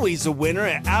is always a winner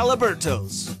at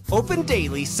Alberto's. Open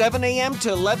daily 7 a.m.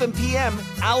 to 11 p.m.,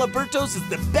 Alberto's is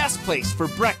the best place for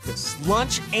breakfast,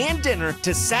 lunch, and dinner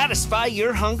to satisfy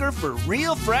your hunger for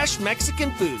real fresh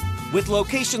Mexican food. With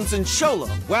locations in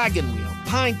Shola, Wagon Wheel,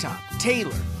 Pine Top,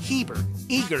 Taylor, Heber,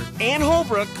 Eager, and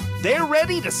Holbrook, they're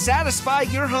ready to satisfy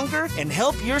your hunger and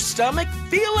help your stomach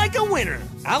feel like a winner.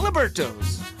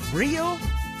 Alberto's, real,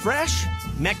 fresh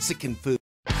Mexican food.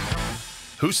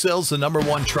 Who sells the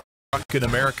 #1 truck in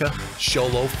America?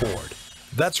 Sholo Ford.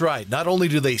 That's right, not only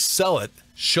do they sell it,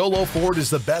 Sholo Ford is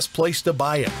the best place to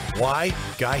buy it. Why?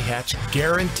 Guy Hatch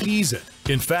guarantees it.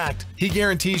 In fact, he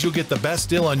guarantees you'll get the best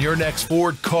deal on your next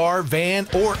Ford car, van,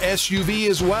 or SUV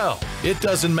as well. It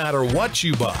doesn't matter what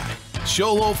you buy.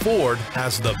 Sholo Ford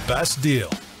has the best deal.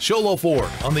 Sholo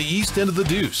Ford on the east end of the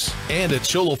Deuce and at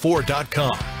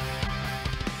sholoford.com.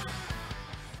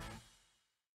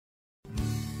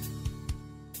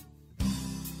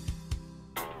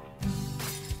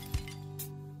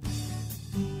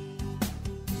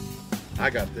 I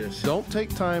got this. Don't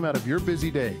take time out of your busy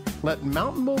day. Let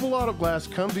Mountain Mobile Auto Glass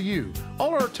come to you.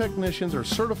 All our technicians are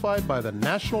certified by the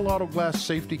National Auto Glass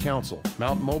Safety Council.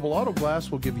 Mountain Mobile Auto Glass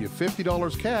will give you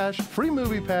 $50 cash, free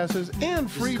movie passes,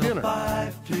 and free dinner.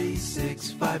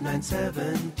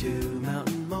 536-5972.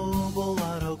 Mountain Mobile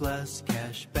Auto Glass,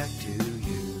 cash back to you.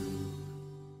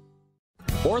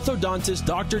 Orthodontist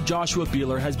Dr. Joshua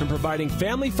Beeler has been providing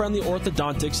family-friendly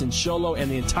orthodontics in Show Low and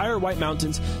the entire White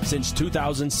Mountains since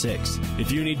 2006.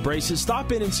 If you need braces,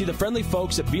 stop in and see the friendly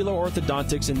folks at Beeler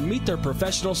Orthodontics and meet their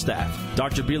professional staff.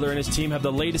 Dr. Beeler and his team have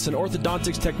the latest in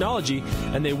orthodontics technology,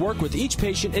 and they work with each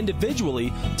patient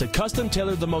individually to custom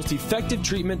tailor the most effective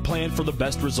treatment plan for the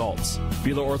best results.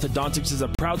 Beeler Orthodontics is a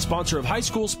proud sponsor of high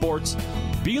school sports.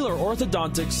 Beeler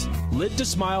Orthodontics, live to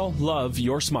smile, love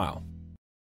your smile.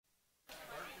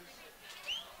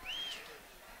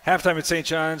 Halftime at St.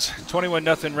 John's,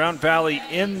 21-0, Round Valley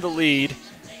in the lead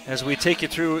as we take you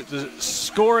through the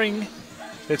scoring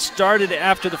that started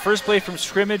after the first play from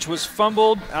scrimmage was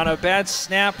fumbled on a bad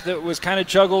snap that was kind of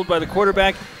juggled by the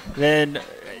quarterback, then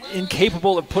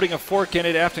incapable of putting a fork in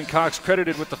it. Afton Cox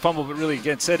credited with the fumble, but really,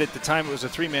 again, said at the time it was a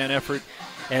three-man effort.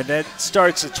 And that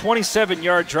starts a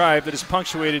 27-yard drive that is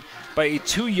punctuated by a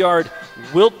 2-yard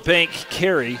Wilt Bank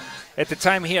carry. At the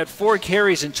time, he had 4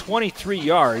 carries and 23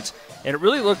 yards. And it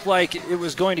really looked like it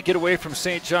was going to get away from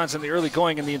St. John's in the early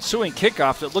going, and the ensuing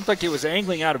kickoff, it looked like it was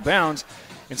angling out of bounds.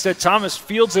 Instead, Thomas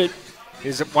fields it,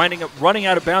 is winding up running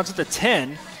out of bounds at the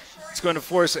 10. It's going to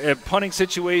force a punting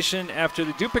situation after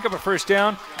they do pick up a first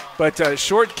down, but a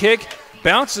short kick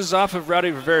bounces off of Rowdy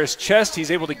Rivera's chest.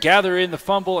 He's able to gather in the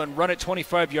fumble and run it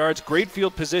 25 yards. Great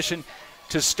field position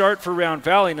to start for Round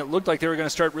Valley, and it looked like they were going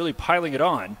to start really piling it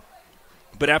on.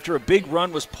 But after a big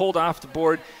run was pulled off the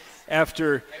board,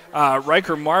 after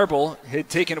Riker Marble had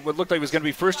taken what looked like it was going to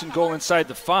be first and goal inside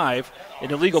the 5.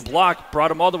 An illegal block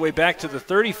brought him all the way back to the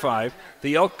 35.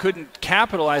 The Elk couldn't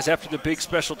capitalize after the big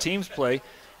special teams play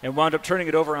and wound up turning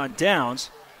it over on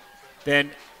downs.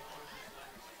 Then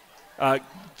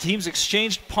teams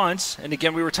exchanged punts. And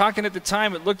again, we were talking at the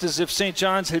time, it looked as if St.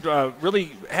 John's had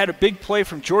really had a big play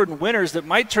from Jordan Winters that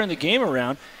might turn the game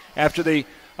around after they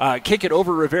kick it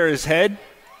over Rivera's head.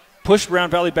 Push Round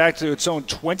Valley back to its own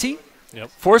 20,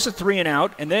 force a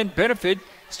 3-and-out, and then Benefit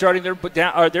starting their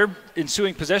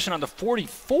ensuing possession on the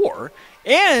 44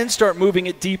 and start moving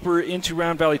it deeper into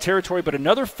Round Valley territory. But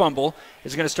another fumble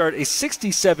is going to start a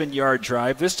 67-yard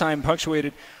drive, this time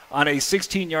punctuated on a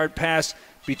 16-yard pass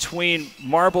between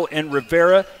Marble and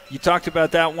Rivera. You talked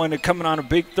about that one coming on a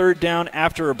big third down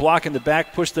after a block in the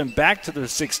back, pushed them back to the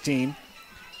 16,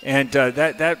 and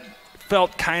that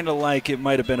felt kind of like it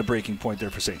might have been a breaking point there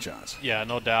for St. John's. Yeah,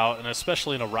 no doubt, and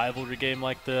especially in a rivalry game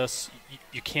like this,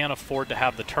 you can't afford to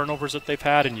have the turnovers that they've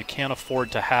had, and you can't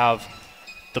afford to have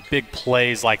the big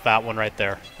plays like that one right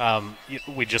there.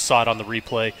 We just saw it on the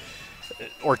replay.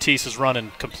 Ortiz is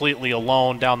running completely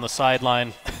alone down the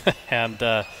sideline,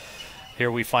 and here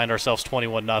we find ourselves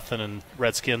 21-0, and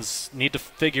Redskins need to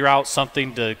figure out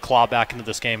something to claw back into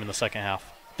this game in the second half.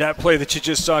 That play that you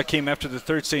just saw came after the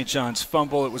third St. John's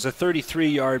fumble. It was a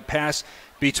 33-yard pass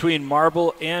between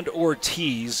Marble and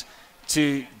Ortiz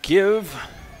to give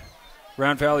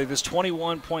Round Valley this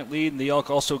 21-point lead, and the Elk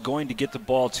also going to get the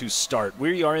ball to start.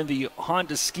 We are in the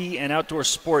Honda Ski and Outdoor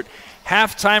Sport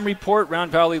halftime report. Round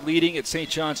Valley leading at St.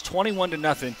 John's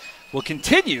 21-0. We'll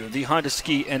continue the Honda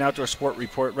Ski and Outdoor Sport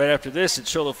report right after this.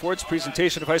 It's Sholo Ford's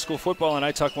presentation of high school football on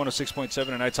iTalk 106.7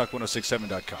 and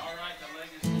iTalk1067.com.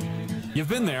 You've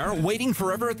been there, waiting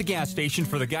forever at the gas station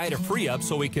for the guy to free up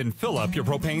so he can fill up your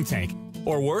propane tank.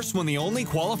 Or worse, when the only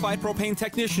qualified propane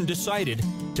technician decided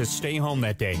to stay home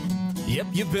that day. Yep,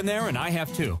 you've been there and I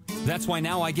have too. That's why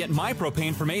now I get my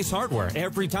propane from Ace Hardware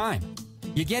every time.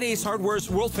 You get Ace Hardware's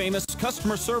world-famous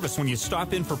customer service when you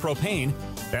stop in for propane.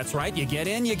 That's right, you get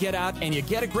in, you get out, and you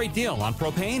get a great deal on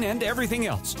propane and everything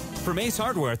else. From Ace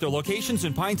Hardware at their locations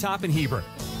in Pine Top and Heber.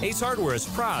 Ace Hardware is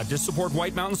proud to support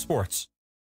White Mountain sports.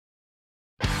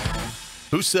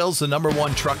 Who sells the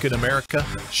 #1 truck in America?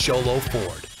 Sholo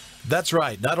Ford. That's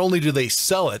right, not only do they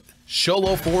sell it,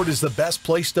 Sholo Ford is the best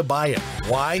place to buy it.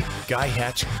 Why? Guy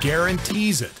Hatch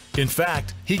guarantees it. In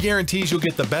fact, he guarantees you'll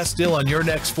get the best deal on your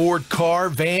next Ford car,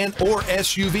 van, or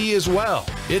SUV as well.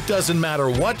 It doesn't matter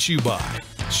what you buy.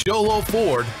 Sholo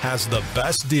Ford has the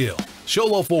best deal.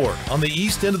 Sholo Ford on the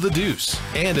east end of the Deuce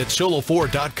and at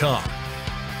sholoford.com.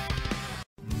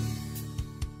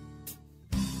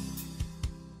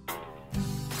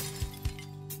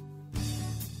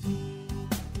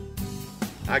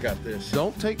 I got this.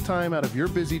 Don't take time out of your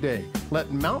busy day.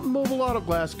 Let Mountain Mobile Auto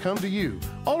Glass come to you.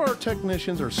 All our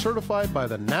technicians are certified by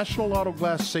the National Auto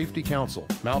Glass Safety Council.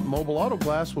 Mountain Mobile Auto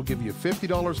Glass will give you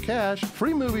 $50 cash,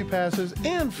 free movie passes,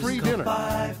 and free dinner.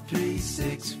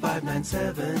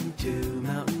 536-5972.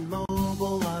 Mountain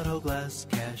Mobile Auto Glass,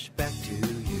 cash back to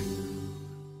you.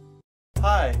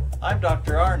 Hi, I'm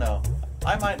Dr. Arno.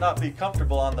 I might not be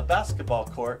comfortable on the basketball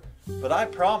court, but I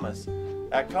promise,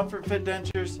 at Comfort Fit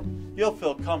Dentures, you'll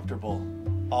feel comfortable,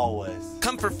 always.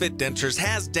 Comfort Fit Dentures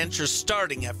has dentures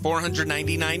starting at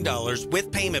 $499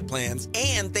 with payment plans,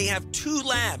 and they have 2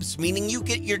 labs, meaning you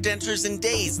get your dentures in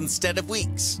days instead of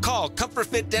weeks. Call Comfort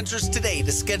Fit Dentures today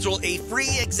to schedule a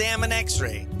free exam and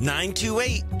x-ray.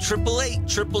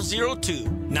 928-888-0002.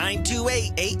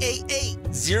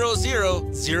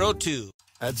 928-888-0002.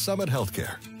 At Summit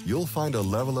Healthcare, you'll find a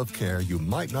level of care you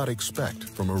might not expect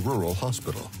from a rural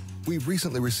hospital. We've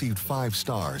recently received 5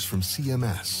 stars from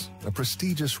CMS, a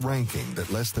prestigious ranking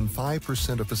that less than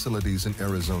 5% of facilities in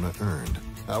Arizona earned.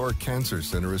 Our cancer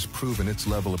center has proven its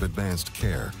level of advanced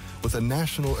care with a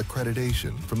national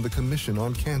accreditation from the Commission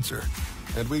on Cancer.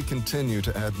 And we continue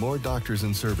to add more doctors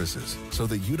and services so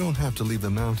that you don't have to leave the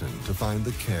mountain to find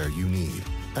the care you need.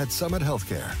 At Summit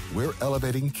Healthcare, we're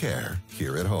elevating care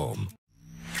here at home.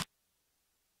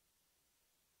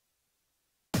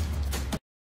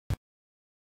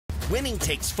 Winning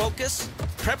takes focus,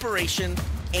 preparation,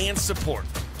 and support.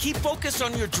 Keep focus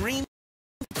on your dream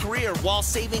career while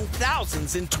saving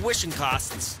thousands in tuition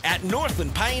costs at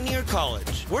Northland Pioneer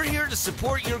College. We're here to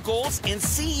support your goals and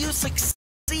see you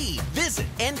succeed. Visit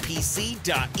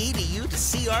npc.edu to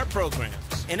see our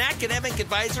programs. An academic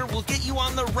advisor will get you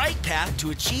on the right path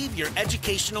to achieve your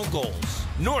educational goals.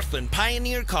 Northland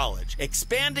Pioneer College,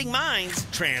 expanding minds,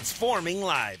 transforming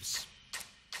lives.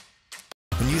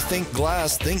 When you think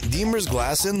glass, think Deemer's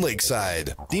Glass in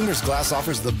Lakeside. Deemer's Glass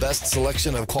offers the best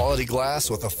selection of quality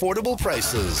glass with affordable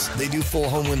prices. They do full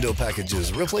home window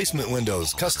packages, replacement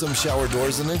windows, custom shower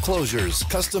doors and enclosures,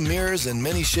 custom mirrors in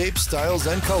many shapes, styles,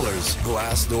 and colors,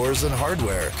 glass doors and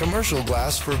hardware, commercial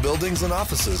glass for buildings and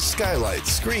offices,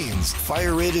 skylights, screens,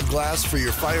 fire-rated glass for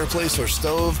your fireplace or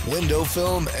stove, window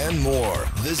film, and more.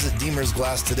 Visit Deemer's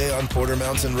Glass today on Porter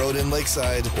Mountain Road in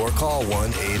Lakeside or call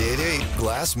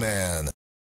 1-888-GLASSMAN.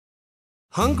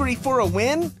 Hungry for a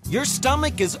win? Your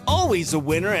stomach is always a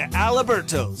winner at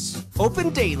Aliberto's.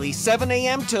 Open daily 7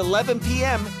 a.m. to 11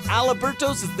 p.m.,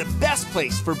 Aliberto's is the best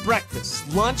place for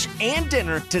breakfast, lunch, and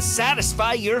dinner to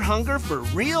satisfy your hunger for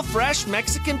real fresh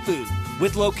Mexican food.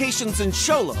 With locations in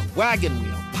Shola, Wagon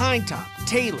Wheel, Pine Top,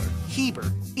 Taylor, Heber,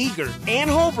 Eager, and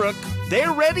Holbrook,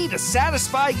 they're ready to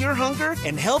satisfy your hunger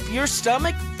and help your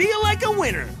stomach feel like a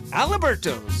winner.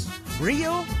 Aliberto's,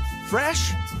 real,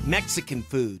 fresh Mexican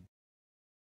food.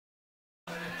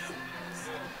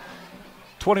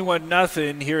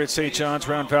 21-0 here at St. John's,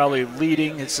 Round Valley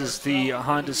leading. This is the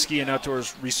Honda Ski and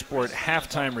Outdoors Resport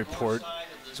halftime report.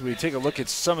 As we take a look at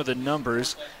some of the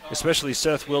numbers, especially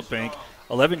Seth Wiltbank,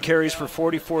 11 carries for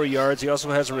 44 yards. He also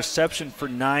has a reception for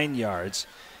 9 yards.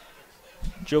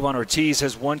 Jovan Ortiz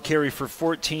has 1 carry for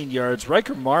 14 yards.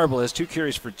 Riker Marble has 2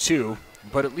 carries for 2,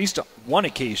 but at least one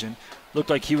occasion looked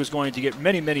like he was going to get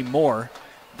many, many more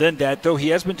than that, though he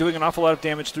has been doing an awful lot of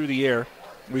damage through the air.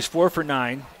 He's 4 for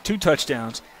 9, 2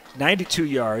 touchdowns, 92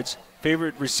 yards.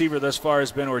 Favorite receiver thus far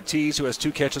has been Ortiz, who has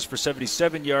 2 catches for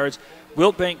 77 yards.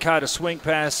 Wiltbank caught a swing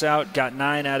pass out, got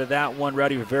 9 out of that one.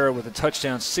 Rowdy Rivera with a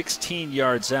touchdown, 16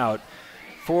 yards out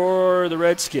for the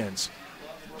Redskins.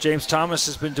 James Thomas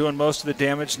has been doing most of the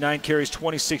damage, 9 carries,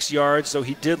 26 yards, though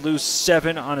he did lose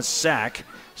 7 on a sack,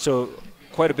 so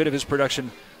quite a bit of his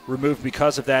production removed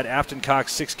because of that. Afton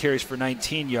Cox, 6 carries for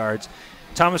 19 yards.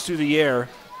 Thomas through the air,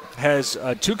 has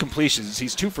 2 completions.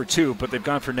 He's 2 for 2, but they've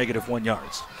gone for -1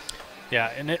 yards. Yeah,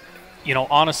 and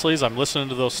honestly, as I'm listening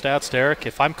to those stats, Derek,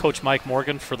 if I'm Coach Mike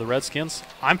Morgan for the Redskins,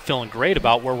 I'm feeling great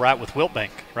about where we're at with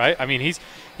Wiltbank, right? I mean,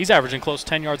 he's averaging close to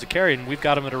 10 yards a carry, and we've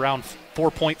got him at around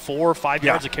 4.4, 5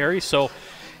 yards a carry. So,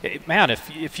 man,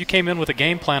 if you came in with a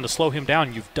game plan to slow him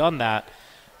down, you've done that.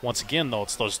 Once again, though,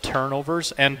 it's those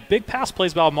turnovers and big pass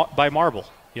plays by Marble.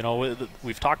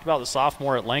 We've talked about the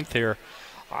sophomore at length here.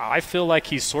 I feel like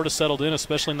he's sort of settled in,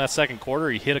 especially in that second quarter.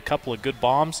 He hit a couple of good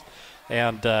bombs.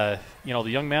 And, the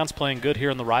young man's playing good here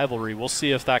in the rivalry. We'll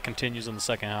see if that continues in the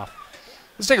second half.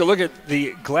 Let's take a look at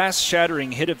the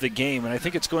glass-shattering hit of the game, and I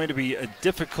think it's going to be a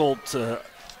difficult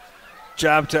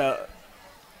job to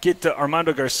get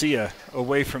Armando Garcia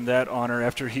away from that honor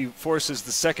after he forces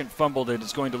the second fumble that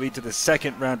is going to lead to the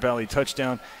second Round Valley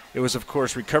touchdown. It was, of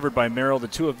course, recovered by Merrill. The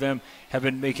two of them have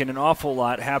been making an awful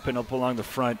lot happen up along the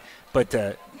front, but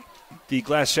the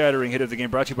glass-shattering hit of the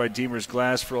game brought to you by Deemer's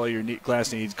Glass. For all your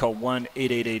glass needs, call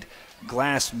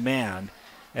 1-888-GLASS-MAN.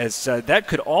 As that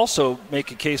could also make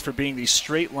a case for being the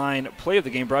straight-line play of the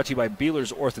game, brought to you by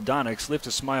Beeler's Orthodontics. Lift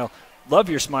a smile. Love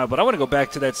your smile. But I want to go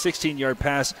back to that 16-yard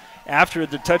pass after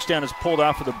the touchdown is pulled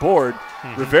off of the board.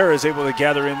 Rivera is able to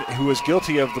gather in, who was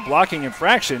guilty of the blocking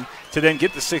infraction, to then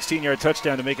get the 16-yard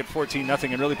touchdown to make it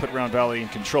 14-0 and really put Round Valley in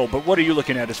control. But what are you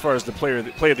looking at as far as the play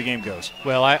of the game goes?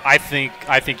 Well, I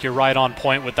think you're right on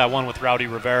point with that one with Rowdy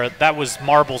Rivera. That was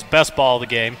Marble's best ball of the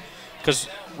game because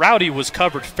Rowdy was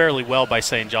covered fairly well by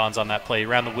St. John's on that play. He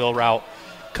ran the wheel route,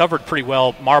 covered pretty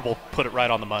well. Marble put it right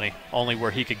on the money, only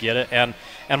where he could get it. And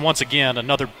once again,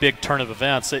 another big turn of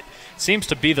events. It seems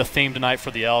to be the theme tonight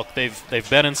for the Elk. They've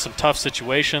been in some tough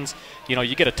situations.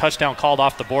 You get a touchdown called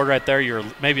off the board right there. You're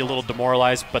maybe a little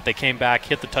demoralized, but they came back,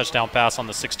 hit the touchdown pass on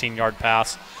the 16-yard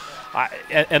pass.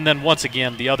 And then once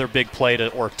again, the other big play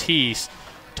to Ortiz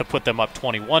to put them up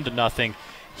 21-0.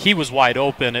 He was wide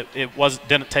open. It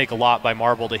didn't take a lot by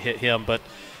Marble to hit him, but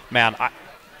man,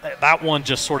 that one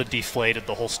just sort of deflated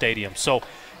the whole stadium. So,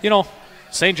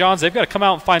 St. John's, they've got to come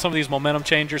out and find some of these momentum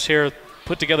changers here,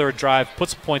 put together a drive, put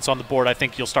some points on the board. I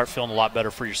think you'll start feeling a lot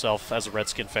better for yourself as a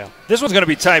Redskin fan. This one's going to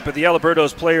be tight, but the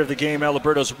Alberto's player of the game,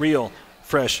 Alberto's real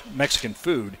fresh Mexican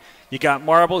food. You got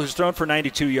Marble, who's thrown for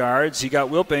 92 yards. You got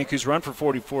Wiltbank, who's run for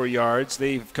 44 yards.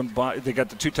 They got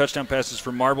the 2 touchdown passes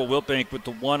for Marble. Wiltbank with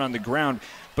the 1 on the ground.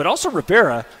 But also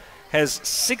Rivera has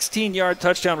 16-yard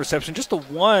touchdown reception, just the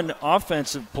 1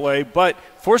 offensive play, but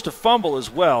forced a fumble as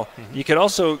well. You could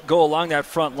also go along that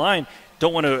front line.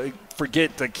 Don't want to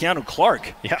forget Keanu Clark,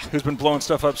 who's been blowing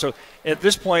stuff up. So at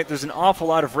this point, there's an awful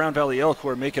lot of Round Valley Elk who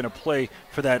are making a play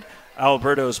for that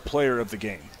Alberto's player of the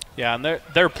game. Yeah, and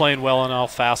they're playing well in all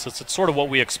facets. It's sort of what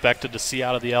we expected to see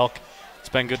out of the Elk. It's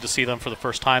been good to see them for the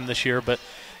first time this year, but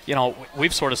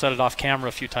we've sort of said it off camera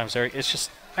a few times, Eric. It's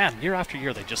just, man, year after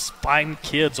year, they just find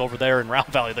kids over there in Round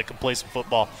Valley that can play some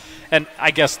football. And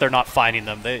I guess they're not finding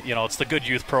them. It's the good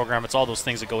youth program. It's all those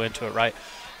things that go into it, right?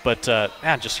 But,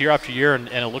 man, just year after year, and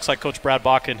it looks like Coach Brad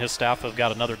Baca and his staff have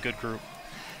got another good group.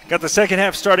 Got the second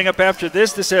half starting up after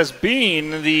this. This has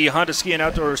been the Honda Ski and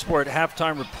Outdoor Sport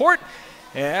Halftime Report.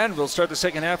 And we'll start the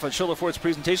second half on Sholo Ford's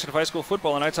presentation of high school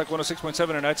football on iTalk 106.7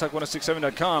 and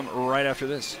iTalk1067.com right after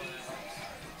this.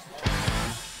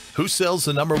 Who sells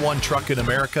the #1 truck in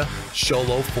America?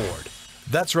 Sholo Ford.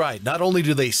 That's right. Not only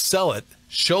do they sell it,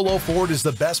 Sholo Ford is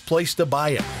the best place to buy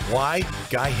it. Why?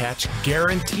 Guy Hatch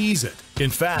guarantees it.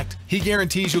 In fact, he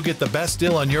guarantees you'll get the best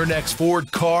deal on your next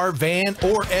Ford car, van,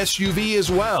 or SUV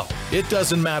as well. It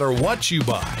doesn't matter what you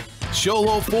buy.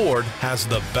 Sholo Ford has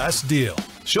the best deal.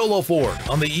 Sholo Ford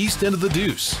on the east end of the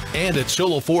Deuce and at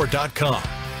SholoFord.com.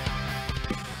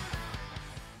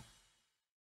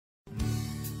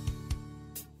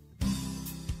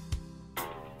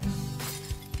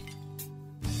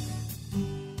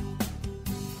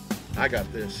 I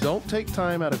got this. Don't take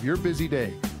time out of your busy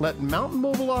day. Let Mountain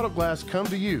Mobile Auto Glass come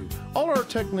to you. All our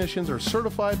technicians are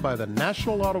certified by the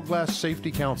National Auto Glass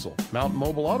Safety Council. Mountain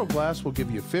Mobile Auto Glass will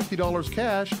give you $50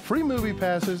 cash, free movie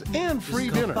passes, and free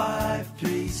dinner.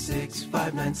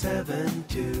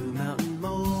 536-5972. Mountain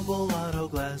Mobile Auto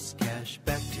Glass, cash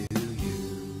back to you.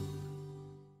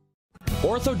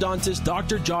 Orthodontist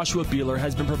Dr. Joshua Beeler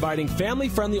has been providing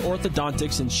family-friendly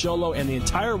orthodontics in Sholo and the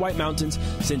entire White Mountains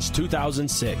since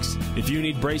 2006. If you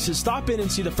need braces, stop in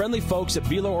and see the friendly folks at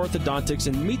Beeler Orthodontics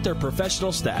and meet their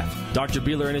professional staff. Dr.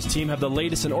 Beeler and his team have the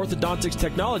latest in orthodontics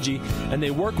technology, and they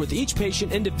work with each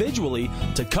patient individually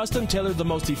to custom tailor the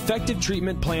most effective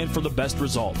treatment plan for the best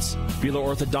results. Beeler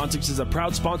Orthodontics is a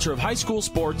proud sponsor of high school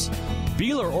sports.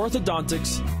 Beeler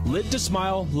Orthodontics, lit to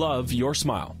smile, love your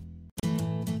smile.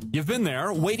 You've been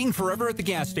there, waiting forever at the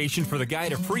gas station for the guy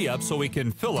to free up so he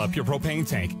can fill up your propane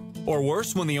tank. Or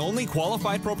worse, when the only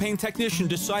qualified propane technician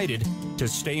decided to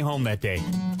stay home that day.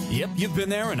 Yep, you've been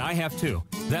there, and I have too.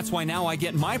 That's why now I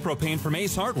get my propane from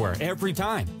Ace Hardware every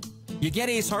time. You get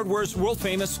Ace Hardware's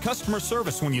world-famous customer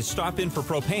service when you stop in for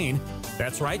propane.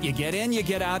 That's right, you get in, you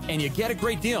get out, and you get a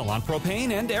great deal on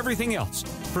propane and everything else.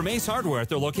 From Ace Hardware at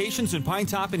their locations in Pine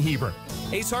Top and Heber.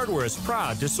 Ace Hardware is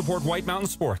proud to support White Mountain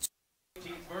sports.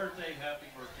 Happy birthday,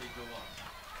 go on.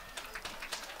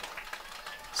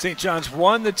 St. John's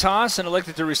won the toss and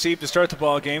elected to receive to start the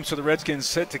ball game, so the Redskins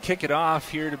set to kick it off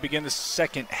here to begin the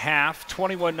second half.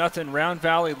 21-0 Round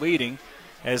Valley leading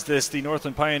as the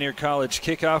Northland Pioneer College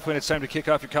kickoff. When it's time to kick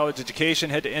off your college education,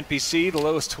 head to NPC, the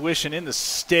lowest tuition in the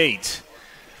state.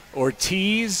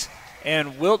 Ortiz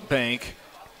and Wiltbank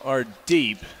are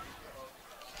deep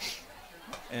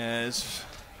as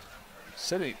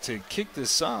setting to kick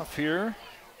this off here.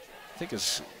 I think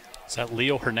is that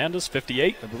Leo Hernandez,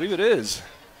 58? I believe it is.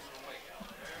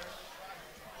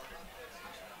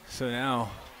 So now,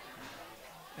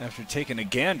 after taking a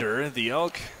gander, the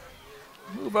Elk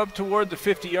move up toward the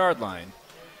 50-yard line.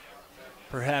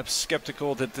 Perhaps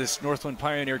skeptical that this Northland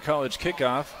Pioneer College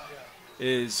kickoff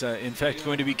is in fact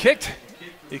going to be kicked,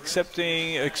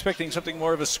 expecting something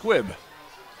more of a squib.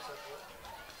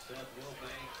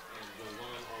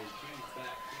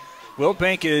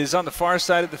 Wiltbank is on the far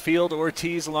side of the field.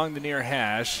 Ortiz along the near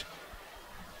hash.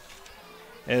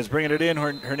 As bringing it in,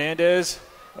 Hernandez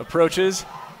approaches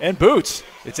and boots.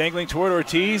 It's angling toward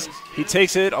Ortiz. He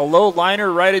takes it, a low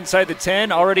liner right inside the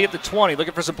 10, already at the 20.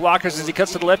 Looking for some blockers as he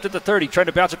cuts to the left at the 30. Trying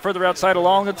to bounce it further outside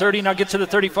along the 30. Now gets to the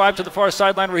 35 to the far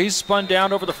sideline where he's spun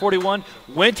down over the 41.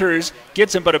 Winters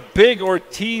gets him, but a big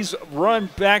Ortiz run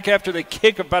back after the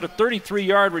kick, about a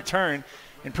 33-yard return.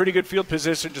 In pretty good field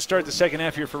position to start the second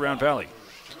half here for Round Valley.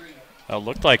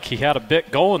 Looked like he had a bit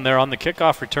going there on the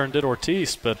kickoff return, did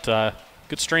Ortiz, but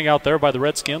good string out there by the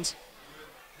Redskins.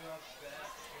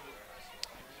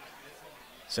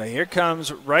 So here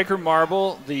comes Riker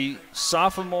Marble, the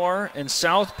sophomore and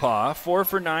southpaw, 4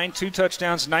 for 9, 2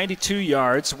 touchdowns, 92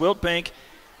 yards. Wiltbank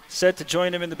set to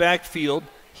join him in the backfield.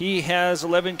 He has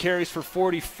 11 carries for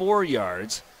 44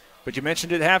 yards. But you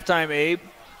mentioned at halftime, Abe,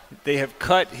 they have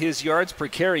cut his yards per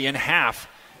carry in half,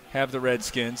 have the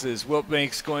Redskins, as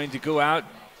Wiltbank's going to go out,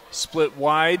 split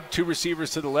wide, 2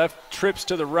 receivers to the left, trips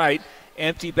to the right,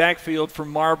 empty backfield for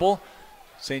Marble.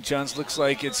 St. John's looks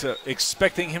like it's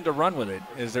expecting him to run with it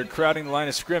as they're crowding the line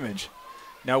of scrimmage.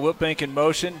 Now Wiltbank in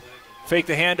motion, fake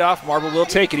the handoff, Marble will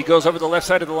take it. He goes over the left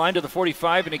side of the line to the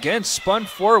 45, and again spun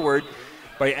forward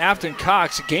by Afton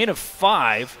Cox, a gain of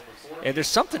 5. And there's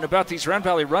something about these Round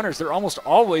Valley runners. They're almost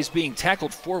always being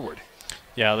tackled forward.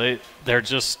 Yeah, they're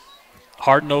just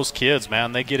hard-nosed kids,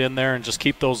 man. They get in there and just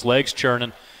keep those legs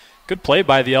churning. Good play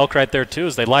by the Elk right there, too,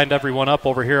 as they lined everyone up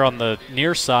over here on the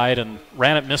near side and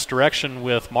ran it misdirection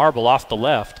with Marble off the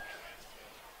left.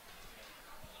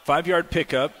 5-yard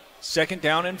pickup, second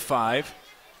down and 5.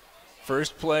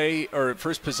 First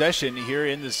possession here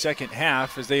in the second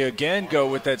half as they again go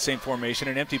with that same formation,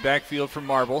 an empty backfield for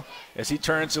Marble as he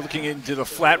turns looking into the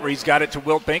flat where he's got it to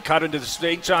Wiltbank, caught into the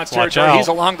St. John's territory. He's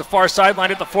along the far sideline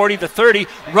at the 40, the 30,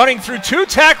 running through 2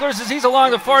 tacklers as he's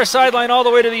along the far sideline all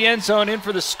the way to the end zone, in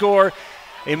for the score.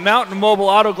 A Mountain Mobile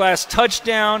Auto Glass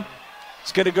touchdown.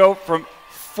 It's going to go from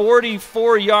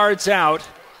 44 yards out,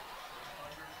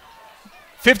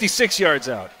 56 yards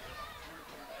out.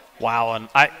 Wow, and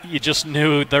you just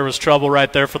knew there was trouble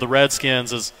right there for the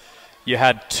Redskins as you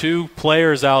had 2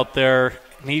 players out there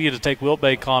needing to take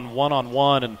Wiltbank on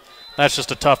one-on-one, and that's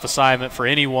just a tough assignment for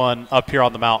anyone up here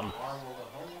on the mountain.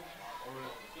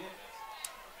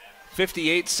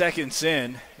 58 seconds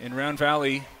in, and Round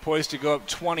Valley poised to go up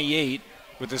 28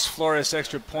 with this Flores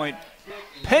extra point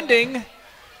pending,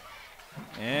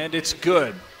 and it's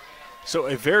good. So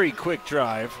a very quick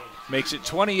drive. Makes it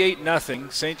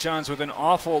 28-0. St. John's with an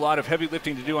awful lot of heavy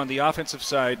lifting to do on the offensive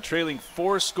side, trailing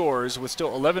 4 scores with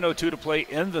still 11:02 to play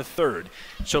in the third.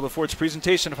 Show Ford's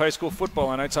presentation of high school football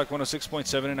on iTalk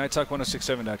 106.7 and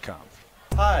iTalk1067.com.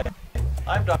 Hi,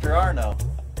 I'm Dr. Arno.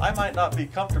 I might not be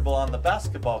comfortable on the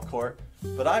basketball court,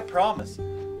 but I promise,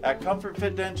 at Comfort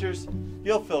Fit Dentures,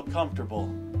 you'll feel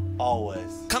comfortable.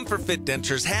 Always. Comfort Fit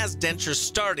Dentures has dentures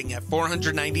starting at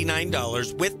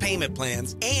 $499 with payment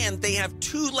plans, and they have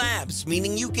 2 labs,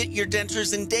 meaning you get your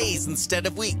dentures in days instead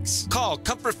of weeks. Call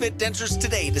Comfort Fit Dentures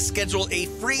today to schedule a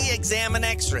free exam and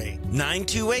x-ray.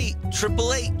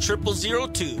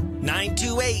 928-888-0002.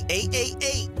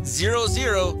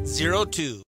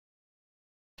 928-888-0002.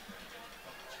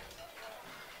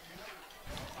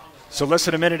 So less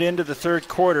than a minute into the third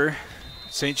quarter,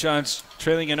 St. John's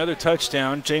trailing another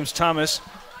touchdown. James Thomas,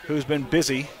 who's been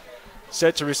busy,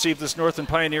 set to receive this Northland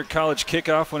Pioneer College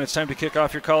kickoff. When it's time to kick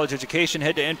off your college education,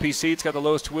 head to NPC. It's got the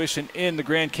lowest tuition in the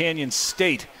Grand Canyon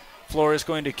State. Flores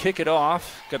going to kick it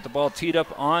off. Got the ball teed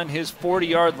up on his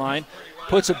 40-yard line.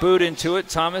 Puts a boot into it.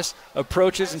 Thomas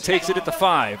approaches and takes it at the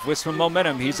 5 with some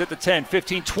momentum. He's at the 10,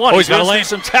 15, 20. Oh, he's got a lane.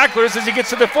 Some tacklers as he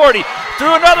gets to the 40.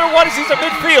 Through another one as he's at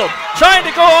midfield. Trying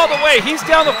to go all the way. He's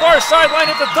down the far sideline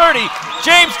at the 30.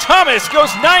 James Thomas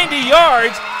goes 90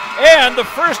 yards. And the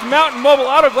first Mountain Mobile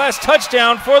Auto Glass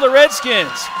touchdown for the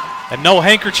Redskins. And no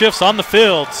handkerchiefs on the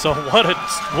field, so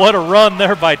what a run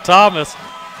there by Thomas.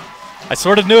 I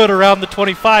sort of knew it around the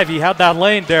 25. He had that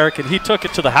lane, Derek, and he took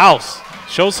it to the house.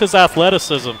 Shows his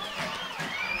athleticism.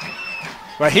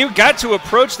 But he got to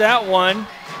approach that one,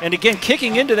 and again,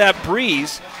 kicking into that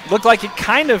breeze, looked like it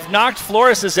kind of knocked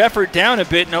Flores' effort down a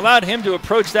bit and allowed him to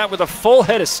approach that with a full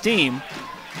head of steam.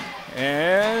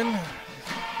 And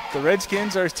the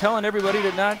Redskins are telling everybody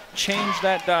to not change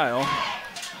that dial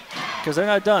because they're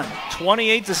not done.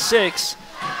 28-6,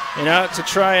 and out to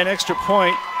try an extra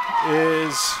point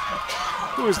is,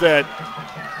 who is that?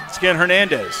 It's again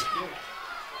Hernandez.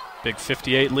 Big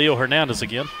 58 Leo Hernandez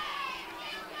again.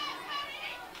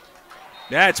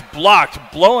 That's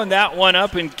blocked. Blowing that one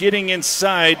up and getting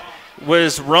inside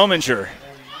was Rominger.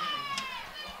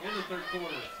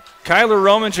 Kyler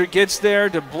Rominger gets there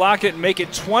to block it and make it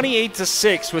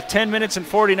 28-6 with 10 minutes and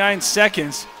 49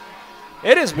 seconds.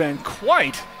 It has been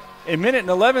quite a minute and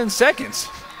 11 seconds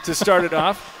to start it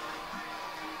off.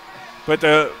 But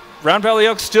the Round Valley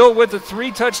Elks still with a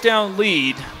 3-touchdown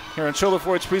lead here on Cholo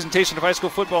Ford's presentation of high school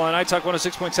football on iTalk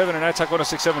 106.7 and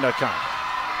iTalk1067.com.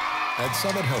 At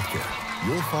Summit Healthcare,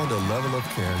 you'll find a level of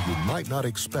care you might not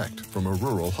expect from a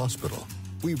rural hospital.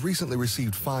 We've recently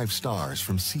received 5 stars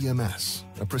from CMS,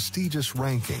 a prestigious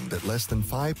ranking that less than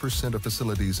 5% of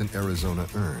facilities in Arizona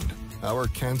earned. Our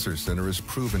cancer center has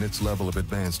proven its level of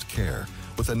advanced care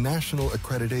with a national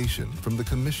accreditation from the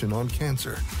Commission on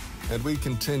Cancer. And we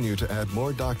continue to add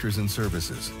more doctors and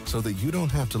services so that you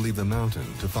don't have to leave the mountain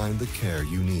to find the care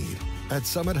you need. At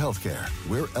Summit Healthcare,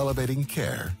 we're elevating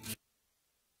care.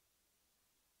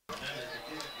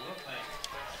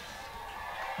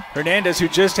 Hernandez, who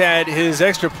just had his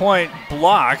extra point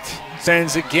blocked,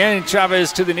 sends again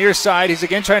Chavez to the near side. He's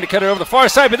again trying to cut it over the far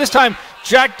side, but this time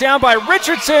jacked down by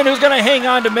Richardson, who's going to hang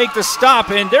on to make the stop.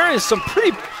 And there is some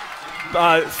pretty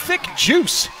thick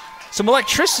juice, some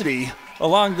electricity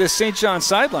along this St. John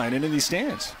sideline and in these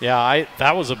stands. Yeah,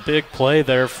 that was a big play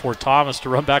there for Thomas to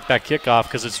run back that kickoff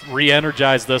because it's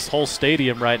re-energized this whole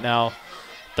stadium right now.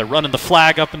 They're running the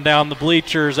flag up and down the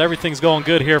bleachers. Everything's going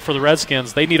good here for the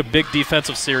Redskins. They need a big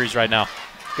defensive series right now.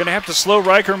 Going to have to slow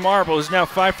Riker Marble, who's now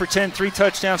 5 for 10, 3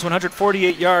 touchdowns,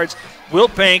 148 yards.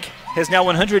 Wilt Bank has now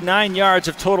 109 yards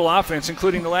of total offense,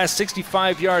 including the last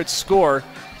 65-yard score.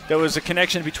 That was a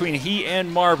connection between he and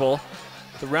Marble.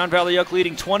 The Round Valley Elk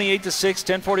leading 28-6,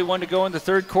 10:41 to go in the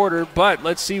third quarter. But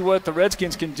let's see what the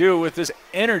Redskins can do with this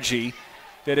energy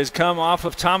that has come off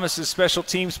of Thomas's special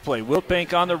teams play. Wilt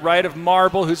Bank on the right of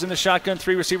Marble, who's in the shotgun.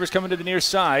 3 receivers coming to the near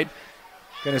side.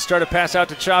 Going to start a pass out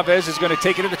to Chavez, who's going to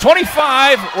take it to the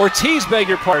 25. Ortiz, beg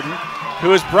your pardon,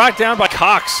 who is brought down by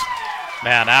Cox.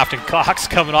 Man, Afton Cox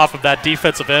coming off of that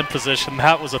defensive end position.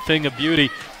 That was a thing of beauty.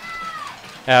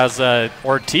 As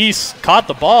Ortiz caught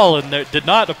the ball, and there did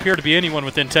not appear to be anyone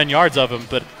within 10 yards of him,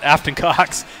 but Afton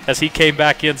Cox, as he came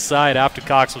back inside, Afton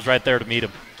Cox was right there to meet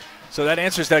him. So that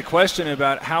answers that question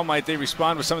about how might they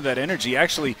respond with some of that energy.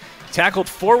 Actually tackled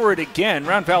forward again.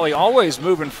 Round Valley always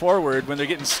moving forward when they're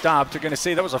getting stopped. They're going to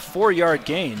say that was a 4-yard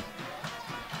gain.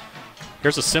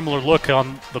 Here's a similar look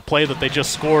on the play that they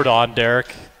just scored on,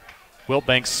 Derek. Wilt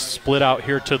Bank split out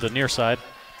here to the near side.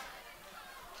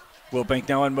 Wilt Bank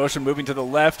now in motion, moving to the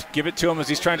left. Give it to him as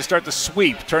he's trying to start the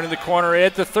sweep. Turning the corner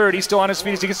at the 30. Still on his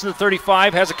feet as he gets to the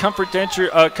 35. Has a Comfort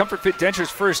Fit Dentures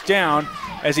first down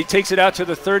as he takes it out to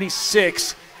the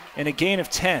 36 and a gain of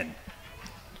 10.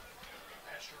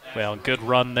 Well, good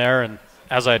run there. And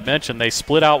as I had mentioned, they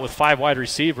split out with 5 wide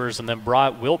receivers and then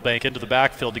brought Wilt Bank into the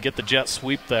backfield to get the jet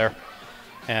sweep there.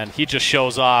 And he just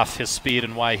shows off his speed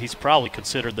and why he's probably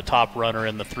considered the top runner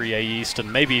in the 3A East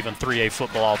and maybe even 3A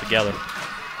football altogether.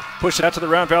 Push it out to the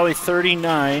Round Valley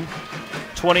 39,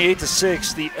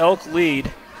 28-6, the Elk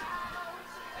lead.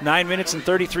 9 minutes and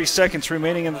 33 seconds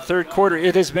remaining in the third quarter.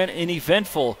 It has been an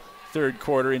eventful third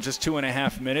quarter in just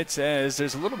 2.5 minutes as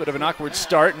there's a little bit of an awkward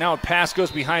start. Now a pass goes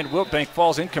behind Wilt Bank,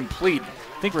 falls incomplete.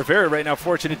 I think Rivera right now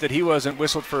fortunate that he wasn't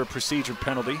whistled for a procedure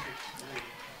penalty.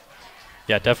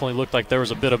 Yeah, it definitely looked like there was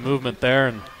a bit of movement there.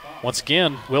 And once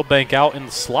again, Wilt Bank out in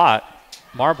the slot.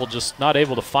 Marble just not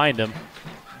able to find him.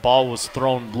 ball was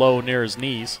thrown low near his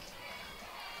knees.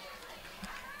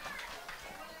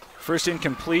 First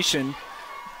incompletion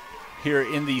here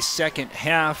in the second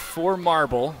half for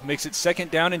Marble. Makes it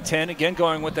 2nd down and 10. Again,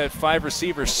 going with that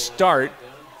 5-receiver start.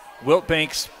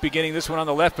 Wiltbank's beginning this one on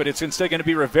the left, but it's instead going to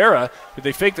be Rivera.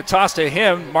 They fake the toss to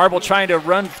him. Marble trying to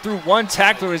run through one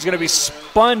tackler. He's going to be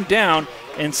spun down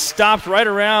and stopped right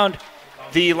around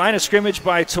the line of scrimmage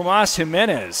by Tomas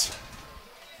Jimenez.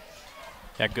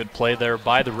 Yeah, good play there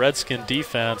by the Redskin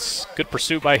defense. Good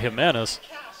pursuit by Jimenez.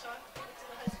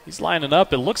 He's lining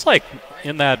up. It looks like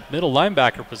in that middle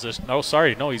linebacker position. Oh,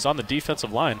 sorry. No, he's on the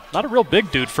defensive line. Not a real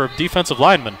big dude for a defensive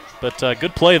lineman, but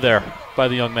good play there by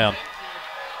the young man.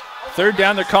 3rd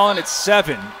down, they're calling it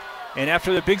 7. And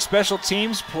after the big special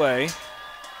teams play,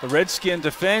 the Redskin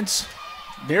defense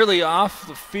nearly off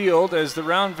the field as the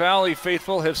Round Valley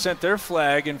faithful have sent their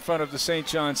flag in front of the St.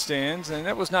 John stands, and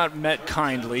that was not met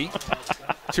kindly.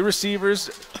 2 receivers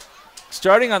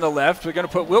starting on the left. We're going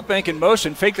to put Wiltbank in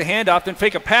motion, fake the handoff, then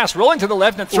fake a pass, rolling to the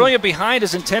left and throwing it behind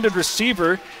his intended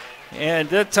receiver. And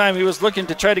that time he was looking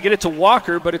to try to get it to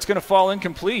Walker, but it's going to fall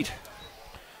incomplete.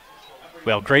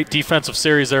 Well, great defensive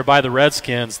series there by the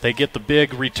Redskins. They get the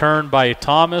big return by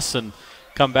Thomas and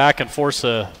come back and force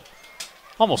a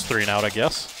almost 3 and out, I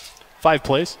guess. 5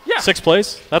 plays? Yeah. 6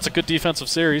 plays. That's a good defensive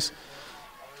series.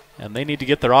 And they need to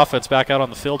get their offense back out on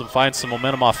the field and find some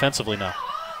momentum offensively now.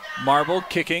 Marble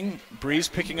kicking, breeze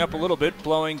picking up a little bit,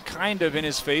 blowing kind of in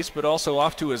his face, but also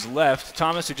off to his left.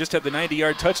 Thomas, who just had the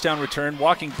 90-yard touchdown return,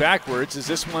 walking backwards as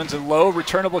this one's a low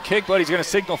returnable kick, but he's going to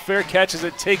signal fair catch as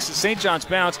it takes the St. John's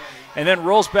bounce and then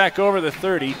rolls back over the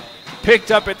 30,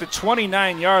 picked up at the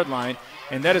 29-yard line,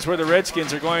 and that is where the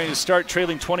Redskins are going to start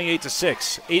trailing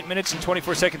 28-6. 8 minutes and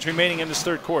 24 seconds remaining in this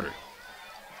 3rd quarter.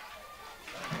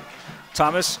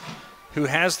 Thomas, who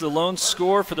has the lone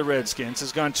score for the Redskins,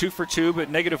 has gone 2 for 2, but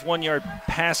negative 1 yard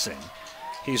passing.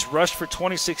 He's rushed for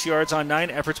 26 yards on 9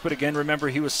 efforts, but again, remember,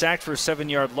 he was sacked for a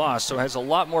 7-yard loss, so has a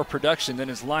lot more production than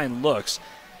his line looks.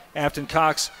 Afton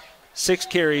Cox, 6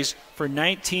 carries for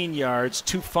 19 yards,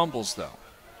 2 fumbles, though.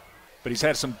 But he's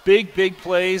had some big, big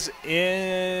plays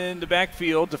in the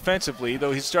backfield defensively,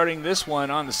 though he's starting this one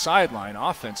on the sideline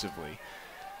offensively.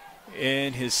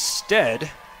 In his stead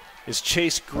is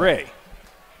Chase Gray.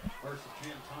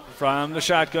 From the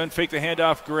shotgun, fake the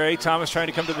handoff, Gray. Thomas trying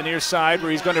to come to the near side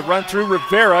where he's going to run through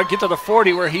Rivera, get to the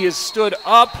 40 where he is stood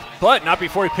up, but not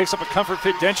before he picks up a comfort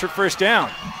fit denture 1st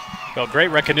down. Well, great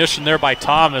recognition there by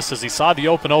Thomas as he saw the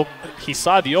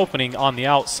opening on the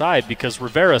outside because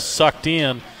Rivera sucked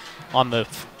in on the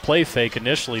play fake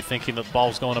initially, thinking that the ball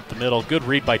was going up the middle. Good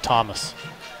read by Thomas.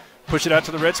 Push it out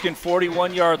to the Redskin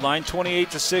 41-yard line,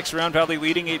 28-6. Round Valley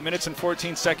leading, 8 minutes and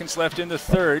 14 seconds left in the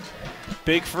 3rd.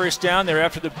 Big 1st down there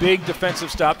after the big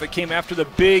defensive stop that came after the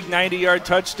big 90-yard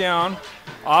touchdown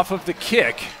off of the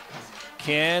kick.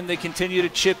 Can they continue to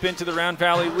chip into the Round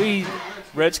Valley lead?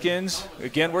 Redskins,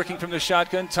 again working from the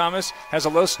shotgun. Thomas has a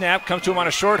low snap, comes to him on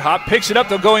a short hop, picks it up,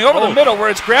 though going over the middle where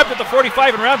it's grabbed at the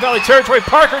 45 in Round Valley territory.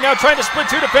 Parker now trying to split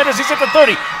 2 defenders. He's at the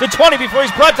 30, the 20 before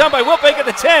he's brought down by Wiltbank at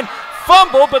the 10.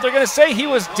 Fumble, but they're going to say he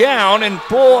was down, and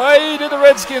boy, did the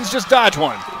Redskins just dodge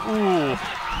one. Ooh.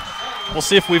 We'll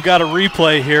see if we've got a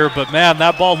replay here, but man,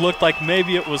 that ball looked like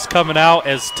maybe it was coming out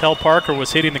as Tel Parker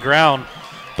was hitting the ground.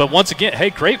 But once again, hey,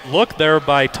 great look there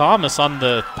by Thomas on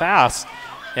the pass,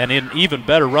 and an even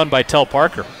better run by Tel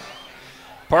Parker.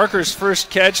 Parker's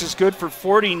first catch is good for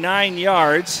 49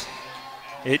 yards.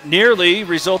 It nearly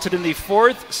resulted in the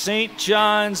 4th St.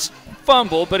 John's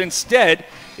fumble, but instead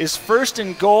is 1st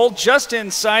and goal just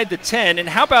inside the 10. And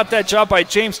how about that job by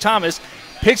James Thomas?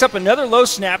 Picks up another low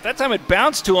snap. That time it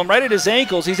bounced to him right at his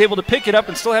ankles. He's able to pick it up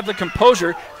and still have the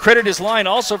composure. Credit his line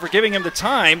also for giving him the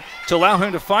time to allow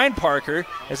him to find Parker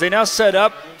as they now set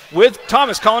up with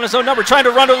Thomas calling his own number, trying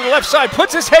to run to the left side.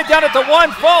 Puts his head down at the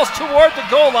 1, falls toward the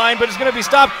goal line, but is going to be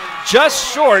stopped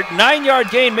just short.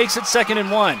 9-yard gain makes it 2nd and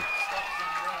 1.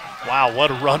 Wow, what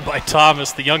a run by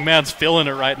Thomas. The young man's feeling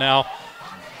it right now.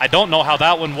 I don't know how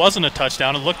that one wasn't a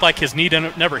touchdown. It looked like his knee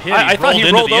never hit. I thought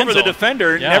he rolled over the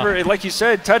defender, yeah. Never, like you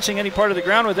said, touching any part of the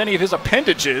ground with any of his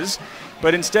appendages.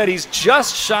 But instead, he's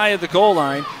just shy of the goal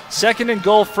line. 2nd and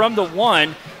goal from the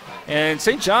 1. And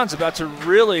St. John's about to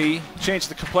really change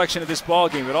the complexion of this ball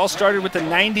game. It all started with the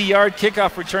 90-yard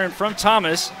kickoff return from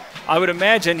Thomas. I would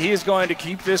imagine he is going to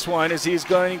keep this one as he's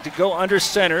going to go under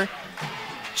center.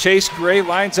 Chase Gray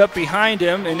lines up behind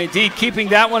him, and indeed keeping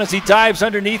that one as he dives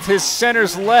underneath his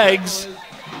center's legs.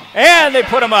 And they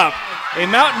put him up. A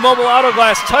Mountain Mobile Auto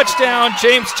Glass touchdown.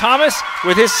 James Thomas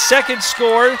with his 2nd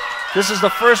score. This is the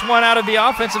first one out of the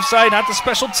offensive side, not the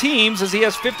special teams, as he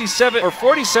has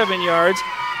 47 yards.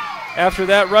 after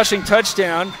that rushing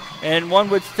touchdown, and one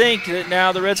would think that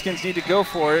now the Redskins need to go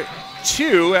for it,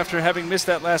 2 after having missed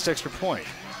that last extra point.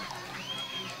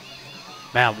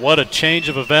 Man, what a change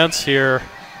of events here.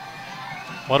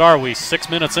 What are we, 6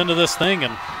 minutes into this thing,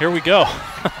 and here we go.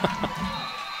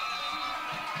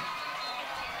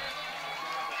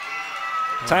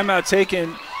 Timeout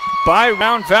taken by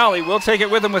Round Valley. We'll take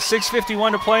it with them with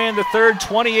 6:51 to play in the third,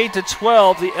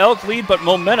 28-12. The Elk lead, but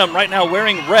momentum right now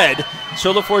wearing red.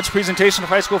 Shola Ford's presentation of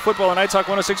high school football on iTalk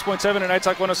 106.7 and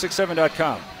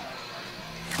iTalk1067.com.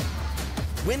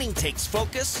 Winning takes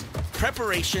focus,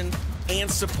 preparation, and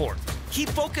support. Keep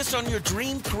focus on your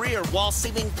dream career while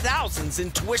saving thousands in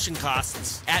tuition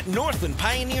costs at Northland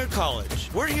Pioneer College.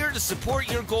 We're here to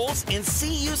support your goals and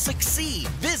see you succeed.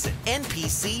 Visit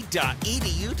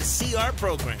npc.edu to see our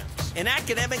programs. An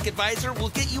academic advisor will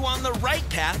get you on the right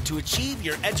path to achieve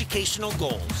your educational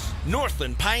goals.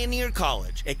 Northland Pioneer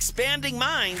College, expanding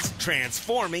minds,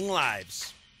 transforming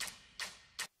lives.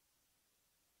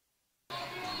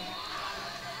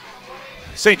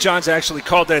 St. John's actually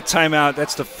called that timeout.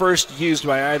 That's the first used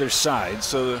by either side,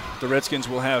 so the Redskins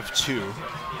will have 2.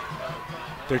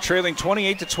 They're trailing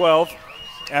 28-12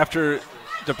 after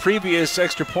the previous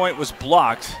extra point was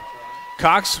blocked.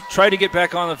 Cox tried to get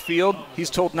back on the field. He's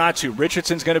told not to.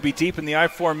 Richardson's going to be deep in the I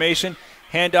formation.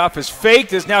 Handoff is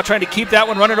faked, is now trying to keep that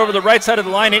one running over the right side of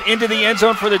the line and into the end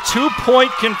zone for the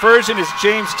 2-point conversion is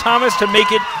James Thomas to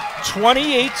make it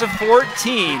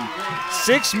 28-14.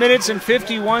 6 minutes and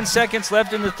 51 seconds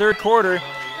left in the third quarter.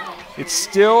 It's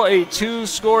still a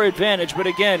 2-score advantage, but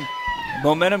again,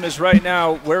 momentum is right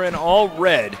now wearing all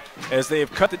red as they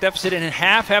have cut the deficit in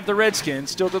half, have the Redskins.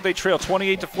 Still do they trail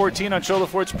 28-14 on Shola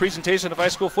Ford's presentation of high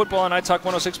school football on iTalk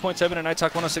 106.7 and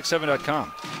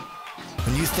iTalk1067.com.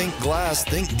 When you think glass,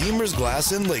 think Deemer's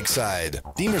Glass in Lakeside.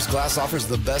 Deemer's Glass offers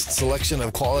the best selection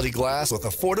of quality glass with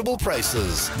affordable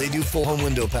prices. They do full home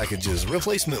window packages,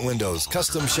 replacement windows,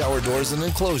 custom shower doors and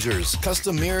enclosures,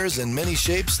 custom mirrors in many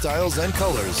shapes, styles, and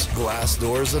colors, glass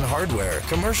doors and hardware,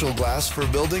 commercial glass for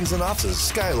buildings and offices,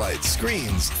 skylights,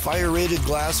 screens, fire-rated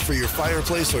glass for your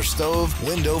fireplace or stove,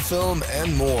 window film,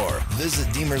 and more.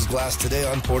 Visit Deemer's Glass today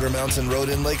on Porter Mountain Road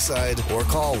in Lakeside or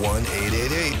call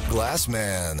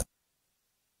 1-888-GLASSMAN.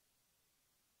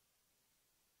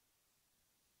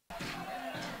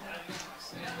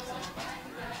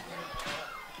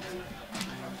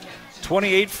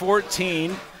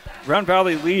 28-14, Round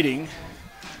Valley leading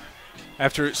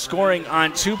after scoring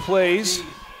on 2 plays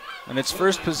on its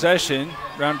first possession.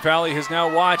 Round Valley has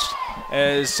now watched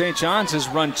as St. John's has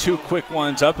run 2 quick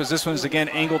ones up as this one's again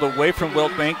angled away from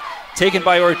Wiltbank, taken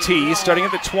by Ortiz, starting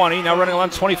at the 20, now running along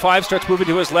 25, starts moving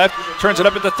to his left, turns it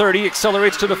up at the 30,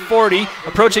 accelerates to the 40,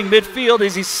 approaching midfield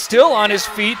as he's still on his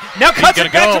feet, now cuts it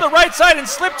back to the right side and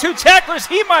slipped 2 tacklers,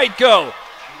 he might go.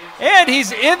 And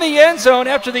he's in the end zone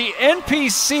after the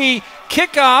NPC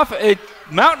kickoff. A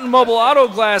Mountain Mobile Auto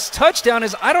Glass touchdown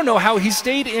is, I don't know how he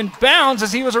stayed in bounds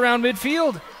as he was around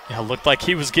midfield. Yeah, looked like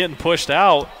he was getting pushed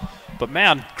out. But,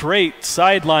 man, great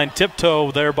sideline tiptoe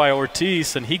there by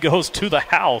Ortiz, and he goes to the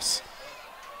house.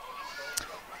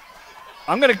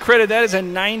 I'm going to credit that as a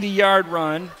 90-yard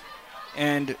run.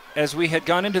 And as we had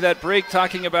gone into that break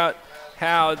talking about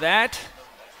how that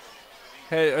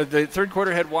the third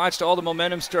quarter had watched all the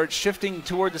momentum start shifting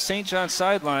toward the St. John's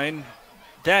sideline,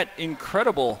 that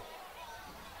incredible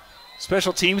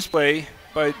special teams play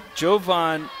by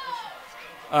Jovan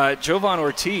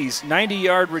Ortiz,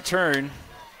 90-yard return.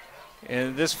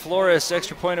 And this Flores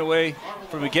extra point away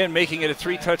from, again, making it a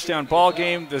 3-touchdown ball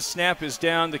game. The snap is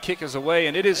down, the kick is away,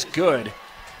 and it is good.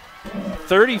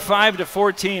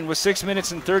 35-14 with 6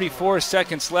 minutes and 34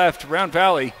 seconds left. Round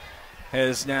Valley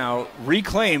has now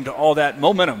reclaimed all that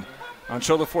momentum on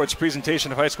Shola Ford's presentation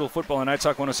of high school football on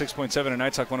iTalk 106.7 and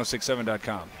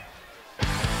iTalk1067.com.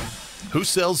 Who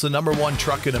sells the #1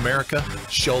 truck in America?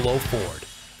 Shola Ford.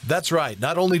 That's right.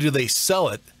 Not only do they sell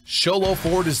it, Shola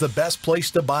Ford is the best place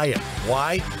to buy it.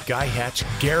 Why? Guy Hatch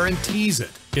guarantees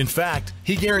it. In fact,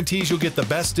 he guarantees you'll get the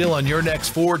best deal on your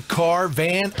next Ford car,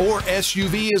 van, or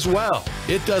SUV as well.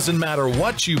 It doesn't matter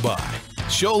what you buy.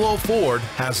 Shola Ford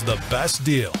has the best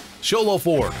deal. Shola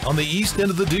Ford on the east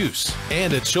end of the Deuce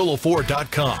and at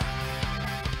sholaford.com.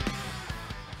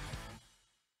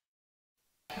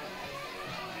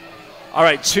 All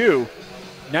right, 2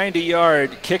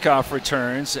 90-yard kickoff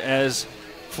returns as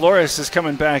Flores is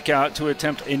coming back out to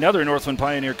attempt another Northland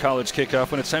Pioneer College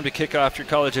kickoff. When it's time to kick off your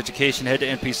college education, head to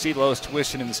NPC, lowest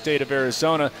tuition in the state of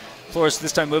Arizona. Flores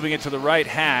this time moving it to the right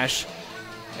hash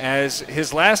as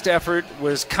his last effort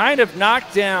was kind of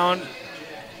knocked down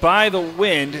by the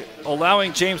wind,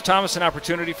 allowing James Thomas an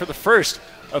opportunity for the first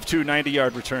of 2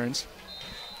 90-yard returns.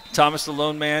 Thomas, the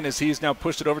lone man, as he's now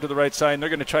pushed it over to the right side, and they're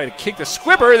going to try to kick the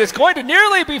squibber that's going to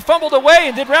nearly be fumbled away.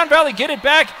 And did Round Valley get it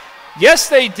back? Yes,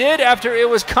 they did, after it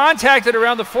was contacted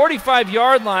around the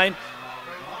 45-yard line.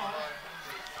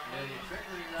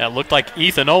 It looked like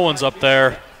Ethan Owens up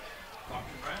there.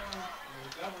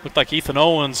 Looked like Ethan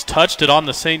Owens touched it on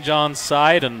the St. John's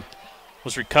side and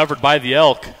was recovered by the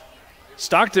Elk.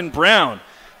 Stockton Brown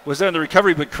was there in the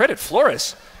recovery, but credit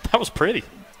Flores. That was pretty.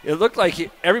 It looked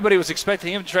like everybody was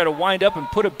expecting him to try to wind up and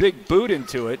put a big boot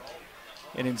into it,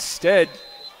 and instead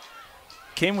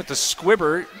came with the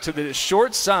squibber to the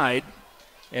short side,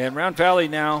 and Round Valley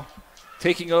now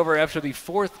taking over after the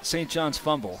 4th St. John's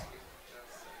fumble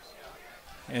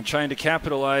and trying to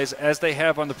capitalize as they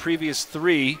have on the previous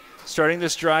 3, starting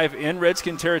this drive in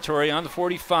Redskin territory on the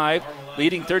 45,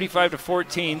 leading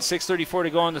 35-14, 6:34 to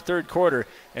go in the third quarter,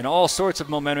 and all sorts of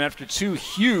momentum after 2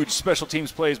 huge special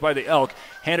teams plays by the Elk.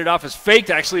 Handed off as faked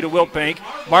actually to Wiltbank.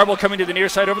 Marble coming to the near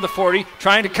side over the 40,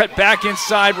 trying to cut back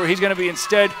inside where he's going to be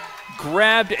instead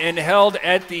grabbed and held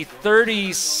at the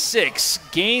 36.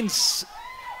 Gains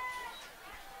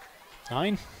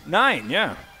 9? 9,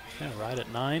 yeah. Yeah, right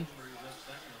at 9.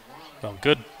 Well,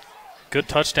 good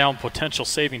touchdown potential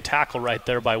saving tackle right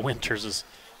there by Winters.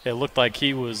 It looked like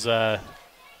he was, or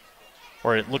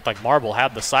it looked like Marble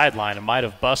had the sideline and might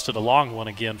have busted a long one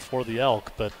again for the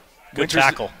Elk, but good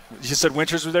tackle. You said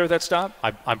Winters was there with that stop?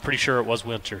 I'm pretty sure it was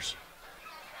Winters.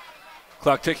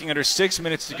 Clock ticking under 6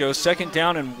 minutes to go, 2nd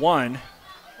down and 1.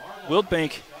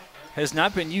 Wiltbank has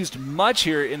not been used much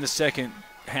here in the second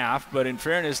half, but in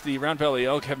fairness, the Round Valley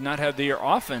Elk have not had their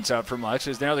offense out for much,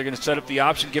 as now they're going to set up the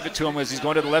option, give it to him as he's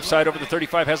going to the left side over the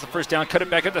 35, has the first down, cut it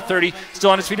back at the 30, still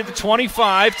on his feet at the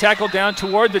 25, tackled down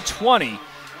toward the 20.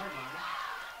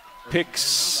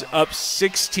 Picks up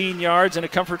 16 yards and a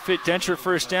Comfort Fit Denture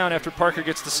first down after Parker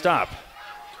gets the stop.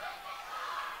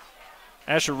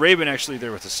 Asher Rabin actually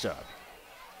there with the stop.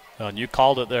 And you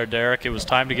called it there, Derek. It was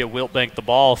time to get Wiltbank the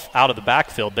ball out of the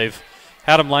backfield. They've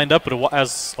had him lined up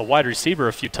as a wide receiver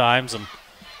a few times and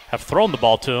have thrown the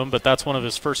ball to him, but that's one of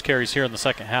his first carries here in the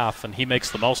second half, and he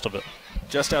makes the most of it.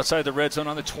 Just outside the red zone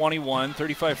on the 21,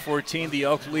 35-14, the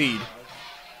Elk lead.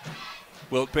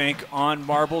 Wiltbank on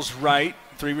Marble's right,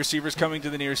 3 receivers coming to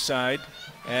the near side.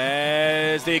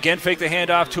 As they again fake the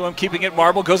handoff to him, keeping it.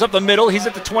 Marble goes up the middle. He's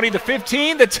at the 20, the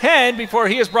 15, the 10 before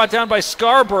he is brought down by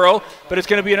Scarborough. But it's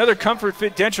going to be another Comfort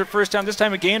Fit Denture first down, this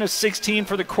time a gain of 16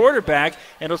 for the quarterback,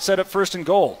 and it'll set up 1st and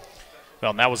goal.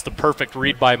 Well, and that was the perfect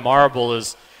read by Marble,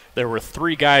 as there were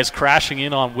 3 guys crashing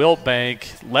in on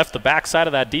Wiltbank, left the backside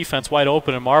of that defense wide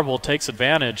open, and Marble takes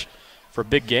advantage for a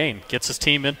big gain. Gets his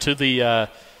team into the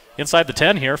inside the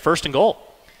 10 here, 1st and goal.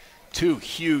 2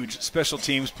 huge special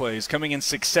teams plays coming in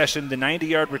succession. The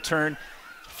 90-yard return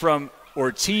from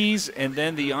Ortiz, and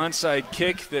then the onside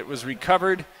kick that was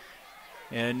recovered.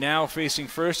 And now facing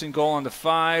 1st and goal on the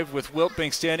 5 with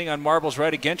Wiltbank standing on Marble's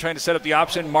right again, trying to set up the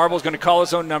option. Marble's going to call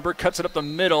his own number, cuts it up the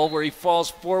middle where he falls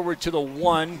forward to the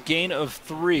 1, gain of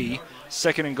 3,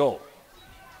 2nd and goal.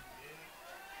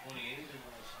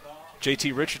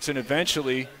 JT Richardson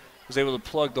eventually was able to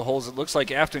plug the holes. It looks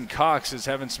like Afton Cox is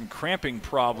having some cramping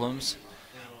problems,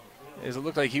 as it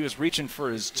looked like he was reaching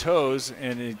for his toes,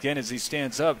 and again as he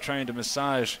stands up trying to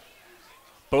massage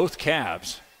both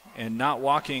calves and not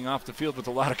walking off the field with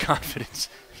a lot of confidence.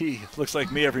 He looks like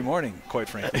me every morning, quite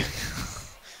frankly.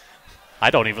 I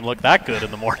don't even look that good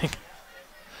in the morning.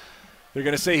 They're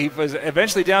going to say he was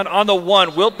eventually down on the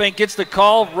 1. Wiltbank gets the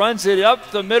call, runs it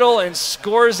up the middle and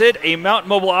scores it. A Mountain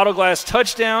Mobile Autoglass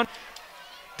touchdown.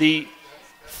 The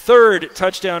 3rd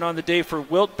touchdown on the day for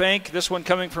Wiltbank. This one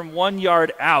coming from 1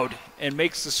 yard out, and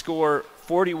makes the score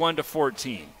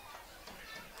 41-14.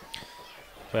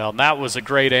 Well, and that was a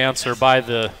great answer by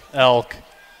the Elk.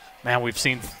 Man, we've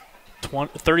seen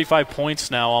 35 points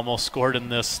now almost scored in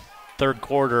this third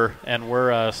quarter, and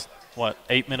we're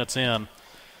 8 minutes in.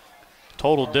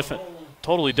 Totally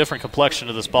different complexion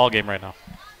to this ball game right now.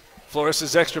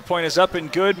 Flores' extra point is up and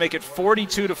good. Make it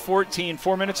 42-14.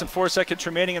 4 minutes and 4 seconds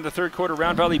remaining in the third quarter.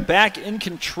 Round Valley back in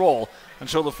control on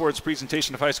Shola Ford's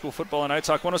presentation of high school football on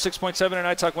iTalk 106.7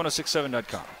 and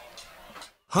iTalk1067.com.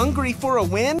 Hungry for a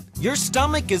win? Your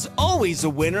stomach is always a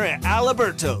winner at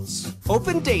Aliberto's.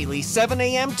 Open daily 7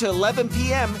 a.m. to 11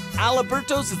 p.m.,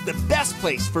 Aliberto's is the best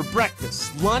place for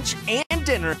breakfast, lunch, and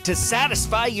dinner to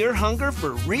satisfy your hunger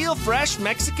for real fresh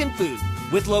Mexican food.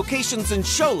 With locations in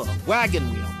Shola,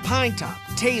 Wagon Wheel, Pine Top,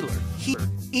 Taylor, Heber,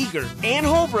 Eager, and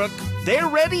Holbrook, they're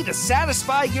ready to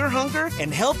satisfy your hunger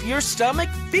and help your stomach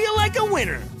feel like a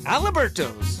winner.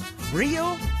 Aliberto's,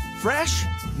 real, fresh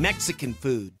Mexican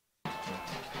food.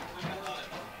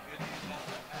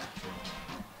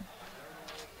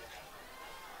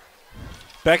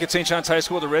 Back at St. John's High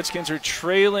School, the Redskins are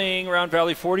trailing Round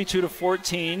Valley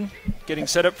 42-14, getting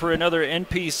set up for another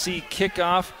NPC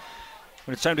kickoff.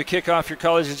 When it's time to kick off your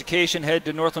college education, head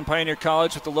to Northland Pioneer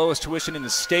College with the lowest tuition in the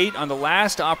state. On the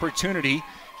last opportunity,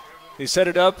 they set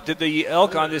it up, did the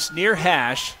Elk on this near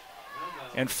hash,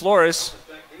 and Flores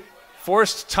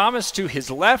forced Thomas to his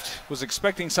left, was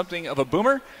expecting something of a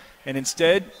boomer, and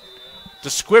instead the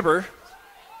squibber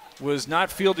was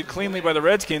not fielded cleanly by the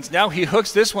Redskins. Now he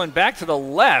hooks this one back to the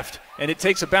left, and it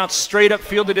takes a bounce straight up,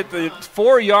 fielded at the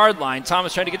 4-yard line.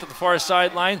 Thomas trying to get to the far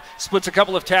sideline, splits a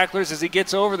couple of tacklers as he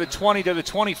gets over the 20 to the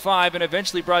 25, and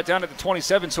eventually brought down at the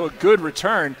 27, so a good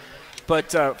return.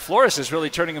 But Flores is really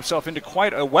turning himself into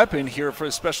quite a weapon here for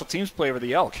a special teams play over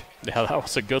the Elk. Yeah, that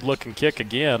was a good-looking kick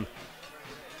again.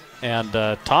 And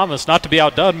Thomas, not to be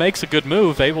outdone, makes a good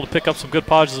move, able to pick up some good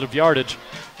positive yardage.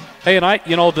 Hey, and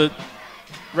the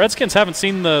Redskins haven't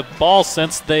seen the ball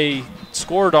since they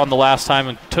scored on the last time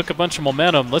and took a bunch of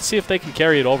momentum. Let's see if they can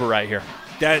carry it over right here.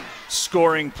 That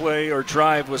scoring play or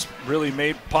drive was really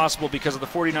made possible because of the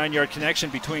 49-yard connection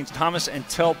between Thomas and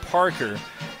Tell Parker.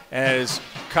 As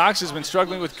Cox has been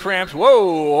struggling with cramps.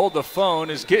 Whoa, hold the phone,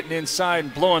 is getting inside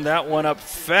and blowing that one up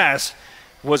fast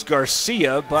was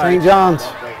Garcia. But St. John's.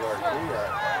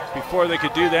 Before they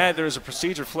could do that, there was a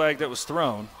procedure flag that was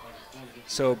thrown.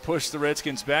 So push the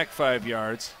Redskins back 5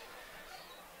 yards.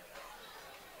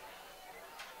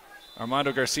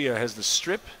 Armando Garcia has the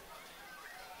strip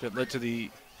that led to the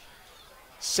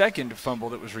second fumble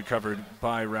that was recovered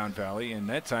by Round Valley, and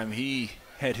that time he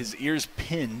had his ears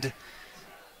pinned.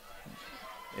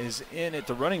 Is in at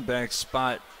the running back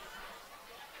spot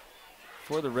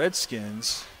for the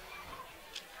Redskins.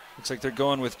 Looks like they're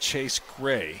going with Chase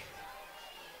Gray.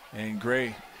 And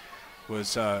Gray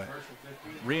was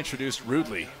reintroduced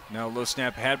rudely. Now low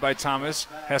snap had by Thomas.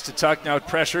 Has to tuck, now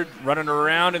pressured, running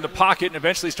around in the pocket, and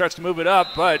eventually starts to move it up,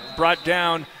 but brought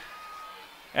down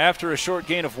after a short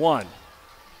gain of 1.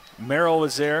 Merrill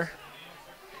was there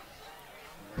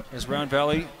as Round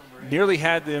Valley nearly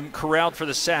had them corralled for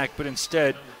the sack, but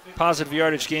instead positive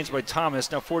yardage gains by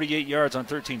Thomas, now 48 yards on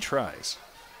 13 tries.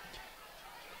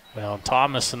 Well,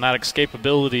 Thomas and that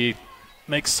escapability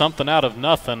makes something out of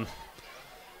nothing.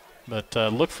 But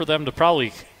look for them to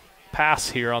probably pass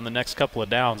here on the next couple of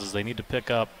downs as they need to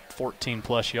pick up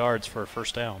 14-plus yards for a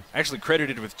first down. Actually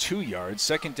credited with 2 yards,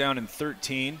 second down and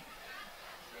 13.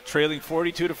 Trailing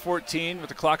 42-14 with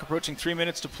the clock approaching 3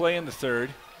 minutes to play in the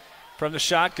third. From the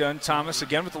shotgun, Thomas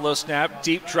again with the low snap,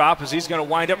 deep drop as he's going to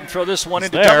wind up and throw this one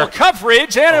into double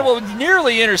coverage, and it will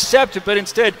nearly intercept it, but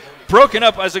instead broken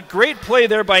up as a great play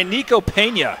there by Nico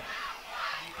Pena.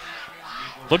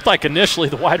 Looked like initially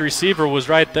the wide receiver was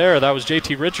right there. That was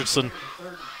J.T. Richardson.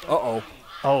 Uh-oh.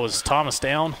 Oh, is Thomas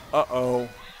down? Uh-oh.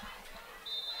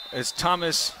 As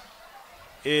Thomas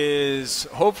is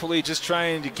hopefully just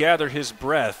trying to gather his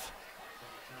breath.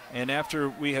 And after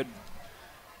we had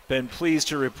been pleased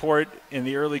to report in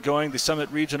the early going, the Summit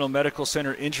Regional Medical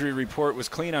Center injury report was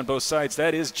clean on both sides.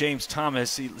 That is James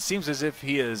Thomas. He seems as if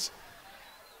he is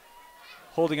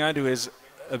holding on to his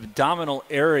abdominal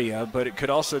area, but it could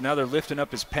also, now they're lifting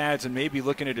up his pads and maybe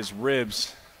looking at his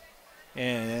ribs.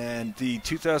 And the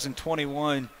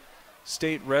 2021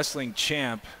 state wrestling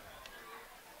champ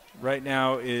right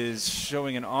now is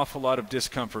showing an awful lot of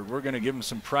discomfort. We're going to give him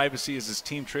some privacy as his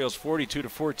team trails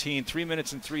 42-14, 3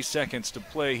 minutes and 3 seconds to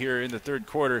play here in the third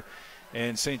quarter.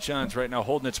 And St. John's right now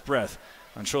holding its breath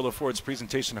on Sholo Ford's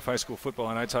presentation of high school football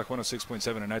on iTalk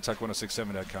 106.7 and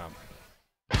iTalk1067.com.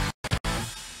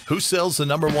 Who sells the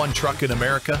 #1 truck in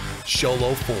America?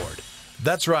 Sholo Ford.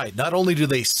 That's right. Not only do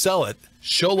they sell it,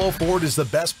 Sholo Ford is the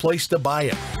best place to buy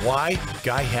it. Why?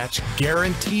 Guy Hatch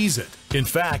guarantees it. In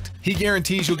fact, he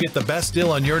guarantees you'll get the best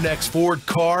deal on your next Ford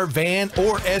car, van,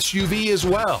 or SUV as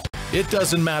well. It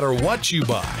doesn't matter what you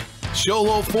buy.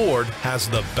 Sholo Ford has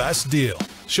the best deal.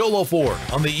 Sholo Ford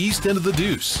on the east end of the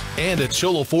Deuce and at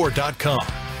sholoford.com.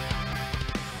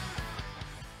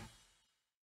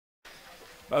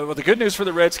 Well, the good news for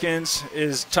the Redskins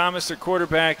is Thomas, their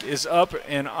quarterback, is up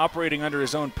and operating under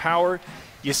his own power.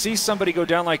 You see somebody go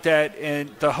down like that, and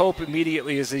the hope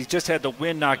immediately is he just had the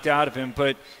wind knocked out of him.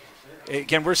 But,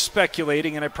 again, we're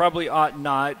speculating, and I probably ought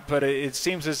not, but it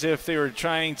seems as if they were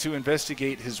trying to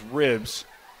investigate his ribs.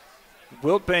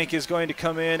 Wiltbank is going to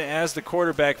come in as the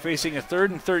quarterback facing a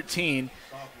 3rd and 13.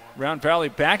 Round Valley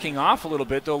backing off a little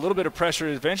bit, though a little bit of pressure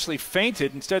eventually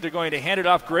feinted. Instead, they're going to hand it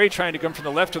off. Gray trying to come from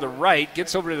the left to the right.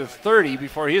 Gets over to the 30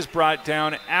 before he is brought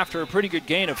down after a pretty good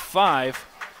gain of 5.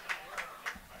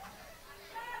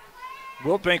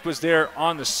 Wiltbank was there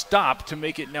on the stop to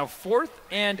make it now 4th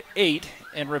and 8,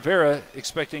 and Rivera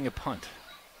expecting a punt.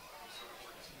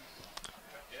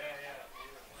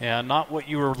 Yeah, not what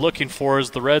you were looking for as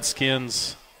the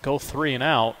Redskins go 3 and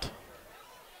out.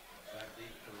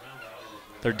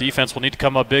 Their defense will need to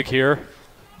come up big here,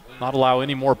 not allow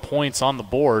any more points on the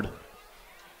board.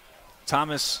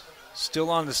 Thomas still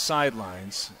on the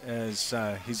sidelines as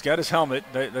he's got his helmet.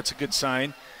 That's a good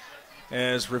sign.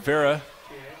 As Rivera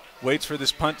waits for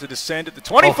this punt to descend at the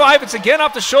 25. It's again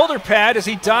off the shoulder pad as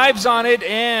he dives on it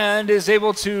and is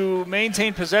able to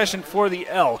maintain possession for the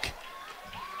Elk.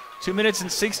 2 minutes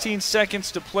and 16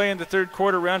 seconds to play in the third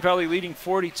quarter. Round Valley leading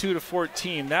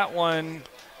 42-14. That one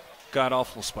got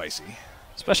awful spicy.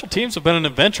 Special teams have been an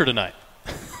adventure tonight.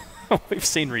 We've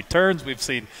seen returns. We've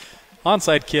seen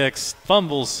onside kicks,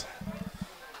 fumbles.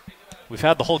 We've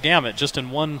had the whole gamut just in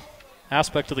one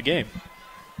aspect of the game.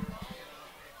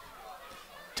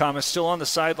 Thomas still on the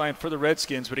sideline for the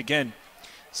Redskins, but again,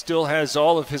 still has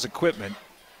all of his equipment.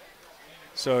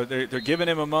 So they're giving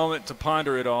him a moment to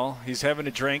ponder it all. He's having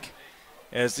a drink,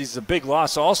 as this is a big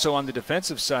loss also on the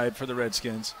defensive side for the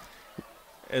Redskins,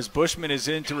 as Bushman is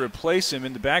in to replace him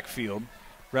in the backfield.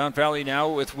 Round Valley now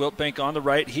with Wiltbank on the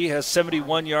right. He has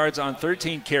 71 yards on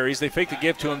 13 carries. They fake the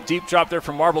give to him. Deep drop there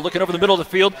from Marble. Looking over the middle of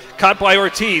the field. Caught by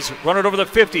Ortiz. Run it over the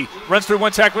 50. Runs through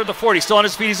one tackler at the 40. Still on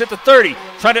his feet. He's at the 30.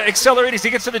 Trying to accelerate as he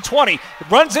gets to the 20.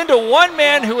 Runs into one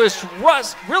man who is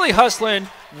really hustling.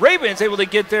 Rabin's able to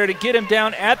get there to get him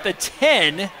down at the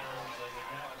 10.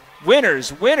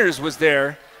 Winters was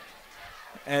there,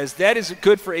 as that is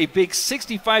good for a big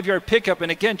 65-yard pickup. And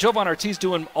again, Jovan Ortiz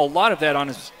doing a lot of that on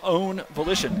his own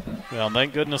volition. Well,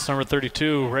 thank goodness number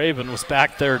 32, Rabin, was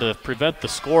back there to prevent the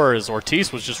score, as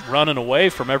Ortiz was just running away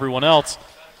from everyone else.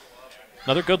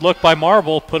 Another good look by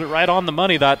Marble, put it right on the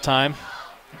money that time.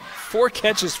 4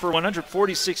 catches for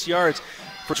 146 yards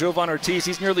for Jovan Ortiz.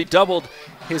 He's nearly doubled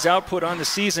his output on the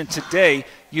season today,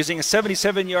 using a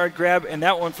 77-yard grab and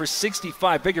that one for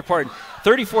 65. Beg your pardon,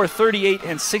 34, 38,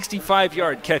 and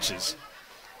 65-yard catches.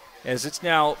 As it's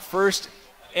now first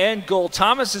and goal.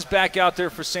 Thomas is back out there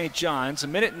for St. John's.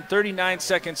 1 minute and 39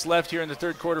 seconds left here in the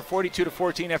third quarter.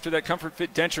 42-14 after that Comfort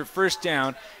Fit Denture first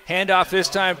down. Handoff this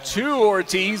time to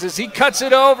Ortiz as he cuts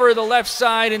it over the left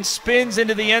side and spins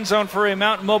into the end zone for a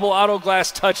Mountain Mobile Auto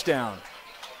Glass touchdown.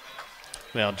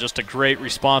 Well, just a great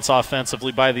response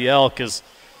offensively by the Elk as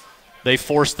they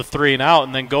forced the 3 and out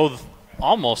and then go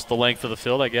almost the length of the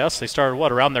field, I guess. They started,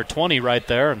 around their 20 right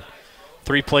there. And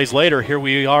 3 plays later, here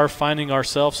we are finding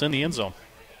ourselves in the end zone.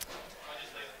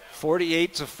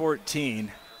 48-14.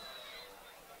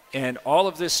 And all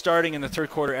of this starting in the third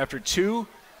quarter after 2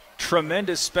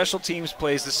 tremendous special teams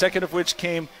plays, the second of which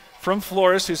came from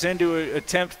Flores, who's in to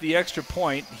attempt the extra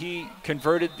point. He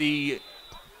converted the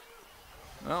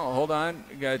Oh, hold on.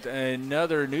 We got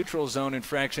another neutral zone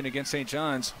infraction against St.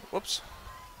 John's. Whoops.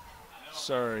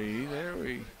 Sorry. There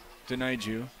we denied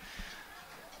you.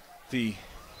 The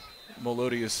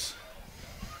melodious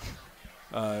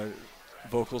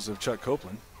vocals of Chuck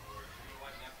Copeland.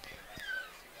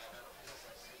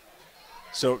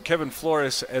 So Kevin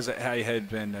Flores, as I had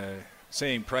been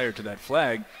saying prior to that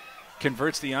flag,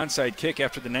 converts the onside kick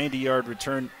after the 90-yard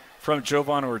return from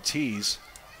Jovan Ortiz.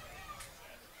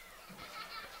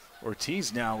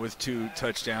 Ortiz now with 2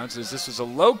 touchdowns, as this was a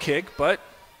low kick, but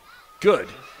good.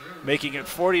 Making it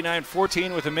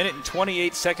 49-14 with 1 minute and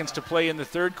 28 seconds to play in the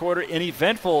third quarter. An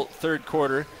eventful third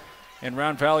quarter. And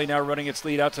Round Valley now running its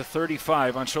lead out to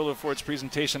 35 on Sholo Ford's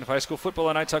presentation of high school football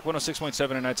on iTalk 106.7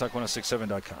 and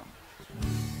iTalk1067.com.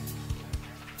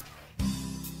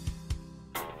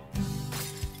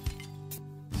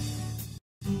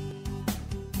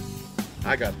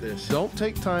 I got this. Don't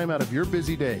take time out of your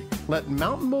busy day. Let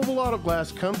Mountain Mobile Auto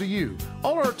Glass come to you.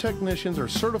 All our technicians are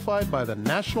certified by the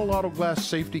National Auto Glass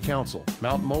Safety Council.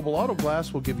 Mountain Mobile Auto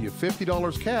Glass will give you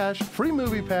 $50 cash, free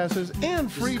movie passes,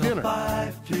 and free dinner.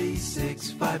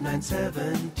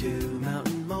 536-5972.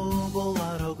 Mountain Mobile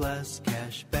Auto Glass,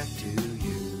 cash back to you.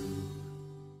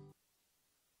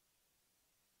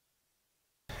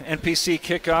 NPC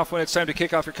kickoff when it's time to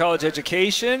kick off your college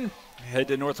education. Head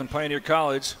to Northland Pioneer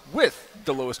College with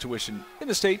the lowest tuition in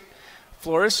the state.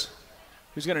 Flores,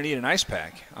 who's going to need an ice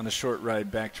pack on the short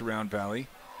ride back to Round Valley.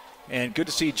 And good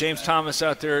to see James Thomas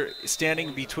out there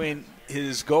standing between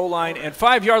his goal line and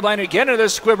 5-yard line again into the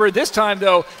squibber. This time,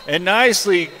 though, a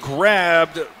nicely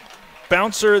grabbed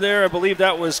bouncer there. I believe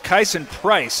that was Kyson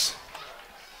Price,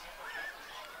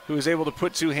 who was able to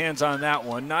put 2 hands on that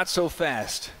one. Not so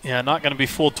fast. Yeah, not going to be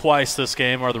fooled twice this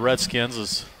game are the Redskins,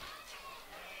 as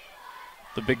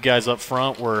the big guys up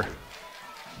front were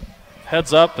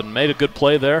heads up and made a good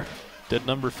play there. Did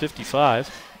number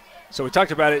 55. So we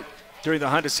talked about it during the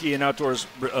Honda Ski and Outdoors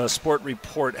Sport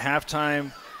Report.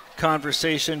 Halftime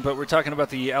conversation, but we're talking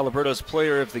about the Alberto's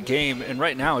player of the game, and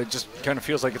right now it just kind of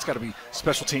feels like it's got to be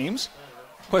special teams?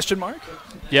 Question mark?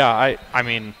 Yeah, I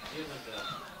mean,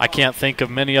 I can't think of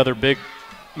many other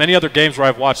games where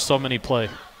I've watched so many play.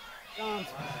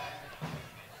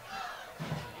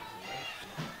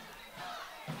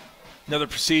 Another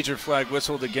procedure flag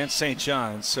whistled against St.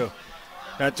 John's, so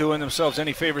not doing themselves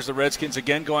any favors. The Redskins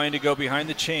again going to go behind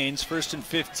the chains, 1st and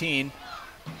 15,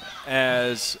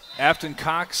 as Afton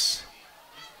Cox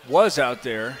was out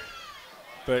there,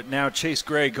 but now Chase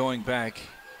Gray going back.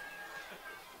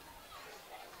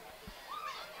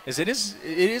 As it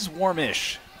is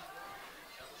warmish,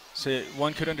 so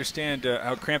one could understand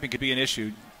how cramping could be an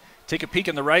issue. Take a peek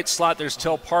in the right slot. There's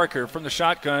Tell Parker from the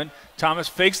shotgun. Thomas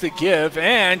fakes the give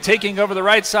and taking over the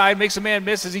right side, makes a man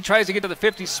miss as he tries to get to the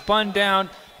 50, spun down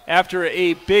after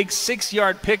a big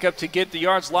 6-yard pickup to get the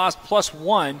yards lost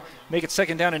 +1, make it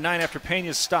 2nd down and 9 after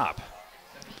Pena's stop.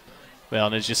 Well,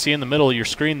 and as you see in the middle of your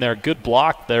screen there, good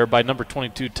block there by number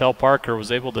 22, Tell Parker,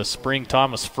 was able to spring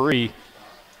Thomas free,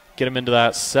 get him into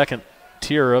that second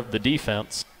tier of the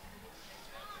defense.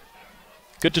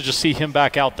 Good to just see him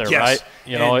back out there, yes. right?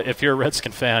 You know, if you're a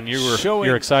Redskin fan,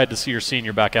 you're excited to see your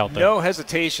senior back out there. No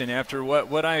hesitation after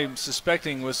what I'm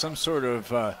suspecting was some sort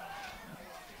of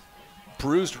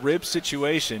bruised rib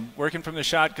situation, working from the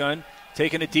shotgun,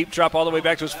 taking a deep drop all the way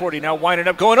back to his 40, now winding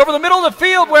up, going over the middle of the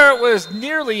field where it was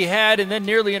nearly had and then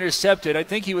nearly intercepted. I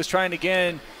think he was trying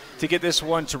again to get this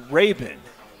one to Rabin.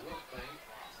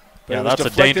 Yeah, that's a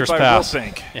dangerous pass.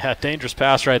 Yeah, dangerous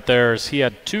pass right there. As he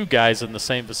had 2 guys in the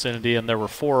same vicinity, and there were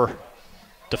 4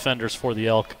 defenders for the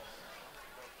Elk.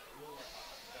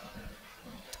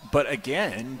 But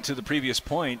again, to the previous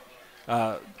point,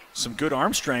 some good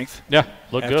arm strength. Yeah,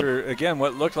 looked good. After, again,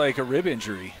 what looked like a rib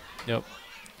injury. Yep.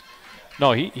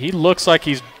 No, he looks like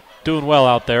he's doing well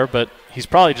out there, but he's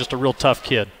probably just a real tough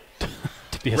kid to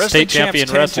be a Wrestling state champion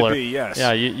champs tend wrestler. to be, yes.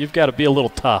 Yeah, you've got to be a little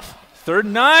tough. 3rd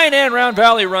and 9, and Round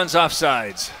Valley runs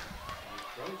offsides.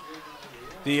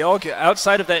 The Elk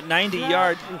outside of that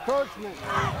 90-yard. Encroachment.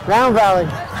 Round Valley.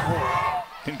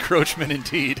 Encroachment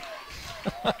indeed.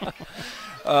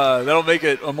 That'll make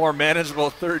it a more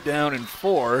manageable 3rd down and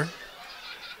 4.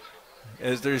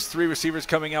 As there's 3 receivers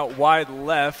coming out wide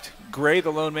left. Gray,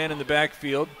 the lone man in the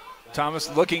backfield.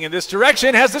 Thomas looking in this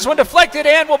direction, has this one deflected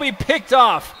and will be picked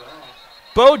off.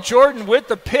 Bo Jordan with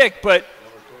the pick, but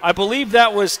I believe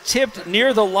that was tipped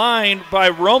near the line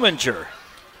by Rominger.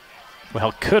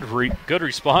 Well, good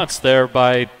response there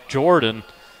by Jordan.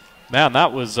 Man,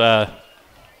 that was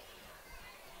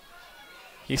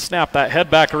he snapped that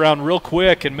head back around real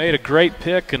quick and made a great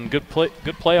pick and good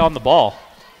play on the ball.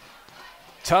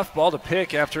 Tough ball to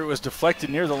pick after it was deflected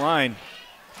near the line.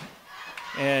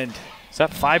 And is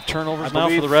that 5 turnovers now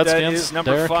for the Redskins? That is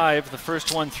number 5, the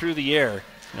first one through the air.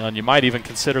 And you might even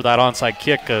consider that onside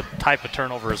kick a type of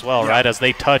turnover as well, right? As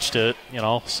they touched it, you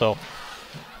know. So,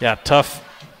 yeah, tough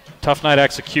night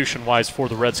execution-wise for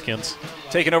the Redskins.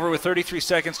 Taking over with 33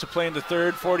 seconds to play in the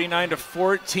 3rd,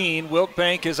 49-14.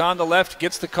 Wilkbank is on the left,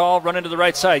 gets the call, running to the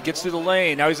right side, gets through the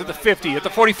lane. Now he's at the 50, at the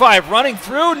 45, running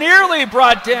through, nearly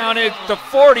brought down at the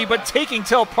 40, but taking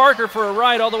Tell Parker for a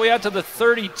ride all the way out to the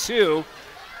 32.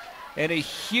 And a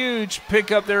huge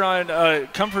pickup there on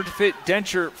Comfort Fit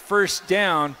Denture, 1st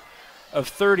down of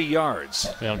 30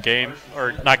 yards. You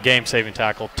know, not game-saving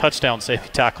tackle,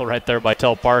 touchdown-saving tackle right there by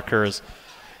Tell Parker. As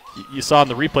you saw in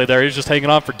the replay there, he was just hanging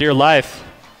on for dear life.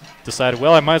 Decided,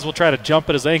 well, I might as well try to jump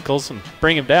at his ankles and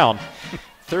bring him down.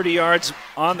 30 yards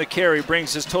on the carry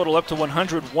brings his total up to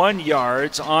 101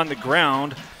 yards on the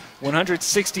ground,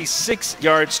 166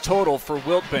 yards total for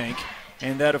Wilkbank.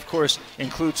 And that, of course,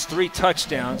 includes 3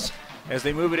 touchdowns as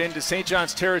they move it into St.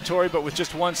 John's territory, but with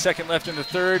just 1 second left in the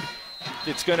 3rd,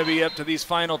 it's going to be up to these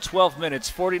final 12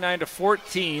 minutes,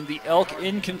 49-14. The Elk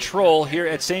in control here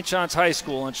at St. John's High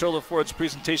School on Shola Ford's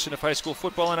presentation of high school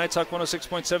football on iTalk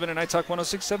 106.7 and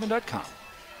iTalk1067.com.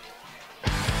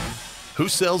 Who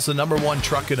sells the #1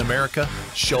 truck in America?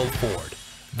 Shola Ford.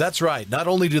 That's right. Not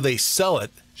only do they sell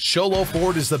it, Shola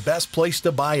Ford is the best place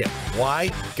to buy it.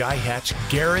 Why? Guy Hatch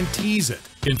guarantees it.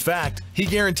 In fact, he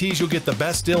guarantees you'll get the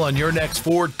best deal on your next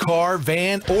Ford car,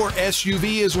 van, or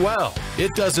SUV as well.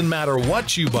 It doesn't matter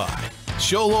what you buy.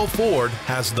 Shola Ford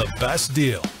has the best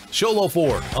deal. Shola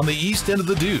Ford on the east end of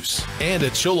the Deuce and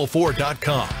at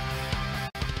SholaFord.com.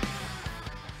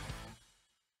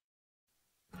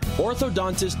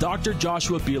 orthodontist Dr.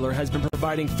 Joshua Beeler has been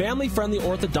providing family-friendly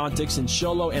orthodontics in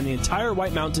Show Low and the entire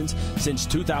White Mountains since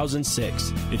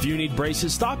 2006. If you need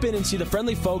braces, stop in and see the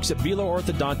friendly folks at Beeler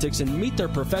Orthodontics and meet their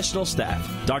professional staff.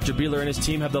 Dr. Beeler and his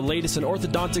team have the latest in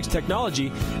orthodontics technology,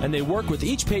 and they work with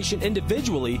each patient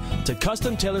individually to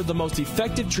custom tailor the most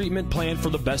effective treatment plan for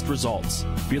the best results.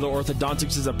 Beeler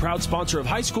Orthodontics is a proud sponsor of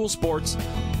high school sports.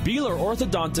 Beeler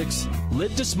Orthodontics,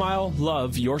 live to smile,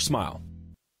 love your smile.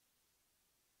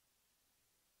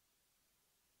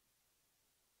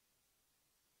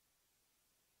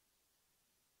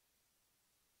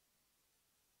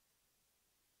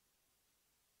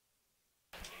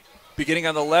 Beginning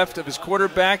on the left of his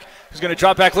quarterback, who's going to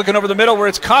drop back, looking over the middle where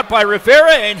it's caught by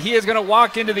Rivera, and he is going to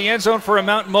walk into the end zone for a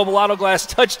Mountain Mobile Auto Glass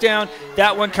touchdown.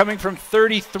 That one coming from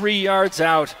 33 yards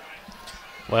out.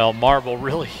 Well, Marble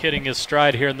really hitting his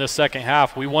stride here in this second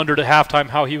half. We wondered at halftime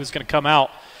how he was going to come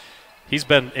out. He's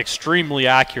been extremely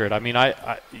accurate. I mean,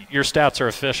 your stats are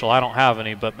official. I don't have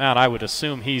any, but, man, I would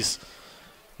assume he's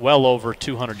well over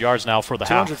 200 yards now for the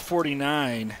half.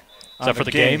 249. Is that for the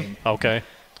game? Okay.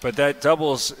 But that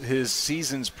doubles his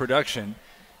season's production,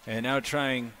 and now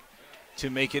trying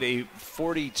to make it a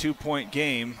 42-point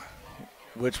game,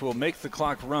 which will make the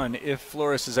clock run if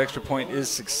Flores' extra point is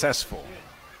successful.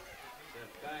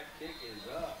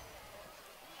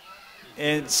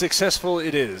 And successful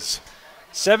it is.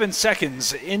 7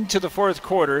 seconds into the fourth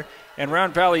quarter, and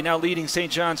Round Valley now leading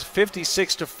St. John's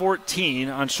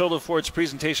 56-14 on Show Low Ford's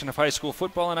presentation of high school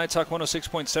football on iTalk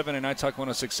 106.7 and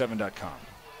iTalk1067.com.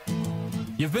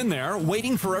 You've been there,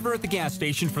 waiting forever at the gas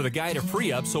station for the guy to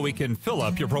free up so we can fill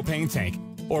up your propane tank.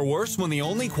 Or worse, when the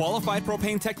only qualified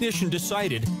propane technician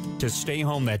decided to stay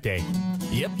home that day.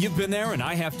 Yep, you've been there and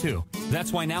I have too.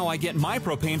 That's why now I get my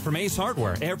propane from Ace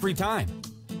Hardware every time.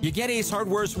 You get Ace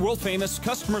Hardware's world-famous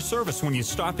customer service when you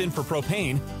stop in for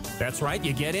propane. That's right,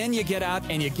 you get in, you get out,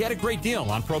 and you get a great deal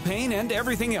on propane and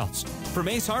everything else. From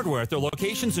Ace Hardware at their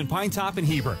locations in Pine Top and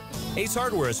Heber. Ace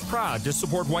Hardware is proud to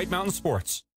support White Mountain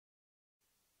sports.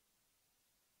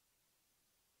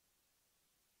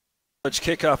 College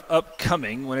kickoff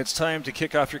upcoming. When it's time to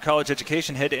kick off your college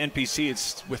education, head to NPC.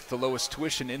 It's with the lowest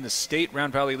tuition in the state.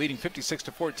 Round Valley leading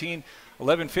 56-14,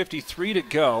 11:53 to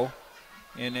go.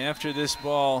 And after this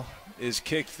ball is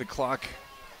kicked, the clock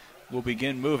will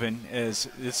begin moving, as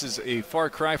this is a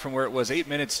far cry from where it was 8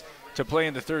 minutes to play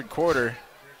in the third quarter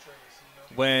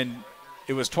when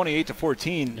it was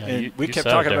 28-14. Yeah, and we kept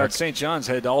talking about St. John's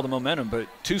had all the momentum, but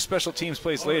two special teams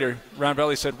plays later, Round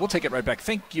Valley said, we'll take it right back.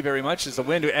 Thank you very much, as the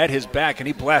wind at his back, and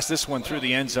he blasts this one through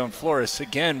the end zone. Flores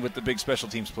again with the big special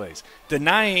teams plays,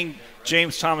 denying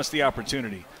James Thomas the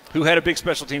opportunity, who had a big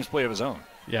special teams play of his own.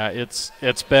 Yeah, it's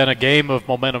been a game of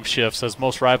momentum shifts, as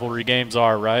most rivalry games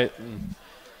are, right? And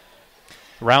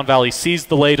Round Valley sees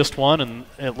the latest one, and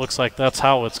it looks like that's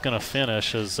how it's going to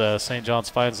finish, as St. John's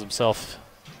finds himself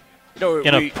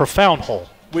in a profound hole.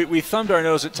 We thumbed our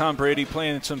nose at Tom Brady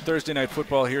playing some Thursday night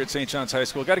football here at St. John's High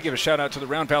School. Got to give a shout-out to the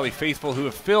Round Valley faithful who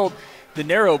have filled the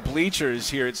narrow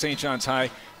bleachers here at St. John's High,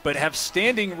 but have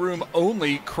standing room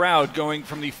only crowd going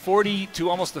from the 40 to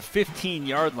almost the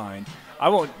 15-yard line. I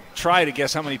won't try to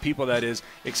guess how many people that is,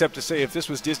 except to say if this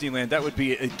was Disneyland, that would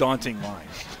be a daunting line.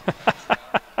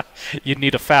 You'd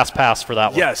need a fast pass for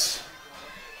that one. Yes.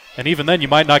 And even then, you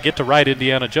might not get to ride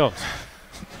Indiana Jones.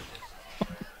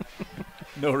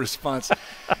 No response.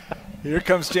 Here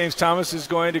comes James Thomas, who's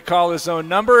going to call his own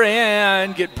number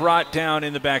and get brought down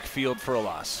in the backfield for a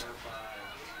loss.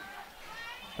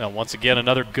 Well, once again,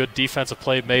 another good defensive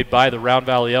play made by the Round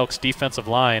Valley Elks defensive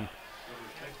line.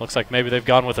 Looks like maybe they've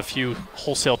gone with a few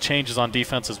wholesale changes on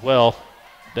defense as well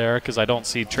there, because I don't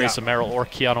see Trace Merrill or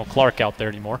Keanu Clark out there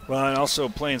anymore. Well, and also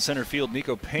playing center field,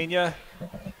 Nico Pena,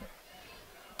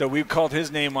 though we called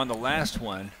his name on the last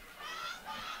one.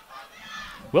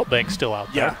 Wiltbank's still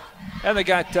out there. Yeah, and they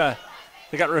got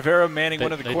Rivera manning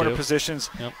one of the corner positions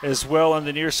as well on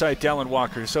the near side, Dallin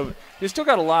Walker. So they still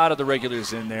got a lot of the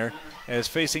regulars in there, as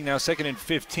facing now 2nd and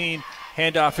 15.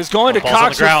 Handoff is going to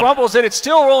Cox, who fumbles it. It's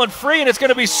still rolling free, and it's going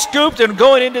to be scooped and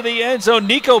going into the end zone.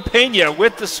 Nico Pena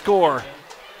with the score.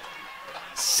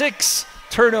 6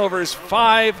 turnovers,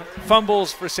 5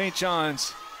 fumbles for St.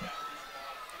 John's,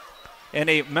 and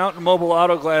a Mountain Mobile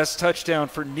Auto Glass touchdown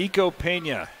for Nico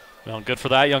Pena. Well, good for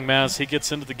that young man as he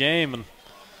gets into the game. And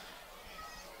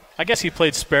I guess he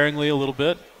played sparingly a little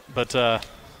bit, but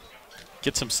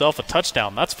gets himself a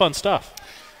touchdown. That's fun stuff.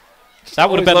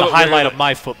 That would have been the highlight of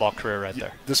my football career right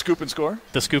there. The scoop and score?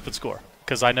 The scoop and score,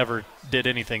 because I never did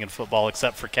anything in football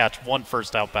except for catch one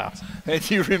first out pass.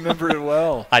 And you remember it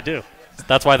well. I do.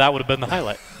 That's why that would have been the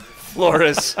highlight.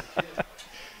 Flores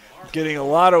getting a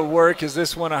lot of work as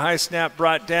this one a high snap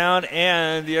brought down,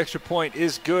 and the extra point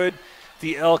is good.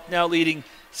 The Elk now leading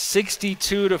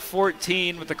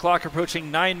 62-14 with the clock approaching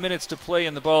 9 minutes to play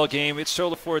in the ball game. It's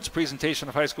Shola Ford's presentation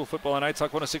of high school football on iTalk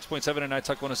 106.7 and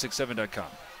iTalk1067.com.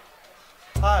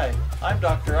 Hi, I'm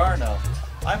Dr. Arno.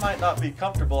 I might not be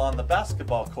comfortable on the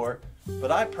basketball court,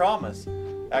 but I promise,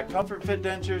 at Comfort Fit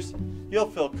Dentures,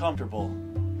 you'll feel comfortable.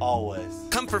 Always.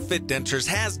 Comfort Fit Dentures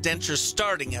has dentures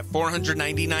starting at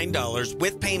 $499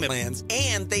 with payment plans,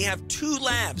 and they have 2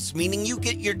 labs, meaning you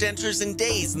get your dentures in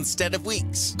days instead of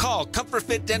weeks. Call Comfort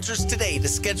Fit Dentures today to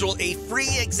schedule a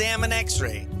free exam and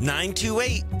x-ray.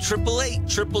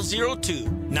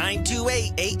 928-888-0002.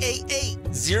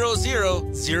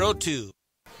 928-888-0002.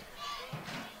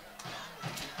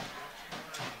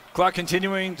 Clock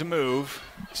continuing to move.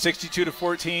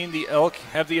 62-14, the Elk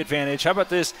have the advantage. How about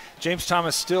this? James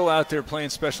Thomas still out there playing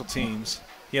special teams.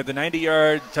 He had the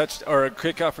 90-yard touch or a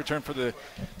kickoff return for the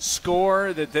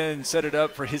score that then set it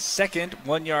up for his second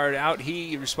 1 yard out.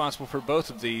 He responsible for both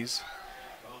of these.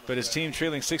 But his team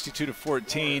trailing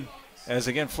 62-14 as,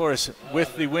 again, Flores,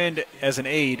 with the wind as an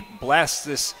aid, blasts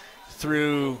this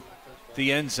through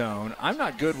the end zone. I'm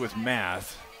not good with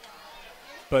math,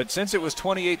 but since it was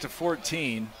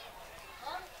 28-14,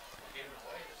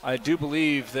 I do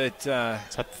believe that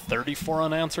is that 34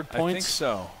 unanswered points? I think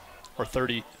so. Or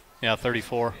 30, yeah,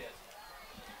 34.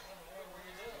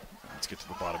 Let's get to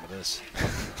the bottom of this.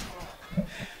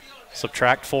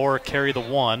 Subtract 4, carry the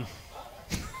 1.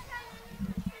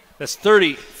 That's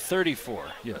 34.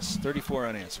 Yes, 34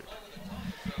 unanswered.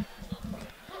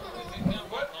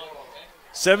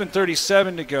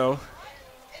 7:37 to go.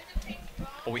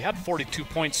 Well, we had 42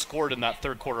 points scored in that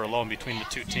third quarter alone between the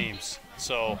two teams.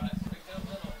 So,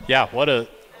 yeah, what a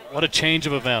change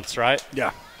of events, right?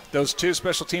 Yeah. Those two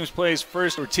special teams plays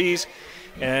first, Ortiz,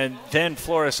 and then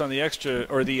Flores on the extra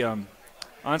or the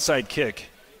onside kick.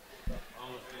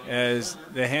 As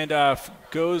the handoff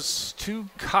goes to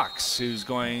Cox, who's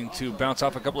going to bounce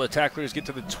off a couple of tacklers, get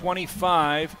to the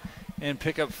 25, and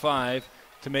pick up 5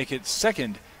 to make it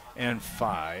 2nd and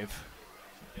 5.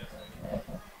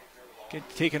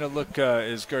 Taking a look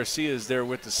as Garcia is there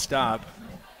with the stop.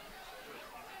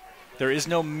 There is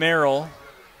no Merrill.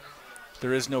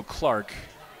 There is no Clark.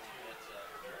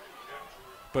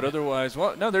 But otherwise,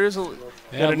 well, no, there is a,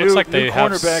 yeah, a it new, looks like they new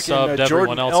have cornerback subbed in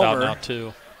everyone Jordan else Elmer. out now,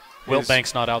 too. Wilt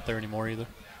Bank's not out there anymore either.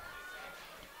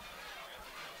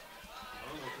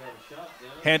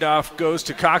 Handoff goes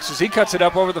to Cox as he cuts it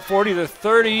up over the 40, the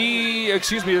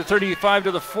 35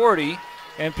 to the 40,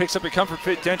 and picks up a Comfort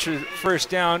Fit Denture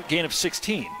first down, gain of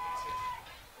 16.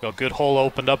 A good hole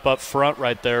opened up front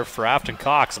right there for Afton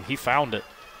Cox, and he found it.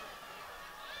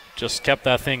 Just kept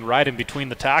that thing right in between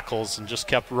the tackles and just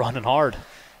kept running hard.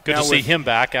 Good to see him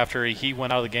back after he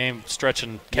went out of the game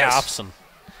stretching calves. Yes.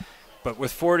 But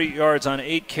with 40 yards on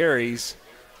 8 carries,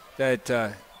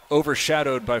 that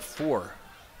overshadowed by 4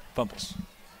 fumbles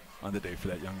on the day for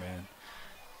that young man.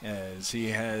 As he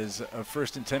has a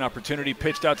 1st and 10 opportunity,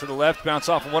 pitched out to the left, bounce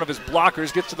off of one of his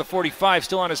blockers, gets to the 45,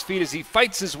 still on his feet as he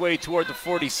fights his way toward the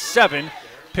 47,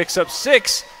 picks up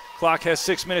 6. Clock has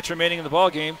 6 minutes remaining in the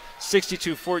ball game.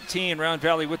 62-14, Round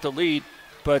Valley with the lead,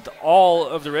 but all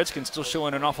of the Redskins still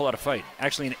showing an awful lot of fight.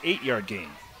 Actually an 8-yard gain.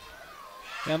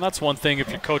 And that's one thing, if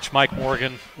you're Coach Mike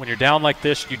Morgan, when you're down like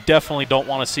this, you definitely don't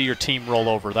want to see your team roll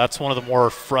over. That's one of the more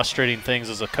frustrating things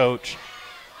as a coach.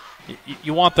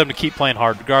 You want them to keep playing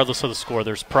hard regardless of the score.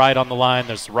 There's pride on the line.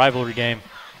 There's the rivalry game.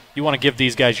 You want to give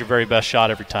these guys your very best shot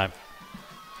every time.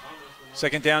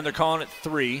 2nd down, they're calling it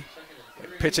 3.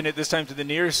 Pitching it this time to the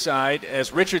near side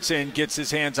as Richardson gets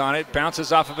his hands on it,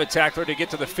 bounces off of a tackler to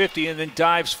get to the 50, and then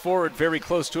dives forward very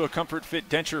close to a Comfort Fit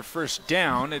Denture first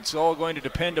down. It's all going to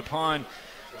depend upon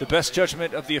the best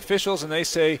judgment of the officials, and they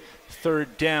say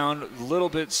 3rd down. A little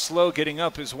bit slow getting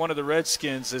up is one of the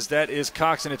Redskins, as that is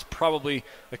Cox, and it's probably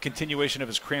a continuation of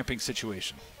his cramping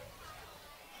situation.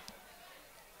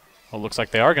 Well, looks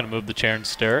like they are going to move the chair and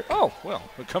stare it. Oh, well,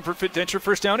 a Comfort Fit Denture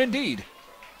first down indeed.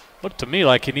 Looked to me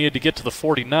like he needed to get to the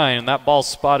 49, and that ball's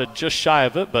spotted just shy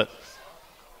of it, but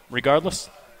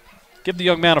regardless, give the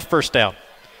young man a first down.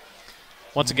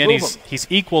 Once again, he's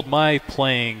equaled my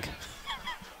playing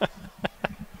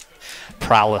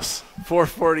prowess.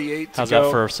 4:48 to How's go.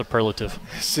 that for a superlative?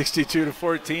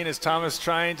 62-14 as Thomas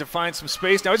trying to find some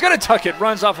space. Now he's going to tuck it,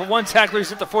 runs off of one tackler,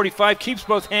 he's at the 45, keeps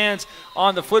both hands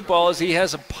on the football as he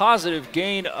has a positive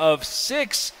gain of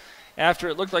 6 after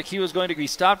it looked like he was going to be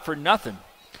stopped for nothing.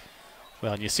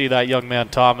 Well, and you see that young man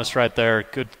Thomas right there.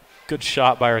 Good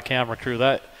shot by our camera crew.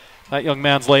 That young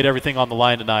man's laid everything on the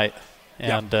line tonight,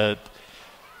 and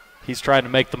he's trying to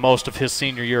make the most of his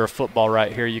senior year of football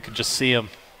right here. You can just see him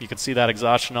You can see that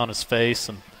exhaustion on his face,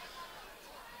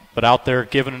 but out there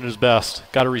giving it his best.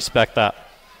 Got to respect that.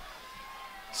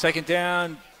 Second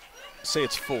down, say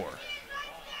it's 4.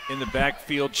 In the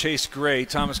backfield, Chase Gray.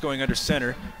 Thomas going under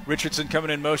center. Richardson coming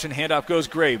in motion. Handoff goes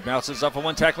Gray. Bounces up on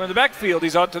one tackler in the backfield.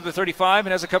 He's out to the 35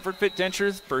 and has a comfort fit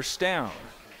denture. First down.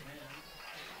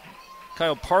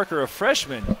 Kyle Parker, a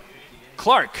freshman.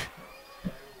 Clark.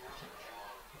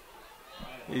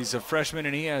 He's a freshman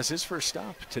and he has his first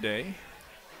stop today.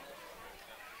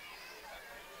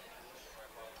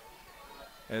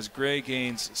 As Gray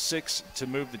gains 6 to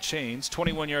move the chains.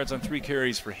 21 yards on 3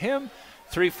 carries for him.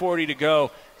 3:40 to go.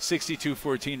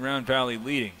 62-14, Round Valley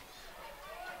leading.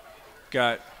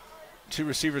 Got 2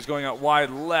 receivers going out wide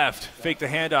left. Fake the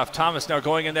handoff. Thomas now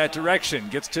going in that direction.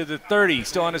 Gets to the 30.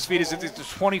 Still on his feet. Is at the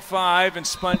 25 and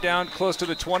spun down close to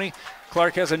the 20.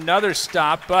 Clark has another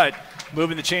stop, but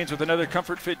moving the chains with another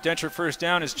comfort fit denture first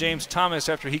down is James Thomas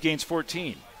after he gains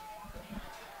 14.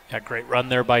 Yeah, great run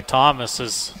there by Thomas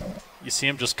as you see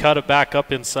him just cut it back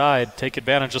up inside, take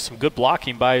advantage of some good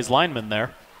blocking by his lineman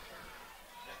there.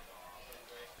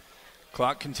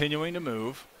 Clock continuing to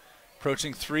move,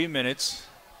 approaching 3 minutes.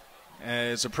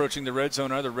 As approaching the red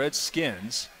zone are the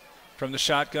Redskins. From the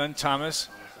shotgun, Thomas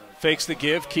fakes the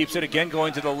give, keeps it again,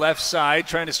 going to the left side,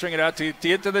 trying to string it out to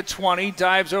get to the 20,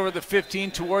 dives over the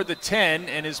 15 toward the 10,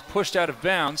 and is pushed out of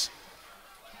bounds,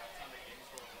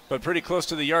 but pretty close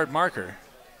to the yard marker.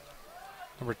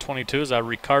 Number 22 is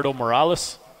Ricardo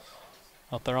Morales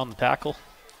out there on the tackle,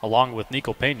 along with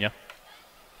Nico Pena.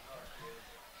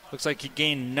 Looks like he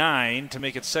gained 9 to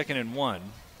make it 2nd and 1.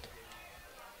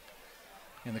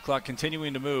 And the clock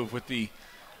continuing to move with the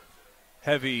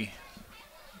heavy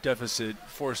deficit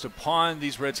forced upon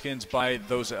these Redskins by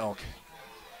those Elk.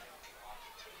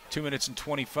 2 minutes and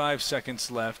 25 seconds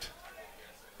left.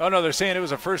 Oh, no, they're saying it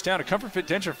was a first down. A comfort fit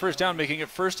denture first down, making it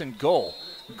 1st and goal.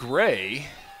 Gray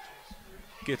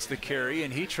gets the carry,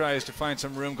 and he tries to find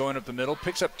some room going up the middle.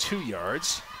 Picks up 2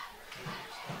 yards.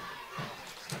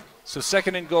 So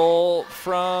 2nd and goal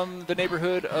from the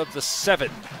neighborhood of the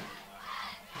 7.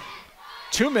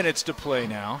 2 minutes to play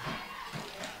now.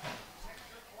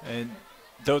 And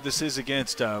though this is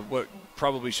against what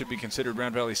probably should be considered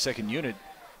Round Valley's second unit,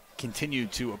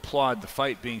 continued to applaud the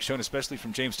fight being shown, especially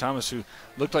from James Thomas, who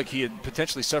looked like he had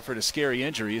potentially suffered a scary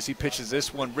injury. As he pitches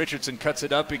this one, Richardson cuts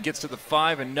it up. It gets to the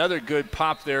 5. Another good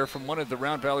pop there from one of the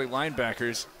Round Valley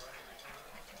linebackers.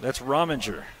 That's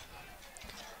Rominger.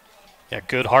 Yeah,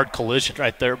 good hard collision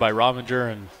right there by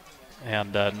Rominger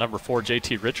and number 4,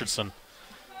 J.T. Richardson.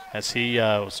 As he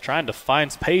was trying to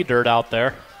find pay dirt out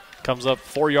there. Comes up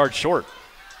 4 yards short.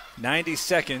 90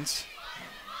 seconds.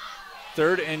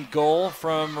 3rd and goal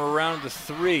from around the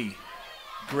 3.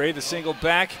 Gray, the single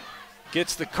back,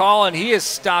 gets the call, and he is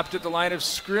stopped at the line of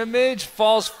scrimmage.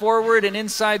 Falls forward and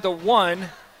inside the 1.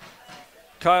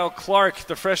 Kyle Clark,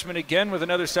 the freshman, again with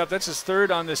another stop. That's his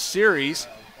 3rd on this series.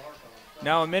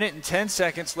 Now 1 minute and 10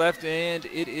 seconds left, and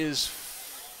it is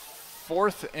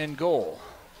 4th and goal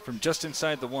from just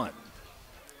inside the 1.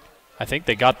 I think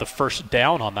they got the first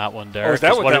down on that one, Derek. Oh, is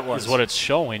that what that was? Is what it's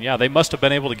showing. Yeah, they must have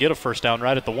been able to get a first down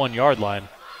right at the 1 yard line.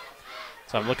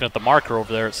 So I'm looking at the marker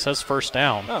over there. It says first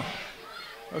down. Oh,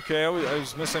 okay. I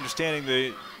was misunderstanding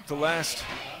the last.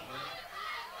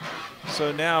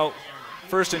 So now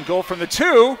 1st and goal from the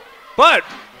 2, but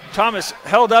Thomas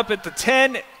held up at the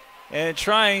 10 and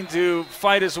trying to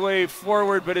fight his way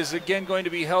forward, but is again going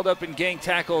to be held up and gang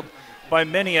tackled by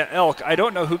many a Elk. I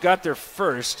don't know who got there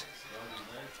first,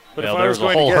 but if I was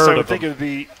going to guess, I would think it would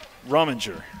be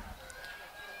Rominger.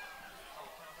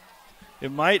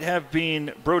 It might have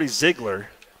been Brody Ziegler,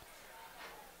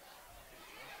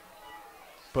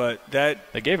 but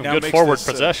that they gave him good forward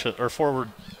possession or forward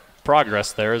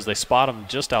progress there as they spot him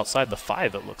just outside the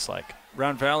 5. It looks like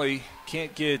Round Valley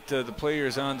can't get the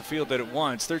players on the field that it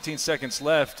wants. 13 seconds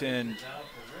left, and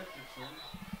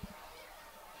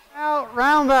out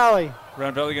Round Valley.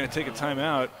 Round Valley going to take a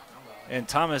timeout, and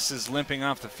Thomas is limping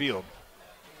off the field.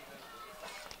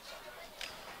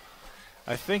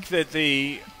 I think that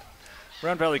the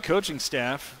Round Valley coaching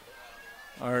staff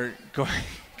are going,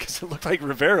 because it looked like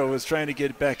Rivera was trying to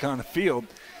get back on the field.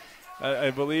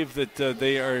 I believe that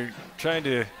they are trying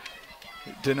to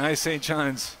deny St.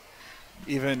 John's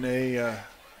even a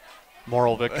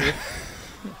moral victory.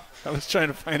 I was trying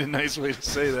to find a nice way to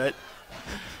say that.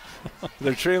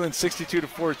 They're trailing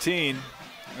 62-14.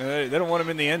 They don't want him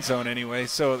in the end zone anyway.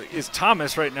 So is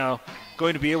Thomas right now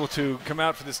going to be able to come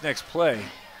out for this next play?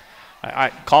 I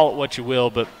call it what you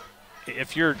will, but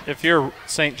if you're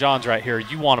St. John's right here,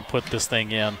 you want to put this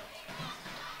thing in.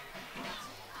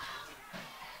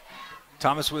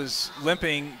 Thomas was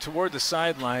limping toward the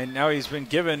sideline. Now he's been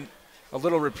given a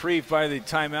little reprieve by the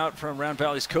timeout from Round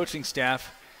Valley's coaching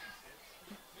staff.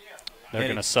 They're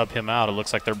going to sub him out. It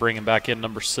looks like they're bringing back in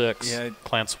number 6,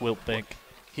 Clance Wiltbank.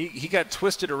 He got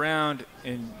twisted around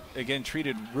and, again,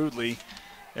 treated rudely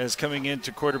as coming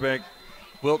into quarterback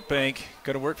Wiltbank.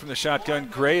 Going to work from the shotgun.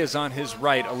 Gray is on his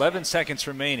right. 11 seconds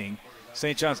remaining.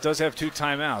 St. John's does have 2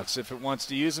 timeouts if it wants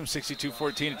to use them.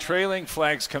 62-14 trailing.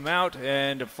 Flags come out,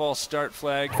 and a false start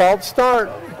flag. False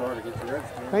start.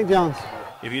 St. John's.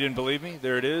 If you didn't believe me,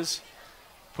 there it is.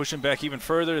 Pushing back even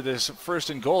further. This first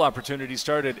and goal opportunity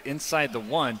started inside the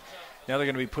 1. Now they're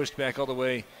going to be pushed back all the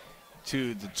way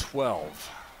to the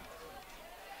 12.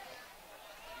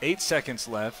 8 seconds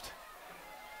left.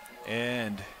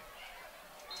 And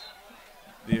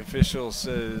the official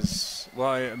says,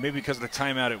 well, maybe because of the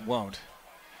timeout it won't.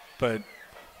 But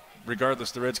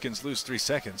regardless, the Redskins lose 3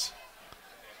 seconds.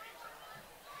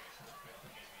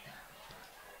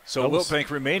 So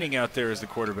Wiltbank remaining out there as the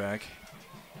quarterback.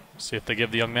 See if they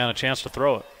give the young man a chance to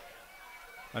throw it.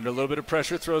 Under a little bit of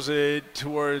pressure, throws it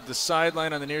toward the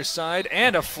sideline on the near side.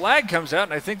 And a flag comes out,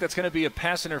 and I think that's going to be a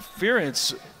pass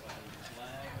interference.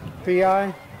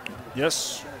 PI?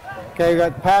 Yes. Okay, we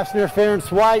got pass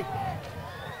interference, white.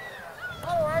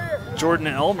 Jordan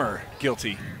Elmer,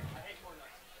 guilty.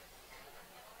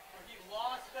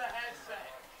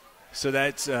 So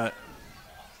that's a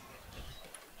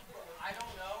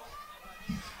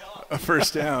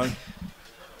first down.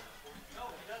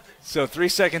 So 3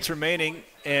 seconds remaining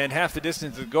and half the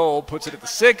distance to the goal, puts it at the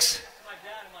 6.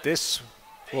 This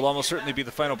will almost certainly be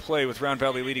the final play with Round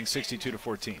Valley leading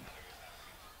 62-14.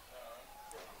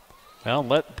 Well,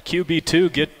 let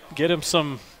QB2 get him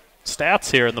some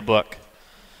stats here in the book.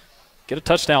 Get a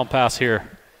touchdown pass here.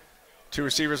 2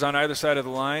 receivers on either side of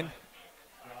the line.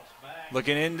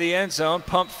 Looking in the end zone,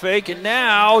 pump fake, and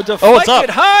now deflected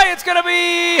high. It's going to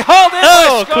be hauled in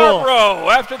by Scarborough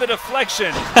after the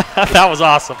deflection. That was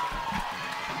awesome.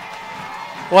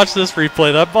 Watch this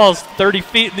replay. That ball's 30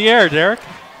 feet in the air, Derek.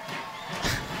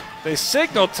 They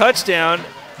signal touchdown.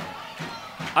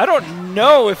 I don't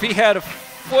know if he had a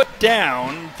foot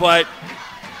down, but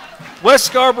West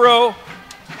Scarborough,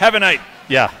 have a night.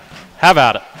 Yeah, have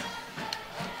at it.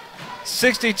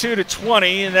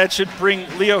 62-20, and that should bring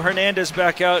Leo Hernandez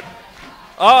back out.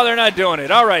 Oh, they're not doing it.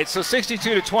 All right, so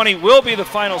 62-20 will be the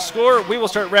final score. We will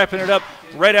start wrapping it up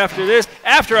right after this.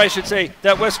 After, I should say,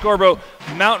 that West Scarborough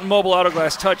Mountain Mobile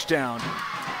Autoglass touchdown.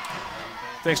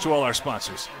 Thanks to all our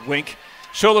sponsors. Wink.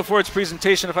 Sholo Ford's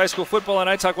presentation of high school football on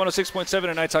iTalk 106.7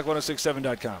 and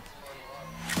iTalk1067.com.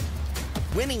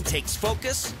 Winning takes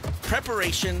focus,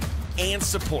 preparation, and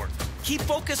support. Keep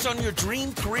focused on your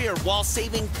dream career while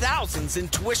saving thousands in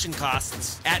tuition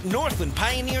costs at Northland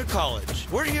Pioneer College.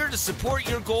 We're here to support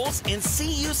your goals and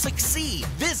see you succeed.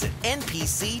 Visit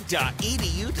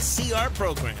npc.edu to see our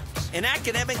programs. An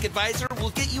academic advisor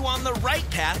will get you on the right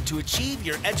path to achieve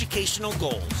your educational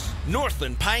goals.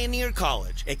 Northland Pioneer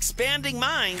College, expanding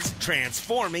minds,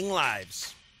 transforming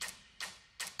lives.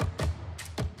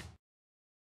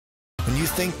 When you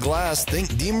think glass,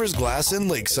 think Deemer's Glass in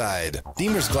Lakeside.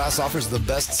 Deemer's Glass offers the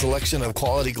best selection of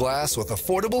quality glass with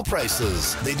affordable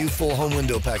prices. They do full home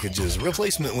window packages,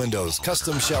 replacement windows,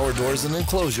 custom shower doors and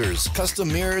enclosures, custom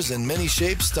mirrors in many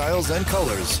shapes, styles, and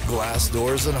colors, glass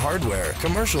doors and hardware,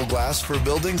 commercial glass for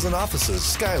buildings and offices,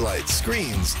 skylights,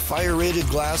 screens, fire-rated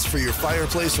glass for your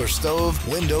fireplace or stove,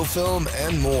 window film,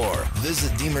 and more.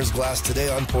 Visit Deemer's Glass today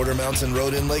on Porter Mountain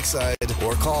Road in Lakeside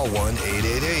or call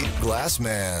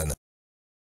 1-888-GLASSMAN.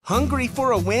 Hungry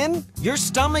for a win? Your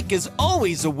stomach is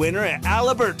always a winner at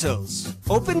Alberto's.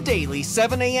 Open daily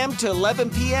 7 a.m. to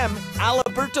 11 p.m.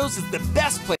 Alberto's is the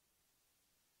best place.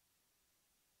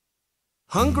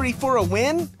 Hungry for a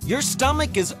win? Your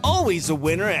stomach is always a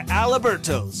winner at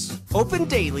Alberto's. Open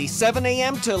daily 7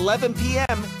 a.m. to 11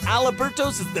 p.m.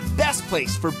 Alberto's is the best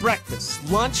place for breakfast,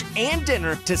 lunch, and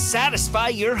dinner to satisfy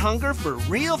your hunger for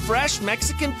real fresh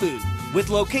Mexican food. With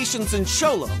locations in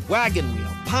Sholo, Wagon Wheel,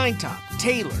 Pine Top,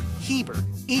 Taylor, Heber,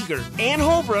 Eager, and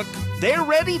Holbrook, they're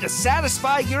ready to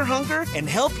satisfy your hunger and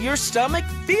help your stomach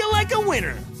feel like a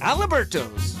winner.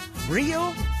 Alberto's,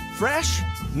 real, fresh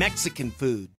Mexican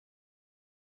food.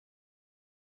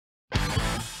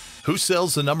 Who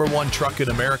sells the #1 truck in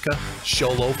America?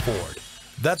 Sholo Ford.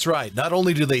 That's right. Not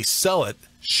only do they sell it,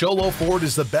 Sholo Ford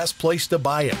is the best place to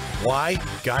buy it. Why?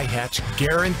 Guy Hatch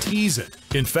guarantees it.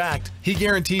 In fact, he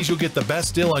guarantees you'll get the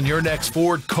best deal on your next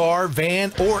Ford car,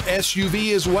 van, or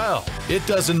SUV as well. It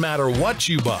doesn't matter what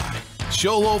you buy.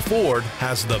 Sholo Ford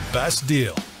has the best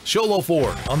deal. Sholo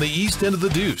Ford on the east end of the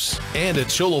Deuce and at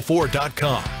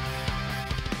sholoford.com.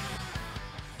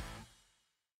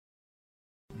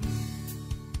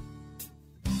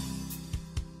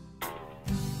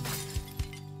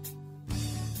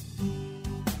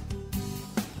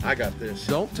 I got this.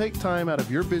 Don't take time out of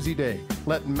your busy day.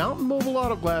 Let Mountain Mobile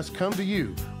Auto Glass come to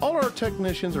you. All our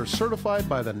technicians are certified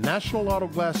by the National Auto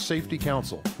Glass Safety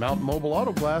Council. Mountain Mobile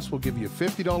Auto Glass will give you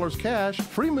 $50 cash,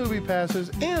 free movie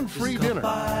passes, and free dinner.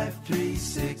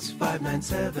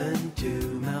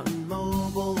 536-5972. Mountain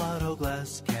Mobile Auto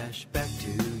Glass, cash back to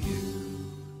you.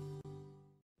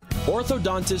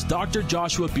 Orthodontist Dr.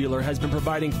 Joshua Beeler has been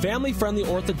providing family-friendly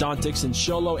orthodontics in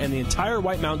Show Low and the entire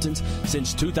White Mountains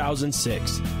since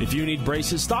 2006. If you need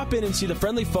braces, stop in and see the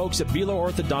friendly folks at Beeler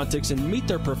Orthodontics and meet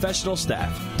their professional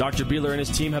staff. Dr. Beeler and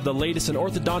his team have the latest in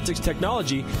orthodontics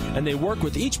technology, and they work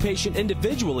with each patient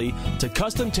individually to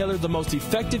custom tailor the most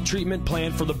effective treatment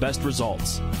plan for the best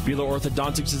results. Beeler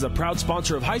Orthodontics is a proud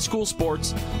sponsor of high school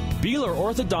sports. Beeler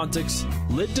Orthodontics,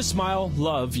 live to smile,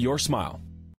 love your smile.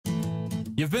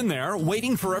 You've been there,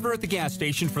 waiting forever at the gas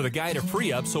station for the guy to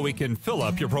free up so he can fill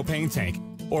up your propane tank.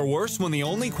 Or worse, when the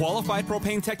only qualified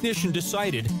propane technician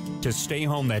decided to stay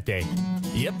home that day.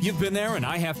 Yep, you've been there and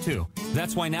I have too.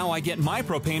 That's why now I get my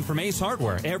propane from Ace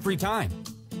Hardware every time.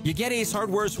 You get Ace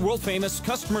Hardware's world-famous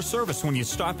customer service when you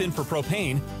stop in for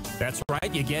propane. That's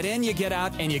right, you get in, you get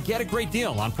out, and you get a great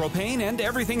deal on propane and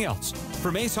everything else.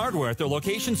 From Ace Hardware at their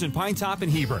locations in Pine Top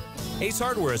and Heber. Ace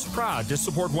Hardware is proud to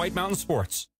support White Mountain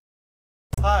sports.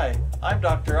 Hi, I'm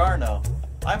Dr. Arno.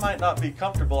 I might not be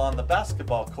comfortable on the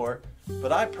basketball court,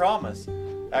 but I promise,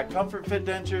 at Comfort Fit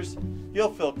Dentures,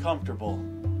 you'll feel comfortable,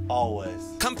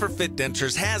 always. Comfort Fit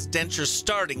Dentures has dentures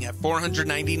starting at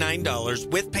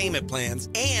 $499 with payment plans,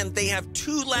 and they have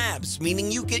 2 labs,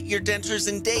 meaning you get your dentures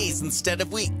in days instead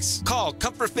of weeks. Call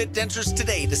Comfort Fit Dentures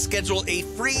today to schedule a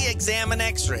free exam and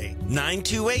x-ray.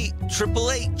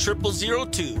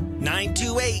 928-888-0002.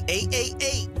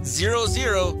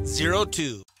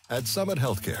 928-888-0002. At Summit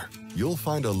Healthcare, you'll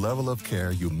find a level of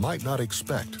care you might not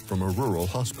expect from a rural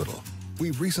hospital.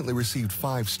 We've recently received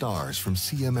 5 stars from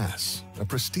CMS, a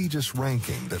prestigious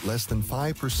ranking that less than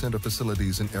 5% of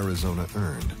facilities in Arizona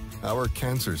earned. Our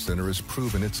cancer center has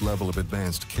proven its level of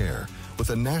advanced care with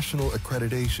a national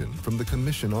accreditation from the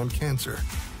Commission on Cancer.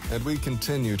 And we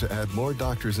continue to add more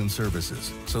doctors and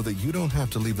services so that you don't have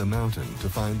to leave the mountain to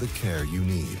find the care you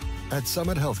need. At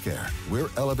Summit Healthcare, we're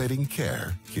elevating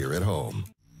care here at home.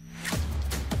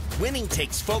 Winning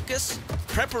takes focus,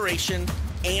 preparation,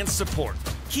 and support.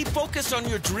 Keep focus on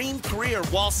your dream career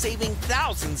while saving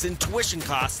thousands in tuition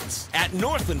costs at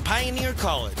Northland Pioneer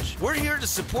College. We're here to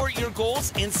support your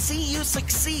goals and see you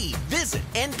succeed. Visit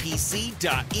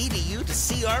npc.edu to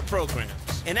see our programs.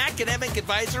 An academic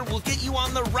advisor will get you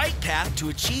on the right path to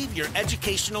achieve your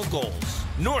educational goals.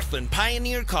 Northland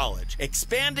Pioneer College,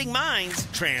 expanding minds,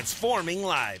 transforming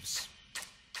lives.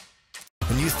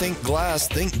 When you think glass,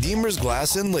 think Deemer's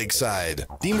Glass in Lakeside.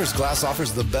 Deemer's Glass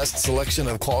offers the best selection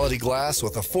of quality glass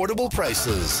with affordable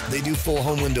prices. They do full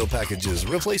home window packages,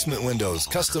 replacement windows,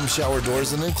 custom shower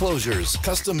doors and enclosures,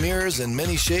 custom mirrors in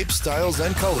many shapes, styles,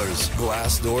 and colors,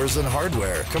 glass doors and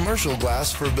hardware, commercial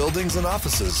glass for buildings and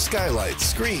offices, skylights,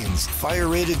 screens,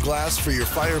 fire-rated glass for your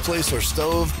fireplace or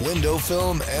stove, window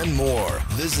film, and more.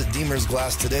 Visit Deemer's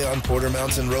Glass today on Porter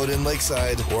Mountain Road in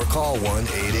Lakeside or call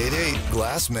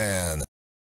 1-888-GLASSMAN.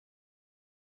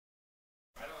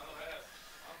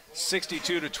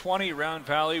 62-20, Round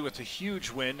Valley with a huge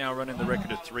win, now running the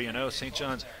record of 3-0. St.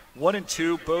 John's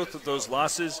 1-2, both of those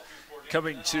losses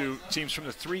coming to teams from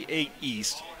the 3A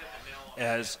East,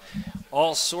 as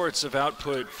all sorts of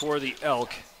output for the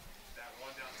Elk,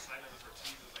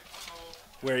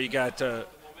 where you got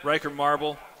Riker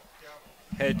Marble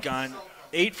had gone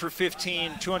 8 for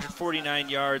 15, 249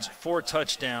 yards, 4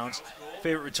 touchdowns.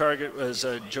 Favorite target was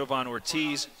Jovan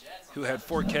Ortiz, who had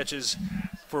 4 catches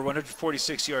for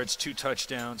 146 yards, 2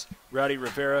 touchdowns. Rowdy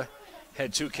Rivera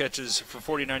had 2 catches for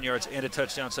 49 yards and a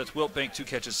touchdown. So that's Wilt Bank, 2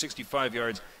 catches, 65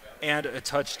 yards, and a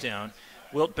touchdown.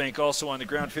 Wilt Bank also on the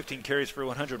ground, 15 carries for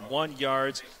 101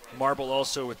 yards. Marble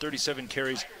also with 37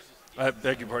 carries,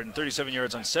 37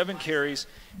 yards on 7 carries.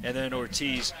 And then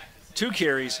Ortiz, 2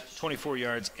 carries, 24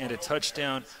 yards, and a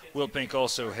touchdown. Wilt Bank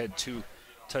also had 2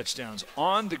 touchdowns.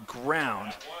 On the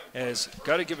ground, as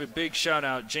got to give a big shout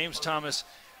out, James Thomas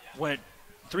went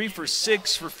 3 for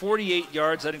 6 for 48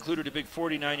 yards. That included a big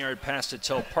 49-yard pass to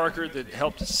Tel Parker that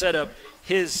helped set up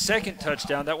his second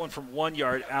touchdown. That one from 1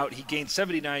 yard out. He gained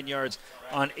 79 yards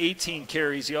on 18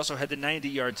 carries. He also had the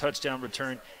 90-yard touchdown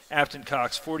return. Afton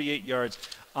Cox, 48 yards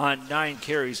on 9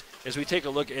 carries. As we take a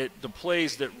look at the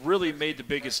plays that really made the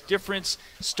biggest difference,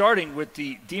 starting with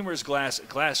the Deemer's glass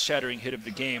shattering hit of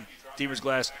the game. Deemer's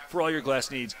Glass, for all your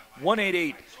glass needs.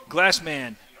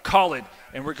 188-GLASSMAN, call it.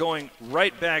 And we're going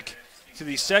right back to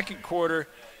the second quarter,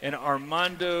 and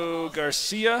Armando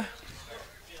Garcia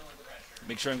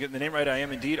Make sure I'm getting the name right. I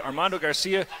am indeed. Armando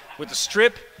Garcia with the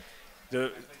strip.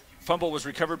 The fumble was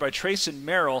recovered by Trayson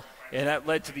Merrill, and that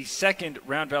led to the second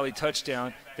Round Valley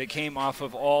touchdown that came off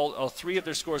of all three of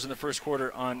their scores in the first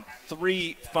quarter on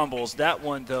 3 fumbles. That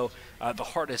one, though, the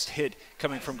hardest hit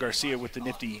coming from Garcia with the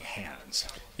nifty hands.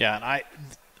 Yeah, and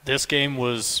this game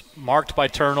was marked by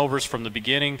turnovers from the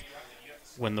beginning.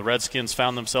 When the Redskins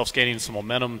found themselves gaining some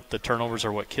momentum, the turnovers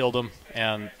are what killed them,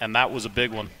 and that was a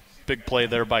big one. Big play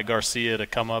there by Garcia to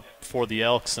come up for the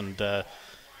Elks and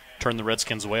turn the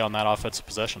Redskins away on that offensive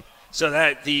possession. So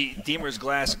that the Deemer's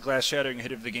glass shattering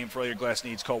hit of the game for all your glass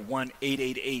needs, called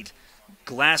 1-888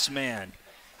 Glass Man.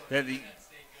 Then the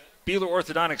Beeler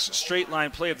Orthodontics straight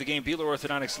line play of the game. Beeler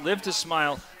Orthodontics, live to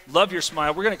smile, love your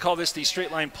smile. We're going to call this the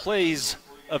straight line plays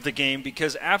of the game,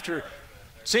 because after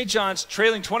St. John's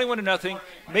trailing 21-0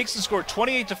 makes the score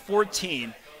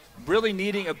 28-14, really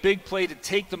needing a big play to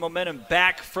take the momentum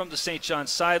back from the St.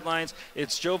 John's sidelines.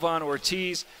 It's Jovan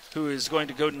Ortiz who is going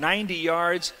to go 90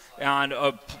 yards on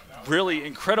a really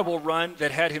incredible run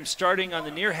that had him starting on the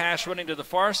near hash, running to the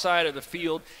far side of the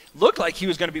field. Looked like he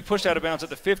was going to be pushed out of bounds at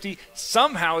the 50.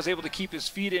 Somehow was able to keep his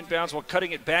feet in bounds while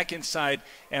cutting it back inside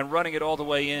and running it all the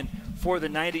way in for the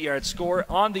 90-yard score.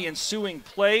 On the ensuing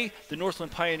play, the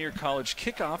Northland Pioneer College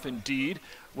kickoff, indeed,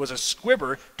 was a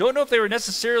squibber. Don't know if they were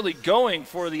necessarily going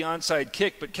for the onside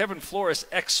kick, but Kevin Flores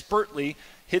expertly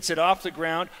hits it off the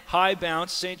ground, high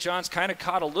bounce. St. John's kind of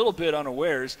caught a little bit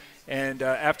unawares, and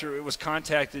after it was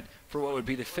contacted for what would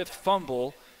be the 5th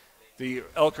fumble, the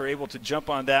Elk are able to jump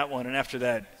on that one, and after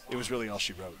that, it was really all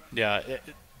she wrote. Yeah,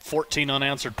 14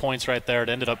 unanswered points right there. It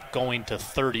ended up going to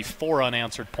 34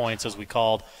 unanswered points, as we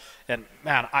called. And,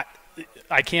 man,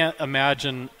 I can't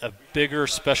imagine a bigger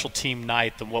special team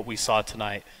night than what we saw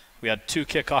tonight. We had 2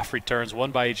 kickoff returns,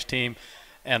 1 by each team,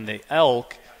 and the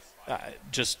Elk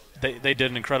they did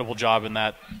an incredible job in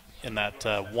that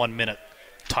 1 minute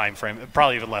time frame,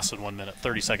 probably even less than 1 minute,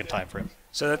 30-second time frame.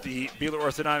 So that the Beeler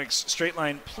Orthodontics straight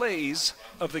line plays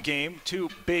of the game, 2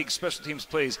 big special teams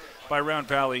plays by Round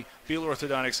Valley. Beeler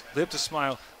Orthodontics, live to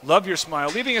smile, love your smile.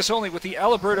 Leaving us only with the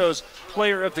Alberto's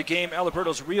player of the game,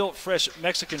 Alberto's real fresh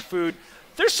Mexican food.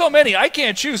 There's so many, I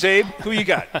can't choose, Abe. Who you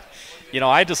got?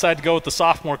 I decided to go with the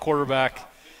sophomore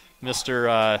quarterback,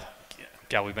 Mr.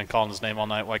 We've been calling his name all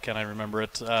night. Why can't I remember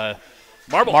it?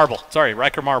 Marble. Sorry,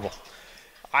 Riker Marble.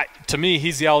 To me,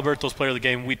 he's the Alberto's player of the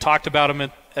game. We talked about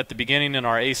him at the beginning in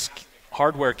our Ace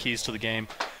hardware keys to the game.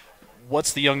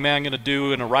 What's the young man going to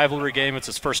do in a rivalry game? It's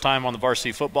his first time on the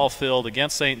varsity football field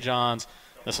against St. John's.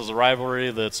 This is a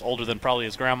rivalry that's older than probably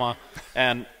his grandma.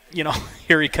 And,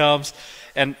 here he comes.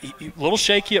 And a little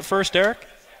shaky at first, Eric. A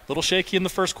little shaky in the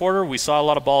first quarter. We saw a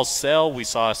lot of balls sail. We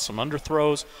saw some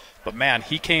underthrows. But, man,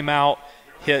 he came out,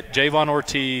 hit Javon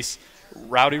Ortiz,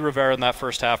 Rowdy Rivera in that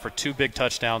first half for 2 big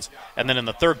touchdowns, and then in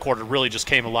the third quarter really just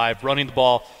came alive, running the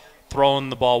ball, throwing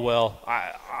the ball well.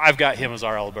 I've got him as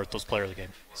our Alberto's player of the game.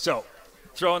 So,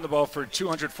 throwing the ball for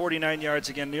 249 yards,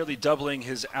 again, nearly doubling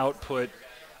his output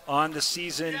on the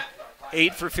season.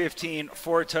 8 for 15,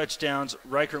 4 touchdowns.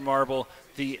 Riker Marble,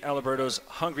 the Alberto's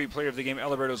hungry player of the game,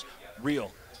 Alberto's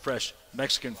real fresh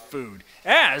Mexican food.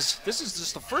 As this is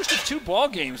just the first of 2 ball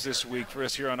games this week for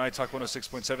us here on iTalk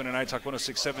 106.7 and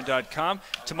iTalk1067.com.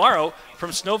 Tomorrow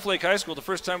from Snowflake High School, the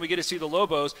first time we get to see the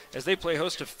Lobos as they play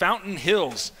host to Fountain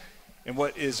Hills in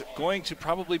what is going to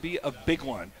probably be a big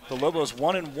one. The Lobos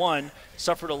 1-1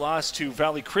 suffered a loss to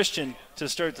Valley Christian to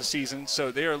start the season,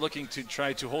 so they are looking to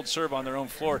try to hold serve on their own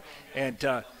floor,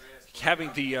 and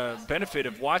having the benefit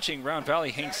of watching Round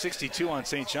Valley hang 62 on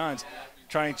St. John's,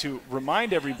 trying to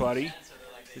remind everybody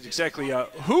exactly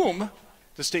whom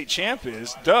the state champ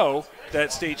is, though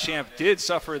that state champ did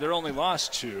suffer their only loss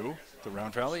to the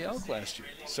Round Valley Elk last year.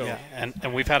 So, yeah,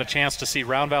 and we've had a chance to see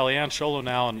Round Valley and Sholo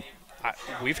now, and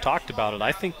we've talked about it.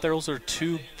 I think those are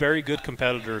 2 very good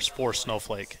competitors for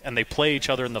Snowflake, and they play each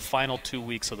other in the final 2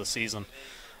 weeks of the season.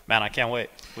 Man, I can't wait.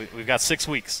 We've got 6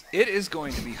 weeks. It is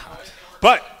going to be hot.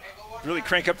 But really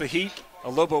crank up the heat. A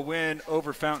Lobo win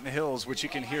over Fountain Hills, which you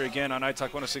can hear again on iTalk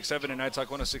 106.7 and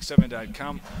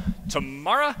iTalk1067.com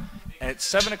tomorrow at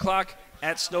 7 o'clock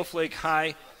at Snowflake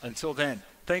High. Until then,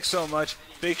 thanks so much.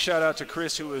 Big shout out to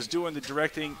Chris, who was doing the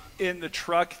directing in the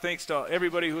truck. Thanks to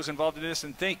everybody who was involved in this,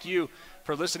 and thank you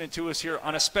for listening to us here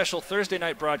on a special Thursday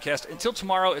night broadcast. Until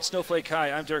tomorrow at Snowflake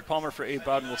High, I'm Derek Palmer for Abe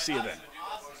Bowden. We'll see you then.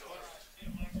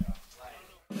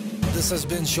 This has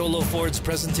been Sholo Ford's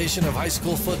presentation of high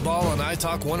school football on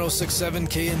iTalk 106.7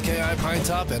 KNKI Pine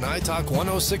Top and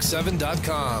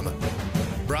iTalk1067.com.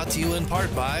 Brought to you in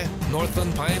part by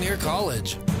Northland Pioneer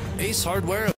College, Ace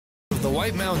Hardware of the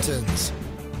White Mountains,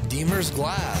 Deemer's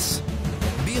Glass,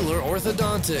 Beeler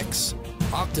Orthodontics,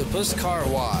 Octopus Car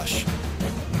Wash,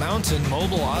 Mountain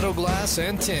Mobile Auto Glass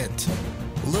and Tint,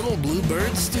 Little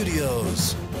Bluebird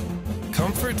Studios,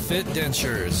 Comfort Fit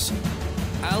Dentures,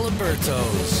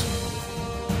 Alberto's,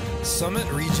 Summit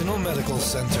Regional Medical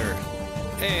Center,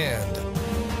 and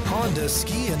Honda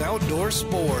Ski and Outdoor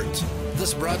Sport.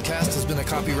 This broadcast has been a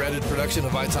copyrighted production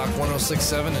of iTalk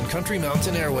 1067 and Country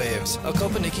Mountain Airwaves, a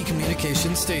Kopaniki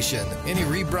communications station. Any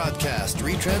rebroadcast,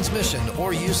 retransmission,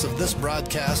 or use of this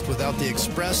broadcast without the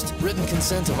expressed written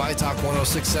consent of iTalk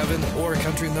 1067 or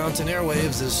Country Mountain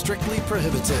Airwaves is strictly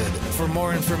prohibited. For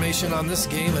more information on this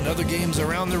game and other games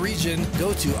around the region,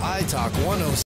 go to iTalk 1067.